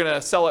you're going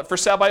to sell it for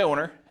sale by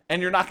owner,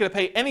 and you're not going to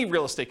pay any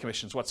real estate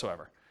commissions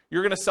whatsoever.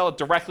 You're going to sell it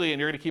directly, and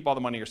you're going to keep all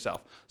the money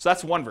yourself. So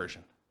that's one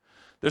version.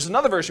 There's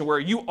another version where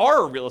you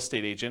are a real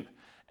estate agent,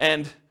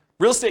 and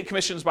real estate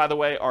commissions, by the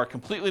way, are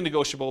completely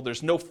negotiable.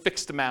 There's no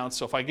fixed amount.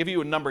 So if I give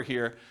you a number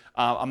here,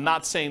 I'm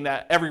not saying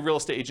that every real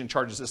estate agent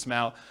charges this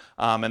amount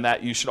and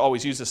that you should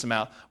always use this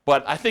amount.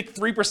 But I think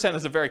 3%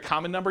 is a very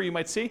common number you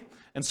might see.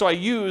 And so I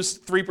use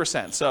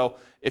 3%. So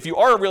if you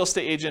are a real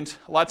estate agent,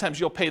 a lot of times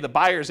you'll pay the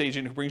buyer's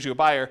agent who brings you a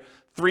buyer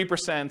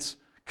 3%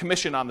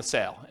 commission on the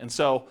sale. And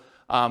so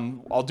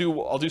I'll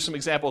do some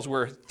examples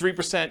where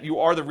 3% you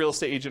are the real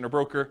estate agent or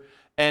broker.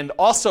 And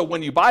also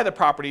when you buy the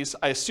properties,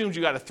 I assumed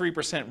you got a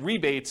 3%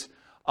 rebate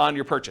on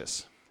your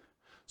purchase.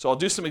 So I'll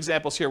do some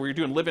examples here where you're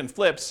doing live-in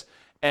flips,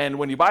 and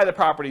when you buy the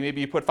property, maybe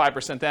you put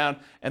 5% down,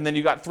 and then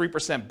you got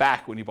 3%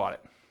 back when you bought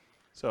it.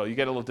 So you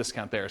get a little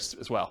discount there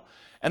as well.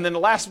 And then the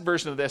last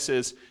version of this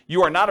is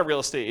you are not a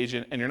real estate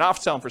agent and you're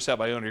not selling for sale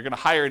by owner. You're going to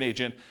hire an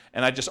agent,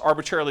 and I just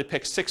arbitrarily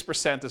picked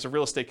 6% as a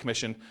real estate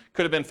commission.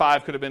 Could have been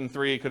 5, could have been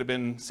 3, could have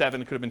been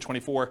 7, could have been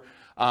 24.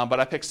 But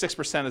I picked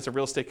 6% as a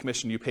real estate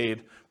commission you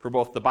paid for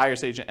both the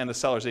buyer's agent and the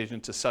seller's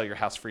agent to sell your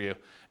house for you.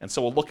 And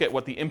so we'll look at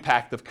what the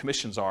impact of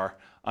commissions are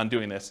on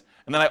doing this.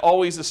 And then I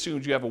always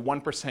assumed you have a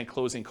 1%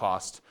 closing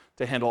cost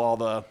to handle all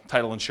the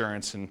title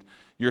insurance and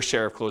your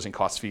share of closing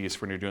cost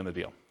fees when you're doing the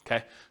deal.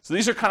 Okay? So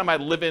these are kind of my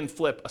live-in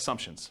flip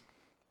assumptions.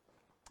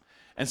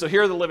 And so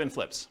here are the live-in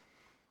flips.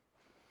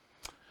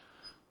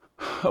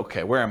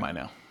 Okay, where am I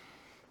now?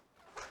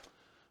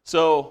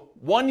 So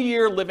 1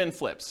 year live-in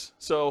flips.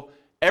 So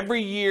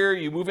every year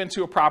you move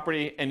into a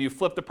property and you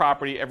flip the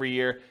property every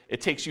year.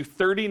 It takes you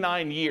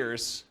 39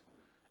 years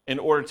in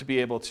order to be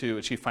able to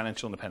achieve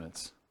financial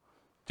independence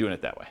doing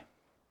it that way.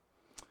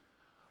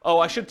 Oh,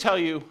 I should tell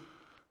you,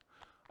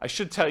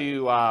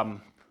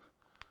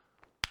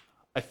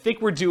 I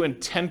think we're doing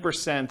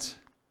 10%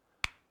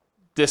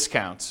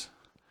 discounts.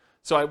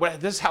 So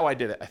this is how I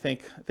did it. I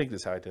think this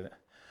is how I did it.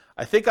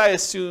 I think I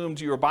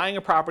assumed you were buying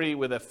a property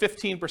with a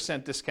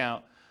 15%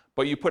 discount,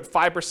 but you put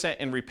 5%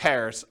 in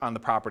repairs on the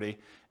property,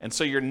 and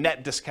so your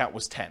net discount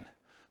was 10.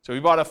 So if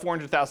you bought a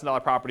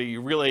 $400,000 property,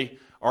 you really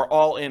are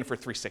all in for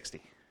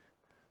 $360,000.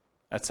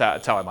 That's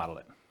how I modeled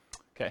it.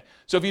 Okay.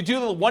 So if you do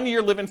the 1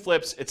 year live-in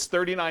flips, it's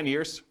 39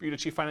 years for you to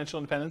achieve financial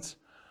independence.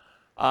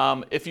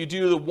 If you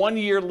do the 1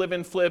 year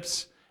live-in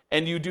flips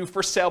and you do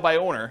for sale by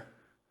owner,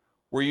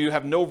 where you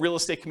have no real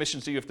estate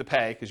commissions that you have to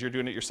pay because you're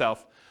doing it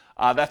yourself,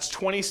 that's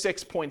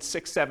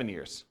 26.67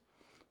 years.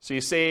 So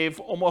you save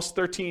almost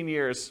 13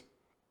 years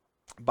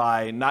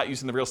by not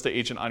using the real estate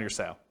agent on your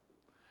sale.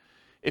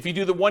 If you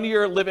do the 1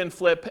 year live-in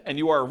flip and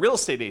you are a real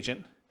estate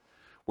agent,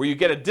 where you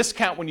get a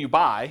discount when you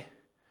buy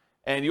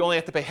and you only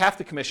have to pay half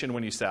the commission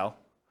when you sell,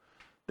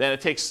 then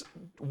it takes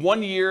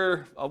 1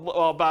 year,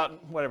 well,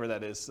 about whatever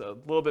that is, a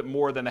little bit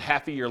more than a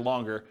half a year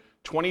longer,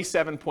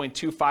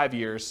 27.25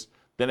 years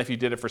than if you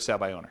did it for sale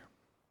by owner.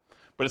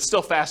 But it's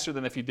still faster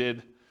than if you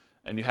did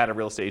and you had a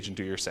real estate agent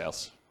do your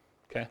sales.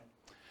 Okay?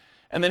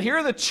 And then here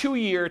are the 2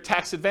 year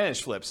tax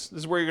advantage flips. This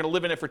is where you're going to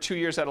live in it for 2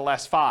 years out of the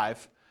last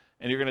 5,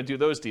 and you're going to do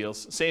those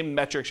deals. Same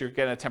metrics, you're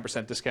getting a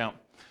 10% discount.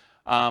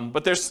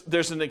 But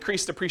there's an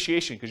increased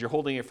depreciation because you're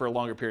holding it for a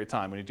longer period of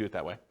time when you do it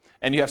that way.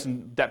 And you have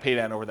some debt pay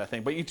down over that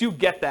thing. But you do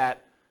get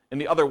that in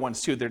the other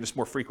ones too. They're just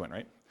more frequent,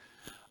 right?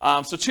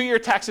 So 2 year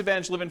tax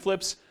advantage live-in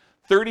flips,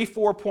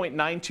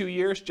 34.92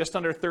 years, just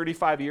under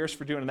 35 years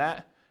for doing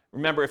that.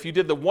 Remember, if you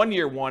did the 1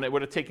 year one, it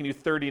would have taken you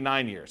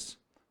 39 years.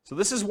 So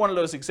this is one of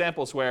those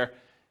examples where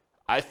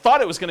I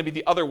thought it was going to be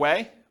the other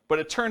way, but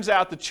it turns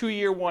out the 2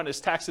 year one is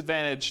tax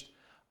advantaged.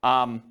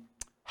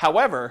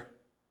 However,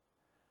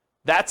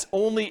 that's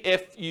only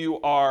if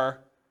you are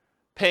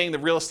paying the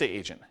real estate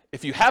agent.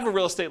 If you have a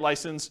real estate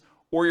license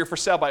or you're for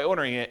sale by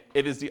owning it,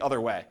 it is the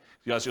other way,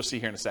 as you'll see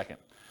here in a second.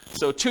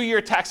 So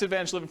 2-year tax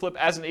advantage live and flip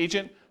as an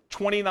agent,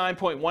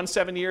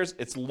 29.17 years.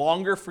 It's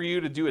longer for you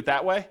to do it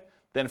that way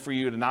than for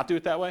you to not do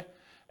it that way.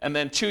 And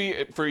then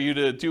for you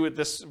to do the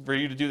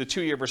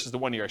 2-year versus the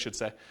 1 year, I should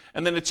say.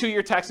 And then the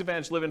 2-year tax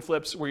advantage live and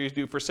flips where you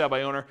do for sale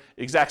by owner,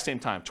 exact same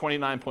time,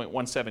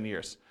 29.17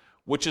 years,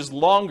 which is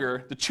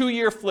longer. The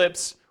 2-year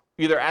flips,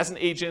 either as an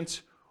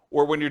agent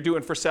or when you're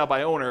doing for sale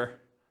by owner,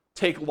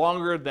 take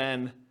longer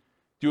than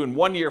doing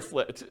 1-year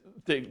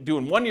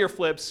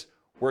flips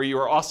where you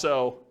are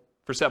also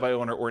for sale by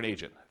owner or an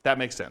agent. If that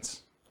makes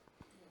sense.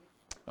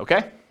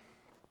 Okay?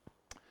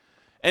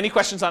 Any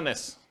questions on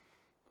this?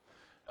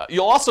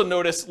 You'll also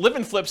notice live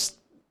and flips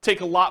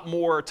take a lot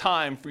more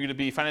time for you to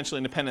be financially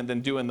independent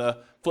than doing the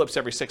flips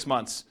every 6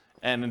 months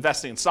and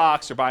investing in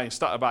stocks or buying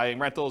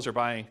rentals or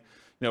buying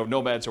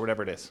nomads or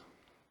whatever it is.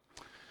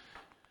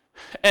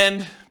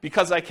 And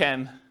because I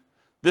can,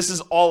 this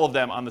is all of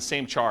them on the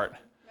same chart.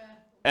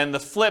 And the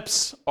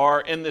flips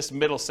are in this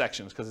middle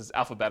section because it's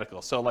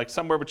alphabetical. So like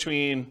somewhere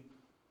between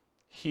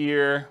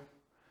here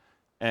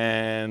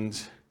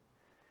and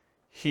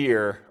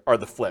here are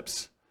the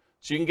flips.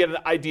 So you can get an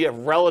idea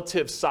of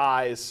relative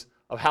size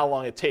of how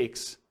long it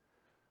takes.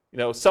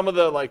 Some of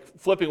the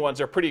flipping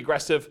ones are pretty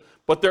aggressive,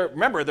 but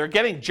remember, they're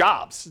getting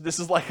jobs. This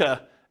is like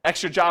a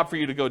extra job for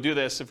you to go do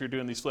this if you're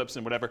doing these flips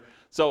and whatever.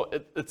 So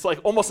it's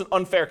like almost an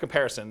unfair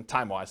comparison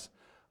time-wise.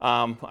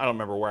 I don't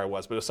remember where I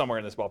was, but it was somewhere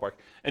in this ballpark.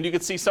 And you can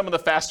see some of the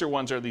faster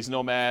ones are these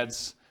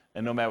nomads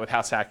and nomad with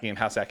house hacking, and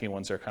house hacking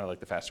ones are kind of like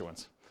the faster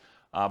ones.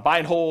 Buy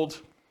and hold,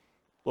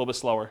 a little bit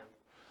slower.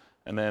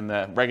 And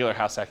then regular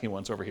house hacking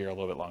ones over here a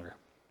little bit longer.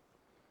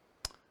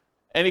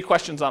 Any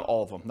questions on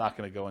all of them? Not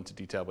going to go into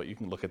detail, but you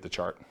can look at the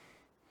chart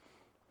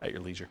at your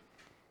leisure.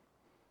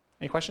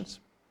 Any questions?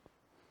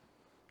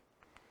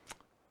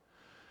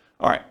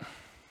 All right.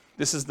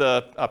 This is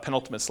the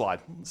penultimate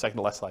slide, second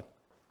to last slide.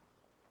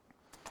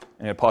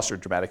 I'm going to pause for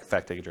dramatic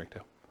effect. Take a drink,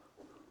 too.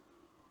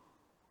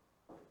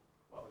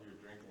 While you're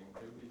drinking,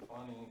 it would be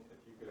funny if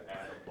you could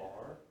add a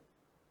bar.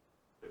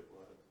 It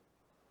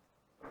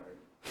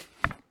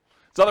would.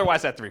 So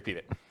otherwise, I have to repeat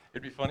it.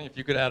 It'd be funny if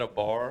you could add a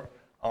bar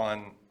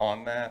on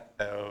that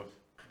of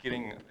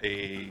getting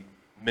a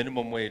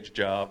minimum wage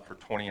job for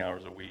 20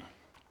 hours a week.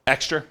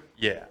 Extra?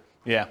 Yeah.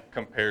 Yeah.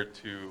 Compared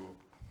to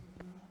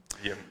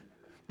the...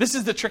 This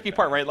is the tricky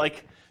part, right?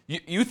 Like,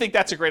 you think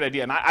that's a great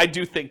idea, and I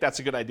do think that's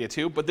a good idea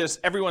too, but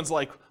everyone's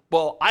like,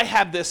 well, I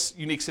have this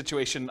unique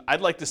situation. I'd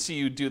like to see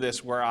you do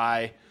this where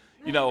I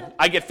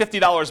get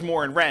 $50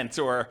 more in rent,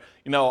 or,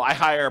 I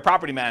hire a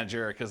property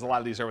manager, because a lot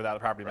of these are without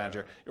a property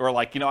manager, or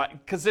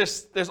because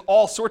there's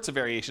all sorts of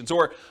variations,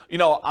 or,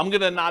 I'm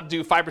going to not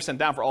do 5%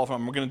 down for all of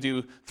them. We're going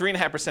to do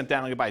 3.5% down.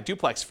 I'm going to buy a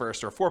duplex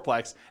first or a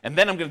fourplex, and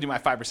then I'm going to do my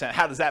 5%.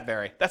 How does that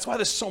vary? That's why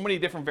there's so many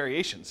different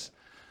variations.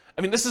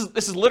 I mean, this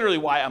is literally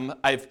why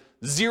I've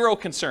zero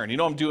concern.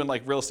 I'm doing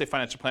Real Estate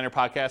Financial Planner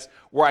podcast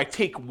where I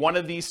take one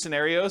of these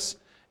scenarios,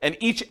 and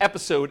each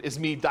episode is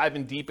me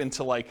diving deep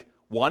into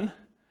one.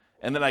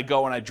 And then I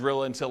go and I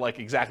drill into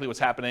exactly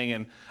what's happening,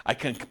 and I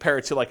can compare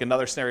it to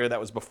another scenario that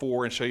was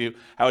before and show you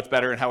how it's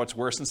better and how it's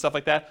worse and stuff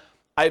like that.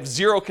 I have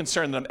zero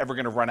concern that I'm ever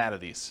going to run out of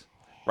these,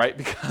 right?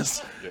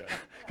 Because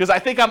I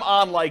think I'm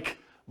on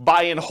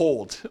buy and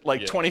hold,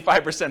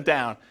 25%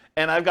 down,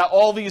 and I've got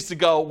all these to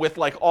go with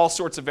all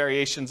sorts of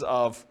variations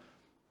of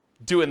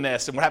doing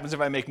this, and what happens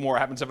if I make more,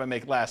 what happens if I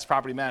make less,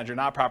 property manager,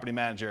 not property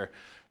manager.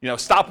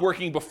 Stop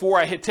working before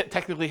I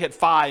technically hit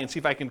FI and see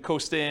if I can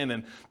coast in,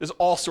 and there's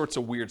all sorts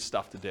of weird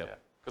stuff to do. Yeah,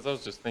 because I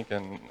was just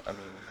thinking,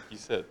 you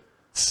said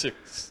 2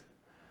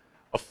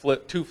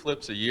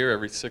 flips a year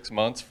every 6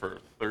 months for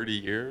 30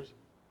 years.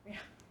 Yeah.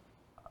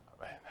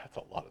 Man, that's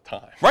a lot of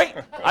time.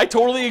 Right, I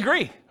totally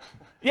agree.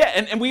 Yeah,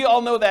 and we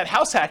all know that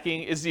house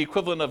hacking is the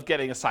equivalent of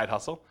getting a side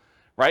hustle,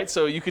 right?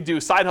 So you could do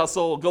a side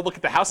hustle, go look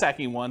at the house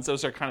hacking ones,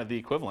 those are kind of the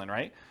equivalent,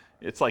 right?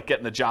 It's like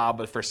getting the job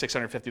but for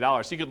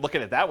 $650. So you could look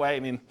at it that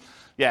way.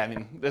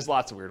 There's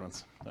lots of weird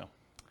ones. So.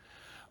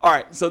 All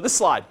right, so this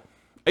slide.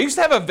 I used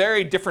to have a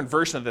very different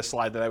version of this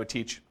slide that I would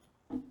teach.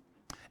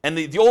 And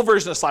the old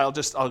version of the slide,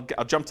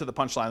 I'll jump to the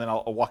punchline, then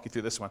I'll walk you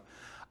through this one.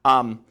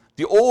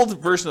 The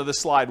old version of this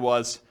slide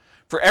was,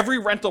 for every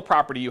rental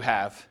property you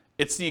have,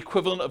 it's the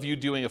equivalent of you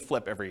doing a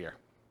flip every year.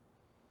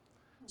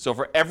 So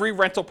for every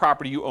rental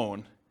property you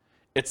own,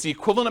 it's the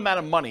equivalent amount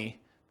of money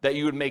that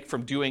you would make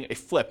from doing a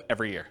flip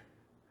every year.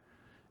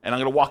 And I'm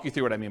going to walk you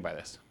through what I mean by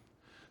this.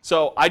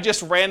 So I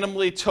just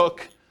randomly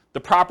took the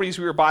properties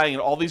we were buying in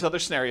all these other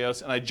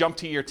scenarios, and I jumped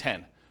to year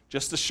 10,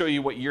 just to show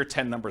you what year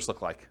 10 numbers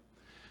look like.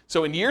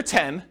 So in year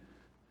 10,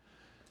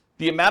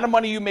 the amount of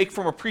money you make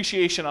from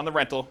appreciation on the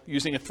rental,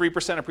 using a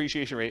 3%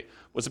 appreciation rate,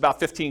 was about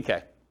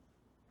 $15K.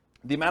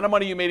 The amount of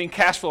money you made in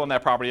cash flow on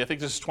that property, I think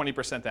this is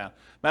 20% down.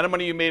 The amount of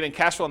money you made in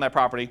cash flow on that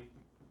property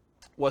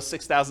was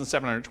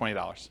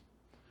 $6,720.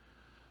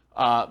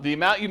 The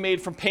amount you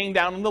made from paying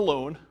down on the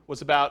loan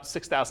was about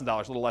 $6,000, a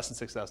little less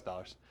than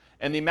 $6,000.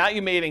 And the amount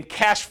you made in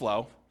cash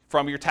flow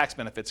from your tax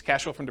benefits,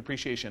 cash flow from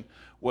depreciation,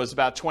 was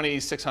about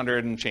 $2,600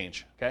 and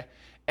change. Okay?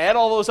 Add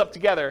all those up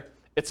together,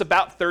 it's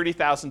about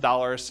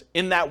 $30,000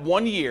 in that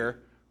 1 year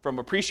from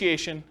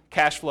appreciation,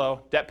 cash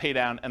flow, debt pay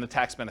down, and the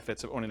tax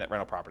benefits of owning that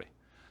rental property.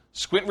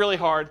 Squint really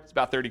hard, it's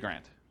about 30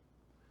 grand.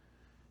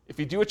 If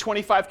you do a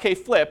 25K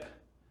flip,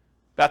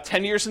 about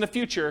 10 years in the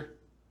future,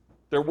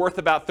 they're worth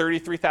about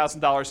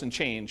 $33,000 in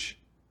change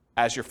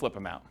as your flip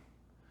amount.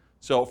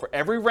 So for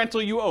every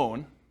rental you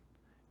own,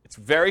 it's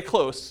very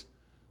close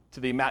to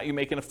the amount you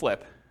make in a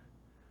flip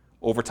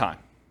over time.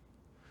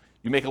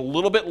 You make a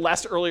little bit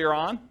less earlier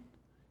on,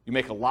 you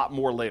make a lot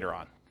more later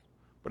on.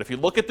 But if you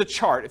look at the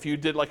chart, if you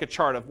did like a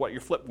chart of what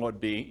your flip would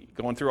be,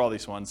 going through all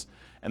these ones,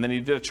 and then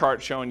you did a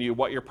chart showing you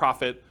what your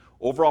profit,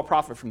 overall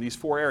profit from these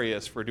 4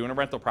 areas for doing a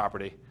rental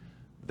property,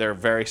 they're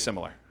very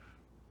similar.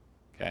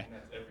 Okay? And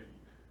that's every year.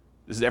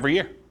 This is every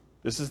year.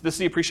 This is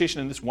the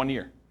appreciation in this 1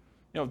 year.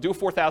 You know, do a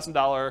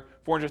 $4,000,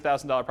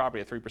 $400,000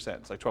 property at 3%.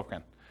 It's like 12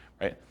 grand,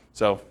 right?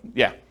 So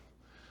yeah.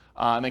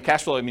 And then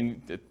cash flow, I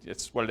mean,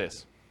 it's what it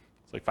is.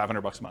 It's like $500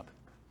 a month.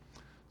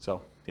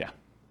 So yeah.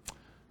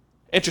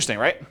 Interesting,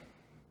 right?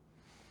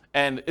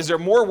 And is there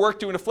more work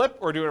doing a flip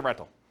or doing a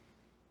rental?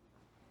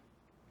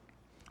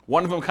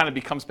 One of them kind of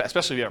becomes,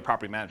 especially if you have a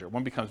property manager,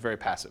 one becomes very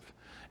passive.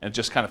 And it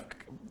just kind of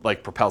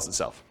like propels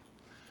itself.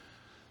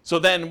 So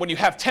then when you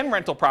have 10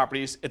 rental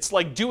properties, it's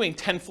like doing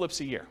 10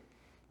 flips a year.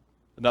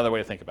 Another way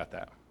to think about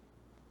that.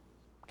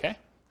 Okay?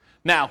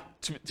 Now,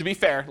 to be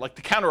fair, like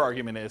the counter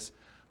argument is,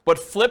 but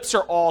flips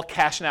are all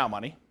cash now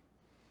money.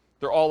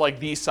 They're all like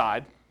the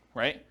side,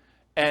 right?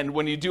 And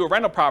when you do a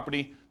rental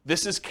property,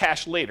 this is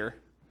cash later.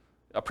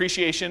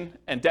 Appreciation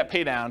and debt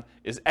pay down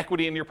is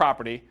equity in your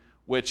property,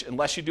 which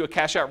unless you do a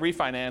cash out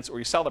refinance or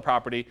you sell the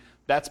property,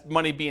 that's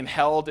money being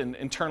held and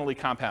internally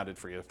compounded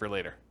for you for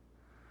later.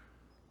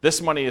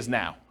 This money is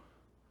now.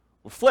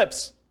 With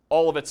flips,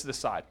 all of it's this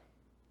side.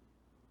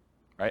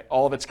 Right?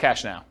 All of it's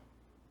cash now.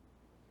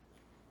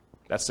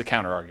 That's the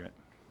counter argument.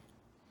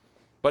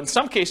 But in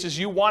some cases,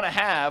 you want to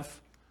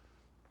have,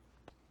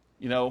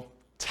 you know,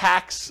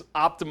 tax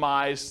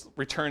optimized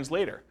returns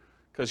later,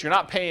 because you're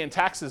not paying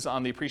taxes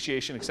on the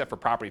appreciation except for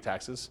property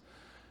taxes,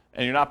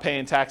 and you're not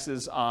paying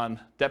taxes on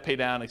debt pay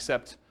down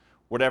except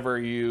whatever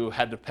you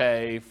had to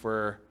pay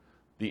for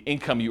the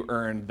income you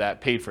earned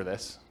that paid for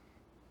this,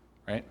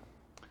 right?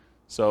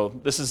 So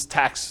this is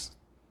tax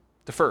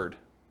deferred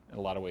in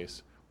a lot of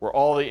ways, where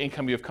all the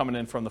income you have coming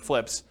in from the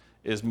flips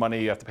is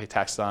money you have to pay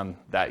taxes on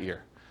that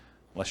year,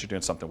 unless you're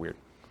doing something weird,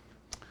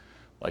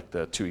 like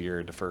the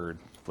 2-year deferred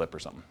flip or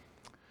something.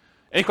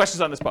 Any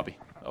questions on this puppy?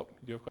 Oh,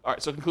 you have, all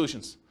right, so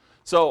conclusions.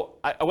 So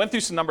I went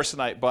through some numbers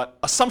tonight, but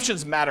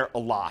assumptions matter a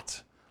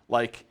lot.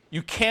 Like,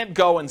 you can't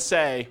go and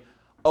say,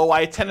 oh,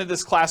 I attended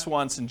this class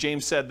once and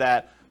James said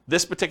that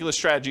this particular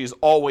strategy is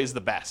always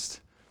the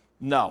best.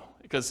 No,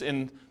 because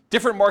in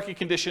different market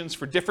conditions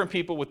for different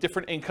people with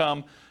different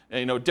income,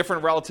 you know,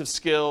 different relative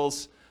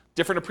skills,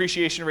 different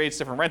appreciation rates,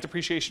 different rent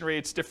appreciation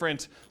rates,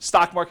 different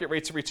stock market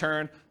rates of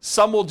return.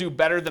 Some will do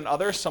better than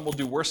others, some will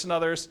do worse than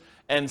others,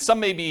 and some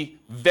may be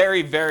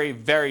very, very,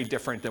 very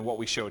different than what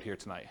we showed here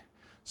tonight.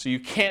 So you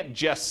can't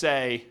just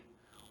say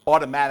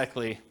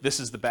automatically, this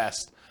is the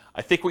best.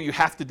 I think what you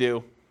have to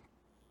do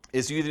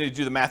is you either need to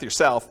do the math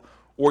yourself,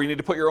 or you need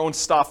to put your own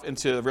stuff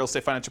into the Real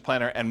Estate Financial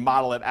Planner and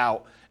model it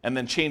out, and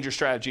then change your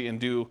strategy and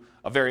do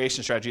a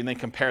variation strategy, and then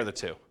compare the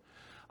two.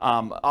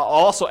 I'll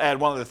also add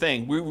one other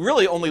thing. We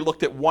really only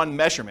looked at one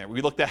measurement. We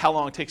looked at how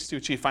long it takes to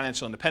achieve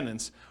financial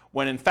independence,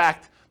 when in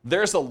fact,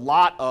 there's a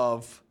lot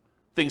of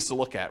things to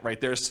look at, right?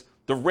 There's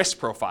the risk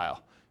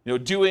profile. You know,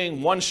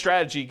 doing one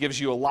strategy gives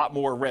you a lot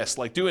more risk.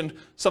 Like doing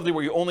something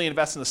where you only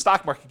invest in the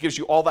stock market gives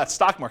you all that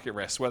stock market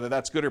risk, whether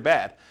that's good or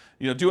bad.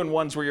 You know, doing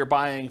ones where you're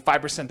buying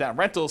 5% down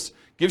rentals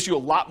gives you a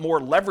lot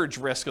more leverage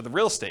risk of the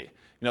real estate.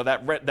 You know,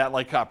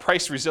 that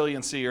price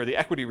resiliency or the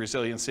equity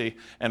resiliency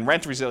and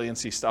rent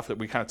resiliency stuff that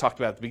we kind of talked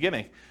about at the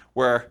beginning,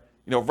 where,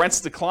 you know, rents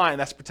decline,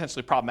 that's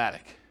potentially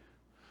problematic.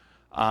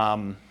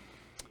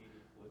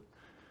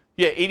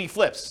 80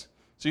 flips.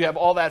 So you have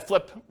all that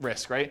flip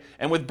risk, right?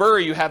 And with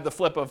BRRRR, you have the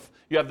flip of,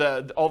 you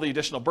have all the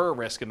additional BRRRR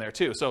risk in there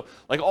too. So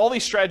like all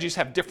these strategies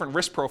have different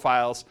risk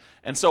profiles.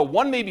 And so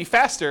one may be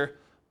faster,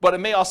 but it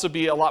may also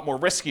be a lot more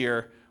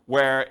riskier,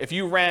 where if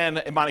you ran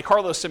a Monte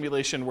Carlo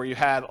simulation where you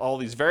had all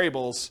these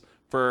variables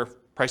for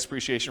price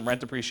appreciation,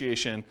 rent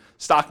appreciation,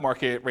 stock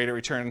market rate of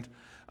return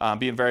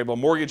being variable,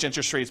 mortgage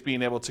interest rates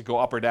being able to go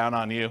up or down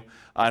on you,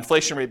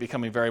 inflation rate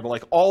becoming variable,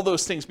 like all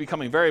those things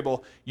becoming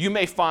variable, you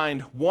may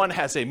find one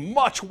has a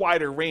much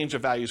wider range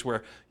of values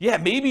where, yeah,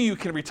 maybe you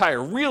can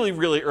retire really,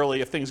 really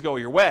early if things go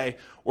your way,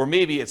 or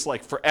maybe it's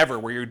like forever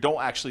where you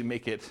don't actually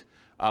make it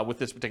with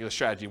this particular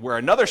strategy, where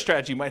another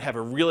strategy might have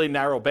a really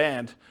narrow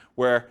band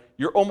where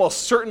you're almost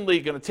certainly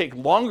going to take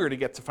longer to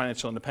get to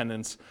financial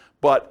independence,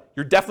 but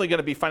you're definitely going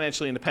to be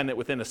financially independent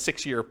within a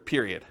 6-year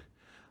period.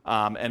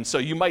 And so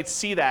you might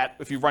see that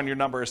if you run your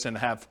numbers and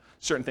have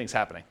certain things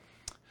happening.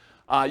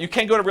 You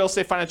can go to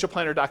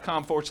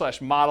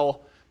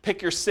realestatefinancialplanner.com/model,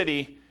 pick your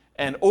city,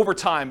 and over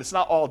time, it's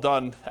not all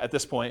done at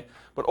this point,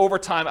 but over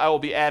time I will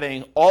be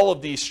adding all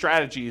of these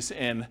strategies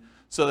in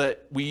so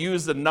that we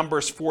use the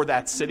numbers for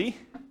that city,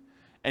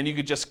 and you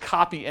could just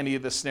copy any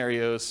of the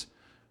scenarios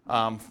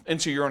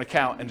into your own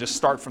account and just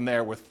start from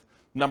there with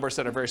numbers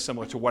that are very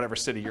similar to whatever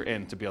city you're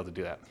in to be able to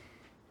do that.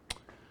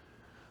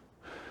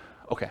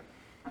 Okay.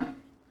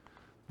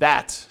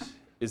 That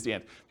is the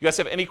end. You guys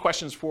have any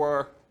questions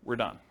before we're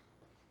done?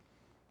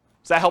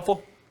 Is that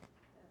helpful?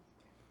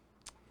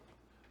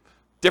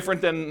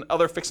 Different than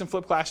other fix and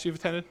flip class you've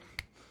attended?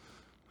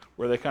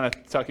 Where they kind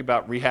of talk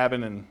about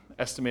rehabbing and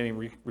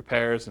estimating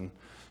repairs and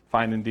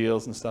finding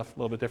deals and stuff, a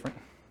little bit different?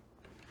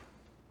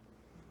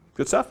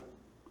 Good stuff?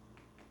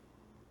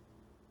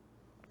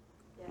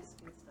 Yes,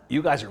 good stuff.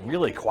 You guys are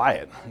really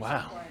quiet.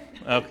 Wow.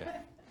 Okay.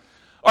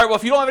 All right, well,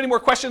 if you don't have any more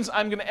questions,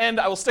 I'm going to end.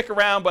 I will stick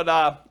around, but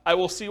I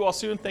will see you all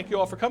soon. Thank you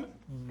all for coming.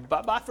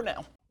 Bye-bye for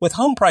now. With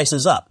home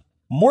prices up,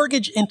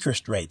 mortgage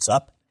interest rates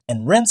up,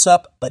 and rents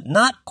up, but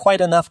not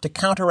quite enough to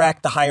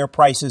counteract the higher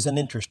prices and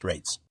interest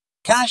rates,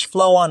 cash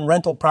flow on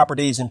rental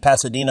properties in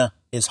Pasadena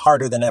is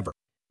harder than ever.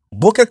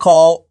 Book a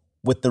call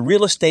with the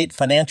Real Estate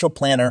Financial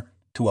Planner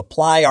to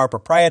apply our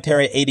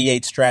proprietary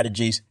 88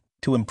 strategies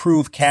to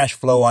improve cash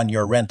flow on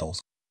your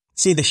rentals.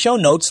 See the show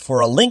notes for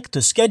a link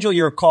to schedule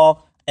your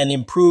call and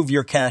improve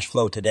your cash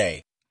flow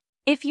today.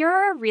 If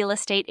you're a real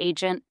estate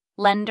agent,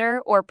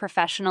 lender, or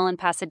professional in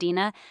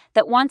Pasadena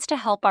that wants to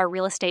help our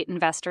real estate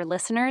investor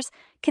listeners,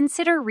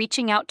 consider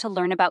reaching out to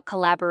learn about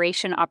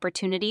collaboration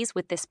opportunities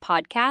with this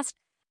podcast.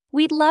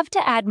 We'd love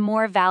to add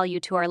more value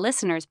to our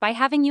listeners by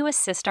having you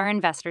assist our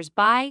investors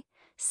buy,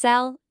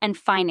 sell, and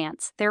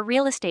finance their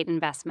real estate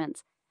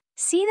investments.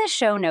 See the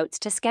show notes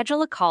to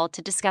schedule a call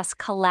to discuss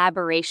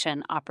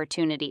collaboration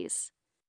opportunities.